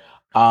their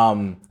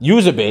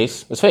user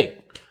base was fake.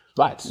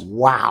 Bots.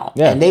 Wow.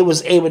 Yeah. And they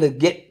was able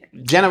to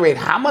generate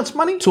how much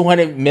money?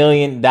 $200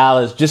 million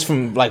just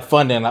from like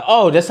funding. Like,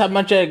 oh, that's how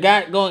much I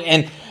got going.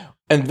 And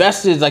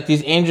investors, like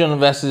these angel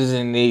investors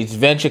and these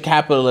venture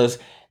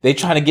capitalists, they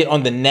trying to get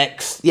on the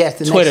next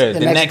Twitter,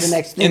 the next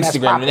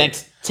Instagram, the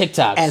next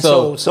TikTok. And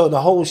so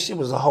the whole shit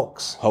was a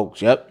hoax.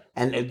 Hoax, yep.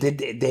 And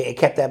they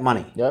kept that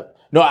money. Yep.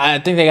 No, I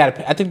think they got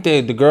to. I think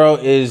the girl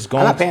is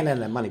going. I'm not paying them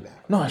that money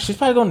back. No, she's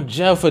probably going to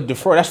jail for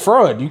defraud. That's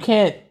fraud. You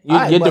can't.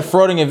 Right, you're but-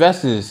 defrauding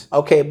investors.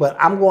 Okay, but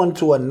I'm going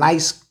to a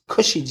nice,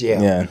 cushy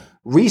jail. Yeah.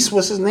 Reese,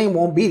 what's his name,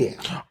 won't be there.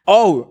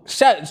 Oh,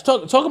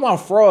 talk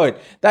about fraud.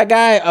 That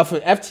guy for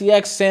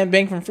FTX, Sam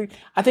Bankman-Fried.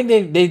 I think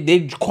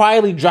they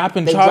quietly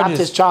dropping They charges. dropped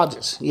his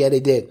charges. Yeah, they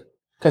did.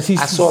 Because he's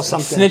I saw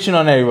something. snitching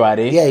on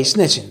everybody. Yeah, he's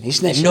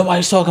snitching.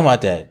 Nobody's talking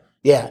about that.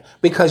 Yeah,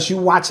 because you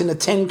watching a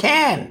tin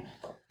can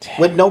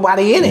with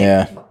nobody in it.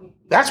 Yeah.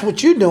 That's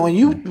what you doing.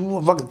 You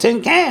a fucking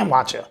tin can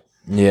watcher.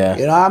 Yeah.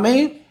 You know what I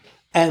mean?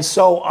 And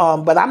so,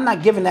 but I'm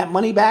not giving that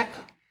money back.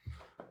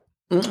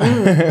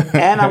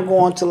 And I'm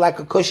going to like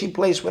a cushy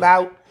place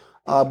without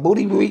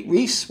Booty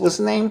Reese. What's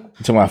his name? You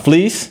talking about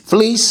Fleece?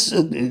 Fleece.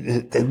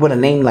 With a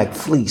name like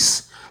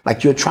Fleece.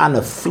 Like you're trying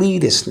to flee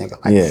this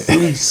nigga. Like Yeah.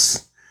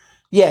 Fleece.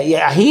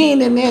 Yeah. He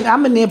ain't in there.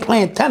 I'm in there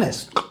playing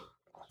tennis.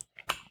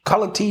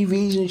 Color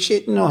TVs and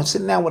shit, you know,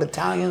 sitting down with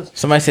Italians.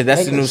 Somebody said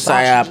that's the making new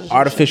sausages PSYOP, and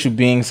artificial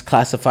beings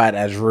classified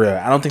as real.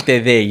 I don't think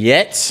they're there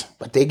yet.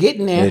 But they're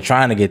getting there. They're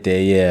trying to get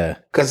there, yeah.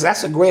 Because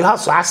that's a great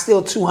hustle. I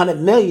steal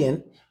 $200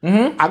 million.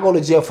 I go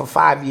to jail for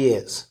 5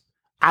 years.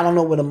 I don't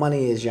know where the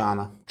money is,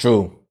 Yana.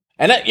 True.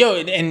 And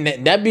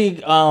that be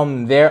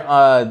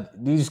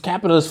these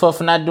capitalists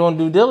for not doing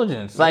due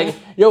diligence. Like,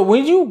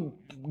 when you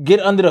get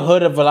under the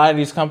hood of a lot of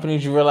these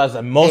companies, you realize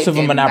that most of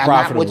them are not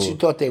profitable. Not what you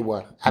thought they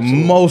were.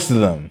 Absolutely. Most of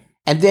them.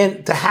 And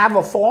then to have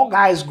a fall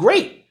guy is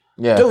great.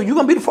 Yeah. Dude, you're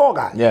going to be the fall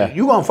guy. Yeah.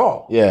 You're going to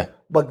fall. Yeah.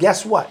 But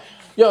guess what?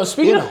 Yo,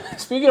 speaking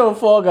of a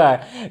fall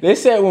guy, they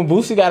said when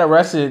Boosie got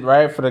arrested,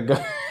 right, for the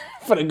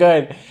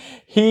gun,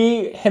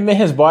 him and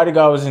his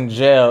bodyguard was in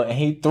jail, and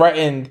he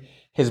threatened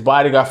his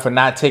bodyguard for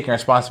not taking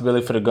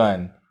responsibility for the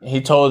gun. He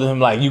told him,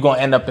 like, you're going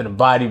to end up in a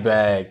body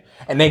bag.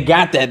 And they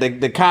got that.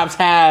 The cops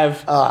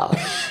have... Oh,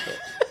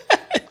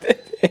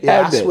 shit.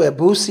 Yeah, I swear,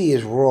 Boosie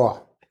is raw.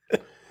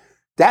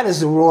 That is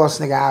the rawest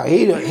nigga out.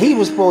 He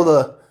was supposed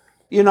to...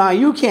 You know,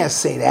 you can't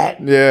say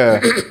that.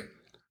 Yeah.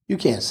 You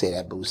can't say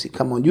that, Boosie.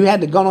 Come on. You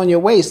had the gun on your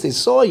waist. They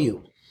saw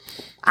you.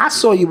 I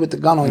saw you with the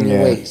gun on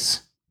your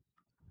waist.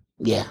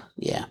 Yeah.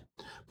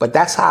 But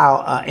that's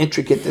how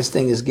intricate this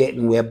thing is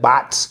getting, where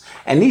bots...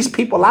 And these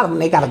people, a lot of them,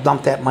 they got to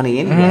dump that money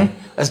anyway.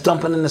 Let's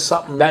dump it into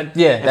something.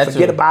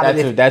 Forget about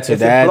it.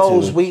 If it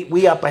blows,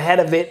 we up ahead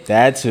of it.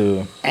 That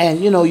too.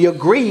 And, your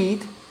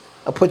greed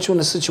will put you in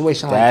a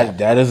situation like that.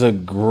 That is a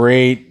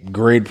great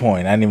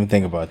point. I didn't even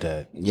think about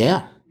that.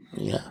 Yeah.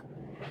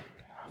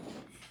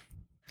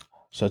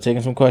 So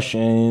taking some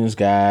questions,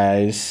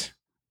 guys.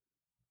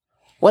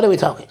 What are we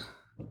talking?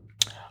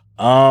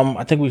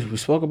 I think we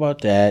spoke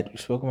about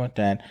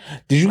that.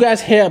 Did you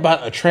guys hear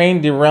about a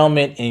train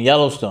derailment in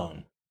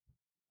Yellowstone?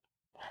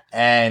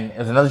 And it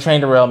was another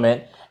train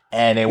derailment,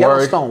 and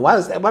Yellowstone. Why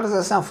does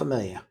that sound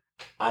familiar?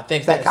 I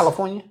think is that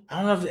California?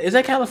 I don't know. Is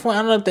that California?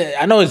 I don't know.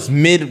 I know it's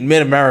mid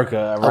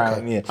America around.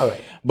 Okay. Yeah. All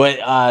right.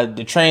 But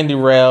the train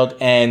derailed,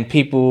 and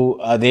people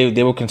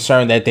they were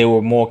concerned that there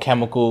were more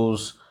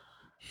chemicals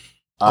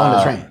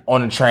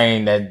on the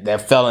train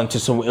that fell into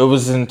it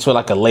was into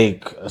like a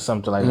lake or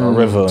something, like a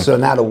river. So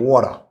now the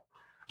water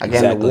Again,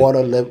 Exactly. the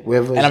water,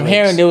 rivers. And I'm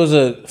hearing there was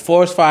a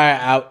forest fire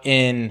out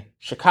in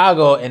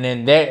Chicago, and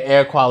then their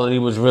air quality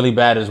was really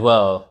bad as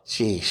well.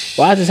 Sheesh.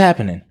 Why is this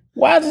happening?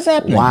 Why is this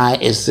happening? Why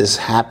is this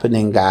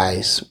happening,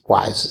 guys?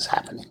 Why is this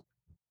happening?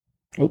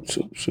 Oops.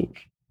 It's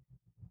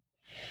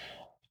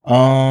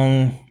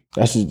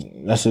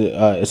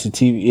a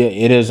TV. Yeah,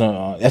 it is.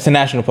 That's a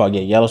national park.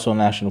 Yeah, Yellowstone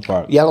National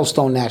Park.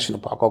 Yellowstone National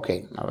Park.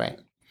 Okay, all right.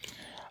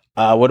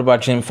 What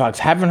about Jim Fox?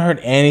 Haven't heard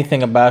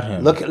anything about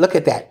him. Look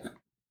at that.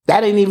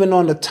 That ain't even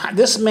on the time.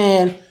 This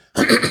man,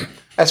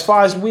 as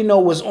far as we know,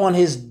 was on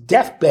his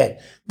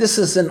deathbed. This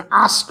is an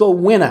Oscar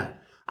winner.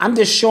 I'm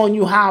just showing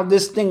you how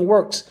this thing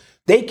works.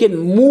 They can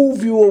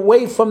move you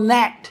away from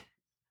that.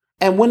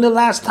 And when the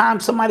last time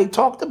somebody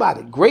talked about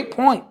it? Great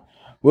point.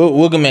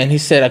 Wilgerman, he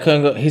said I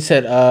couldn't go. He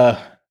said,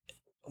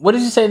 what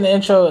did you say in the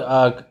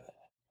intro?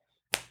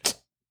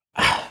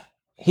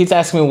 He's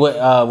asking me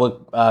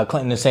what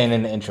Clinton is saying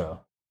in the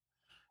intro.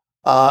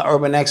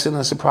 Urban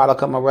excellence, a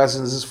product of my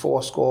residences,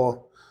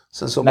 fourscore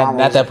since Obama.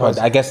 Not that part.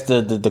 I guess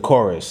the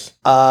chorus.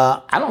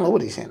 I don't know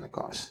what he's saying in the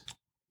chorus.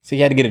 So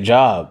he had to get a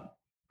job.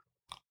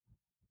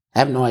 I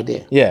have no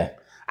idea. Yeah.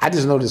 I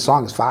just know this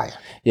song is fire.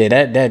 Yeah,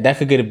 that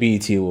could get a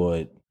BET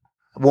award.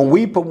 When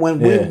we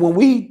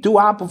do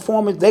our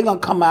performance, they're gonna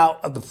come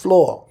out of the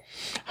floor.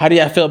 How do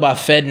y'all feel about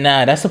Fed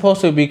Now? That's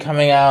supposed to be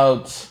coming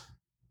out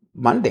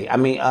Monday. I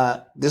mean,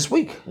 this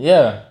week.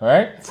 Yeah,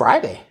 right?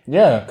 Friday.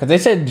 Yeah, because they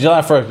said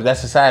July 1st, but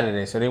that's a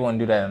Saturday, so they wouldn't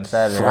do that on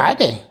Saturday.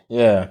 Friday. Right?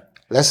 Yeah.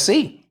 Let's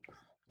see.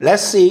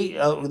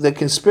 The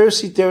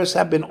conspiracy theorists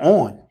have been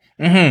on.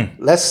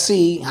 Mm-hmm. Let's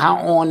see how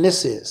on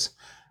this is.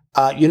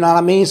 You know what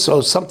I mean?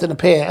 So something to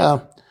pay.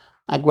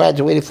 I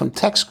graduated from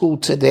tech school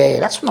today.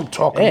 That's what I'm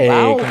talking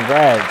about. Hey,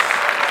 congrats.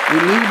 We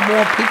need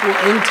more people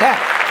in tech.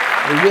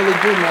 We really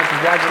do, man.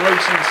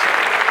 Congratulations.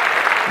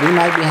 We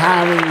might be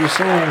hiring you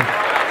soon.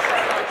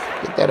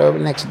 Get that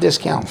Urban X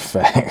discount.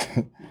 Fact.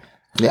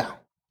 Yeah.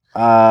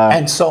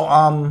 And so,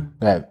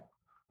 Right.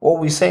 what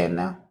were we saying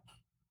now?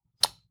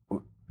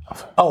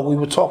 Oh, we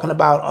were talking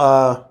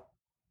about,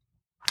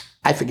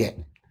 I forget.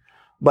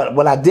 But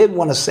what I did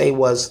want to say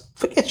was,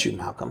 forget you,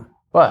 Malcolm.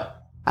 What?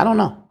 I don't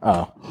know.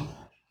 Oh.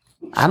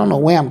 I don't know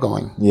where I'm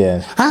going.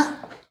 Yeah. Huh?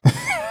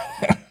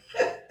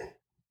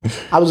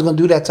 I was going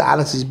to do that to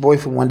Alice's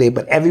boyfriend one day,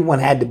 but everyone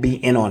had to be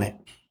in on it.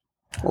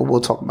 Well, we'll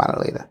talk about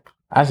it later.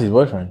 Alice's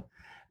boyfriend?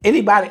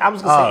 Anybody, I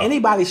was going to say,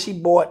 anybody she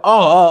bought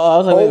I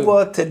was like,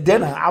 over to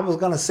dinner, I was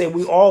going to say,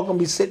 we all going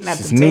to be sitting at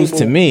the table. News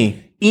to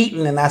me.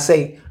 Eating, and I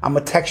say, I'm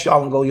going to text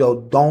y'all and go,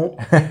 yo, don't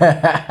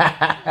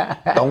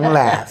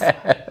laugh.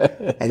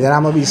 And then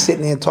I'm going to be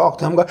sitting there and talk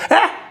to him and go,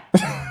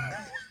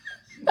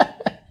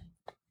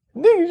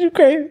 Niggas, you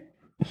crazy.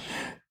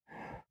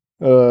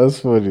 Oh, that's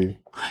funny.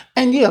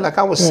 And yeah, like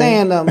I was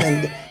saying,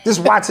 and just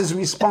watch his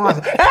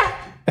response.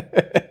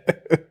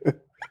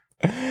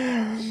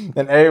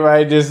 And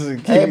everybody just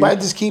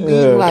keep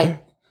eating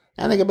like,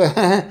 that nigga,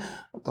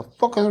 what the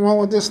fuck is wrong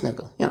with this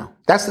nigga? You know,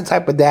 that's the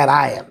type of dad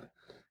I am.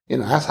 You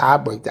know, that's how I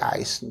break the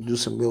ice and do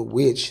some real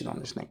weird shit on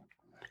this thing.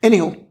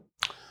 Anywho.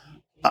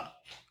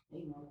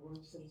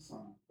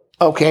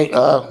 Okay,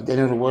 they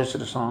know the words to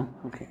the song.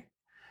 Okay.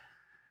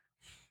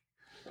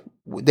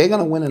 They're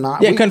gonna win an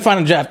Oscar. Yeah, couldn't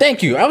find a job.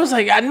 Thank you. I was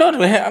like, I know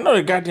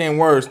the goddamn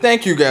words.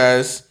 Thank you,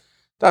 guys.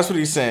 That's what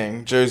he's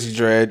saying. Jersey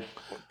Dread.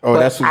 Oh,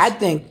 that's what I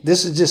think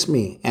this is just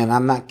me, and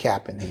I'm not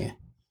capping here.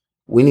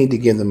 We need to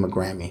give them a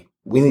Grammy.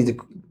 We need to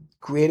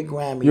create a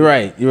Grammy. You're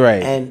right.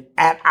 And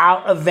at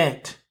our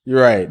event.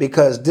 You're right.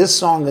 Because this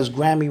song is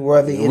Grammy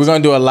worthy. We're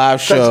gonna do a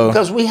live show.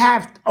 Because we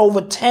have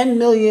over 10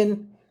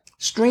 million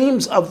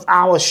streams of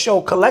our show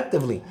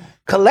collectively.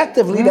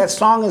 Collectively, that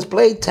song is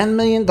played 10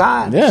 million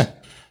times. Yeah.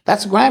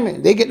 That's a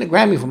Grammy. They're getting a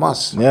Grammy from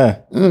us.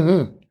 Yeah.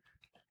 Mm-hmm.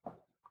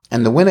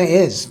 And the winner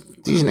is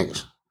these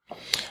niggas.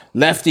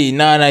 Lefty,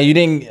 no, you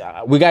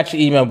didn't. We got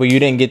your email, but you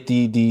didn't get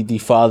the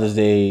Father's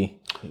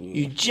Day.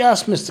 You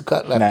just missed the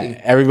cut, Lefty. Nah,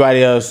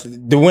 everybody else,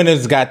 the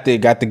winners got the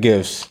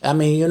gifts. I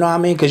mean, you know what I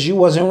mean? Because you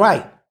wasn't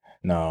right.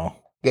 No.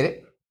 Get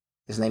it?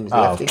 His name is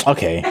Lefty.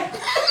 Okay.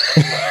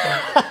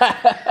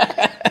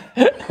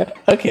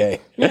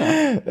 Okay.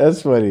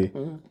 That's funny.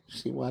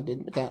 See what I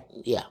did with that?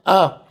 Yeah.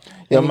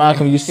 Yo,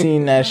 Malcolm, you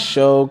seen that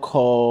show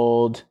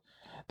called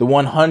The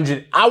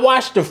 100? I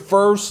watched the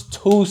first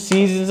 2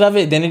 seasons of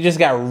it, then it just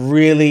got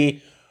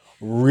really,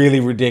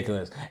 really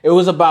ridiculous. It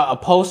was about a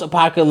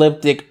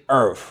post-apocalyptic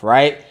Earth,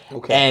 right?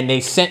 Okay. And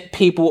they sent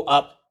people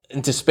up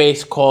into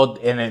space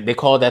and they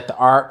called that the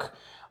Ark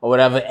or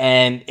whatever,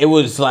 and it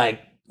was like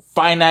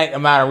finite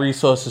amount of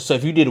resources. So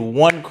if you did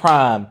one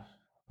crime,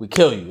 we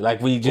kill you.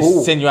 Like we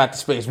just send you out to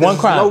space. One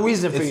crime. No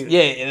reason for you.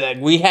 Yeah, like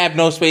we have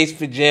no space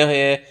for jail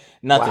here.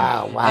 Nothing.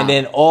 Wow. And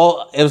then it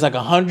was like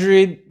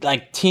 100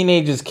 like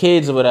teenagers,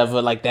 kids or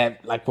whatever, like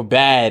that, like were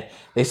bad.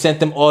 They sent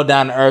them all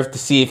down to Earth to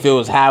see if it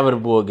was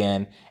habitable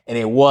again, and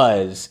it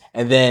was.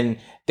 And then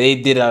they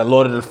did a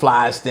Lord of the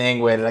Flies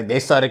thing where like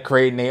they started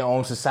creating their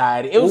own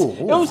society. It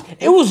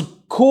was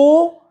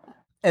cool.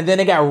 And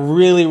then it got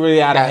really,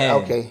 really out of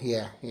hand. Okay,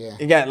 yeah.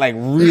 It got like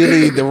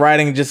really, the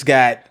writing just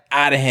got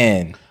out of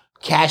hand.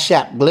 Cash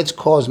App glitch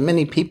caused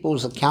many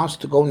people's accounts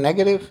to go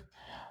negative.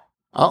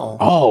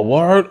 Oh,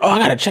 word. Oh, I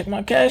gotta check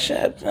my Cash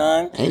App,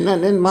 son. Ain't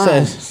nothing in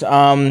mine.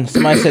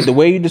 Somebody said the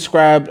way you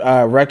described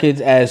records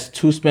as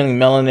two spinning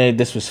melanated,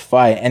 this was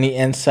fire. Any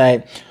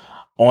insight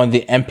on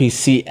the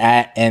MPC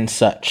and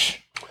such?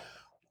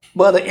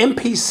 Well, the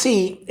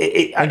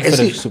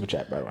MPC, Super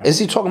chat, by the way. Is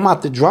he talking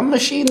about the drum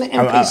machine, the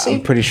MPC?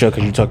 I'm pretty sure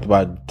because you talked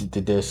about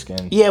the disc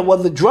and Yeah, well,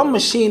 the drum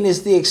machine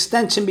is the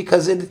extension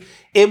because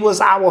it was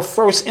our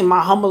first, in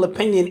my humble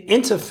opinion,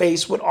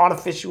 interface with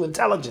artificial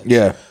intelligence.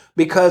 Yeah.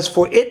 Because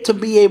for it to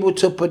be able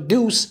to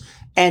produce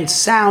and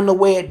sound the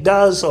way it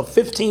does, a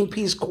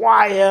 15-piece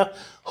choir,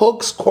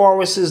 hooks,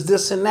 choruses,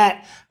 this and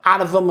that,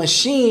 out of a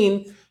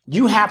machine,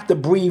 you have to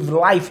breathe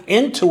life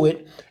into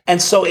it. And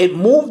so it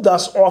moved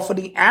us off of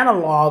the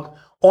analog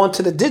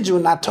onto the digital.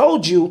 And I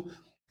told you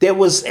there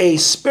was a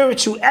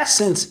spiritual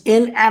essence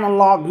in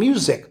analog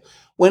music.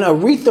 When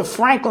Aretha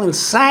Franklin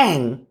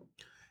sang,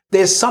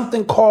 there's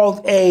something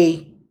called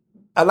a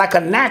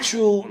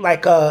natural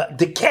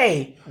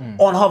decay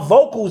on her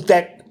vocals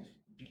that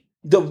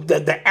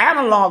the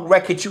analog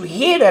record, you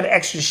hear that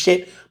extra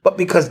shit, but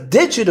because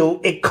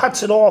digital, it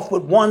cuts it off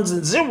with ones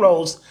and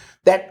zeros,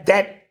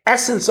 that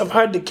essence of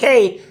her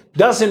decay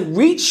doesn't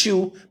reach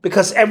you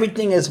because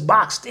everything is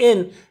boxed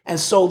in. And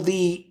so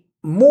the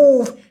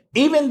move,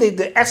 even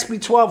the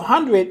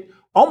SB1200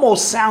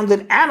 almost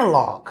sounded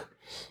analog.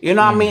 You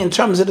know what I mean? In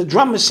terms of the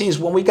drum machines,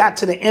 when we got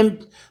to the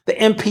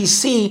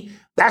MPC,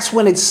 that's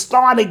when it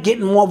started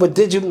getting more of a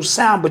digital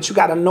sound, but you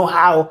got to know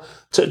how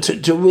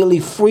to really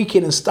freak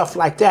it and stuff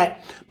like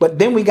that. But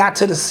then we got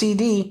to the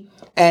CD,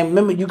 and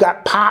remember, you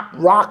got pop,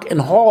 rock,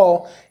 and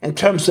hall in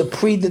terms of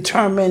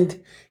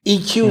predetermined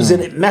EQs,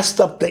 and it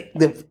messed up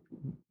the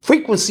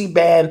frequency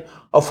band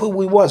of who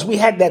we was. We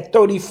had that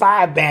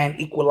 35 band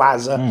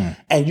equalizer,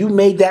 and you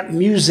made that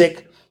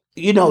music,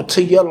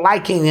 to your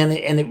liking,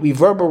 and it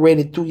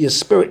reverberated through your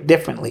spirit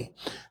differently.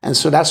 And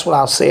so that's what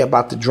I'll say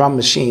about the drum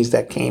machines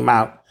that came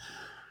out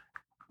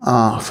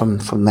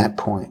from that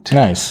point.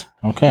 Nice.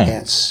 Okay.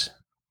 Yes.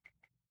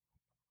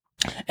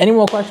 Any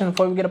more questions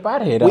before we get up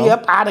out of here, though? We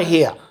up out of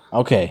here.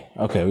 Okay.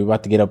 We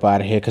about to get up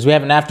out of here because we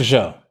have an after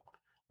show.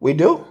 We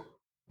do?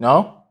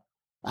 No?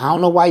 I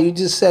don't know why you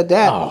just said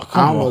that. Oh,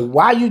 I don't know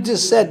why you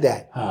just said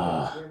that.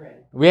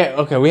 We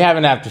have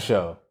an after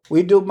show.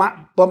 We do,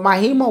 but my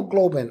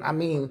hemoglobin,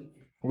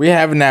 we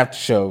have an after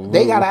show.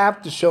 They got an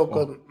after show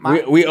because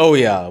we owe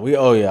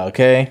y'all.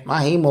 Okay?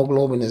 My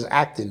hemoglobin is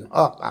acting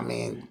up.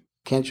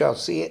 Can't y'all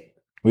see it?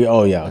 We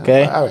owe y'all,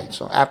 okay? All right,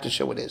 so after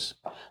show it is.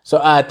 So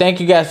thank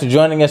you guys for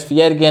joining us for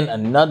yet again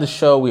another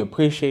show. We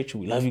appreciate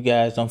you. We love you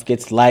guys. Don't forget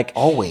to like,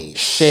 always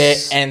share,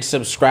 and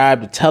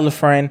subscribe. To tell a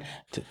friend.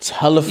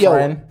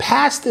 Yo,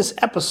 pass this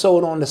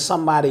episode on to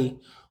somebody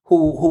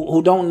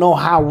who don't know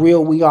how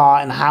real we are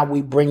and how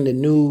we bring the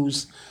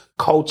news,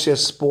 culture,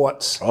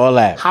 sports, all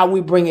that. How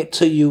we bring it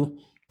to you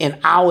in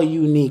our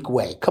unique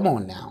way. Come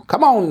on now.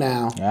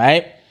 All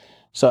right.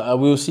 So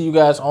we will see you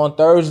guys on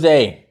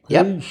Thursday.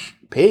 Yep.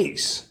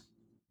 Peace.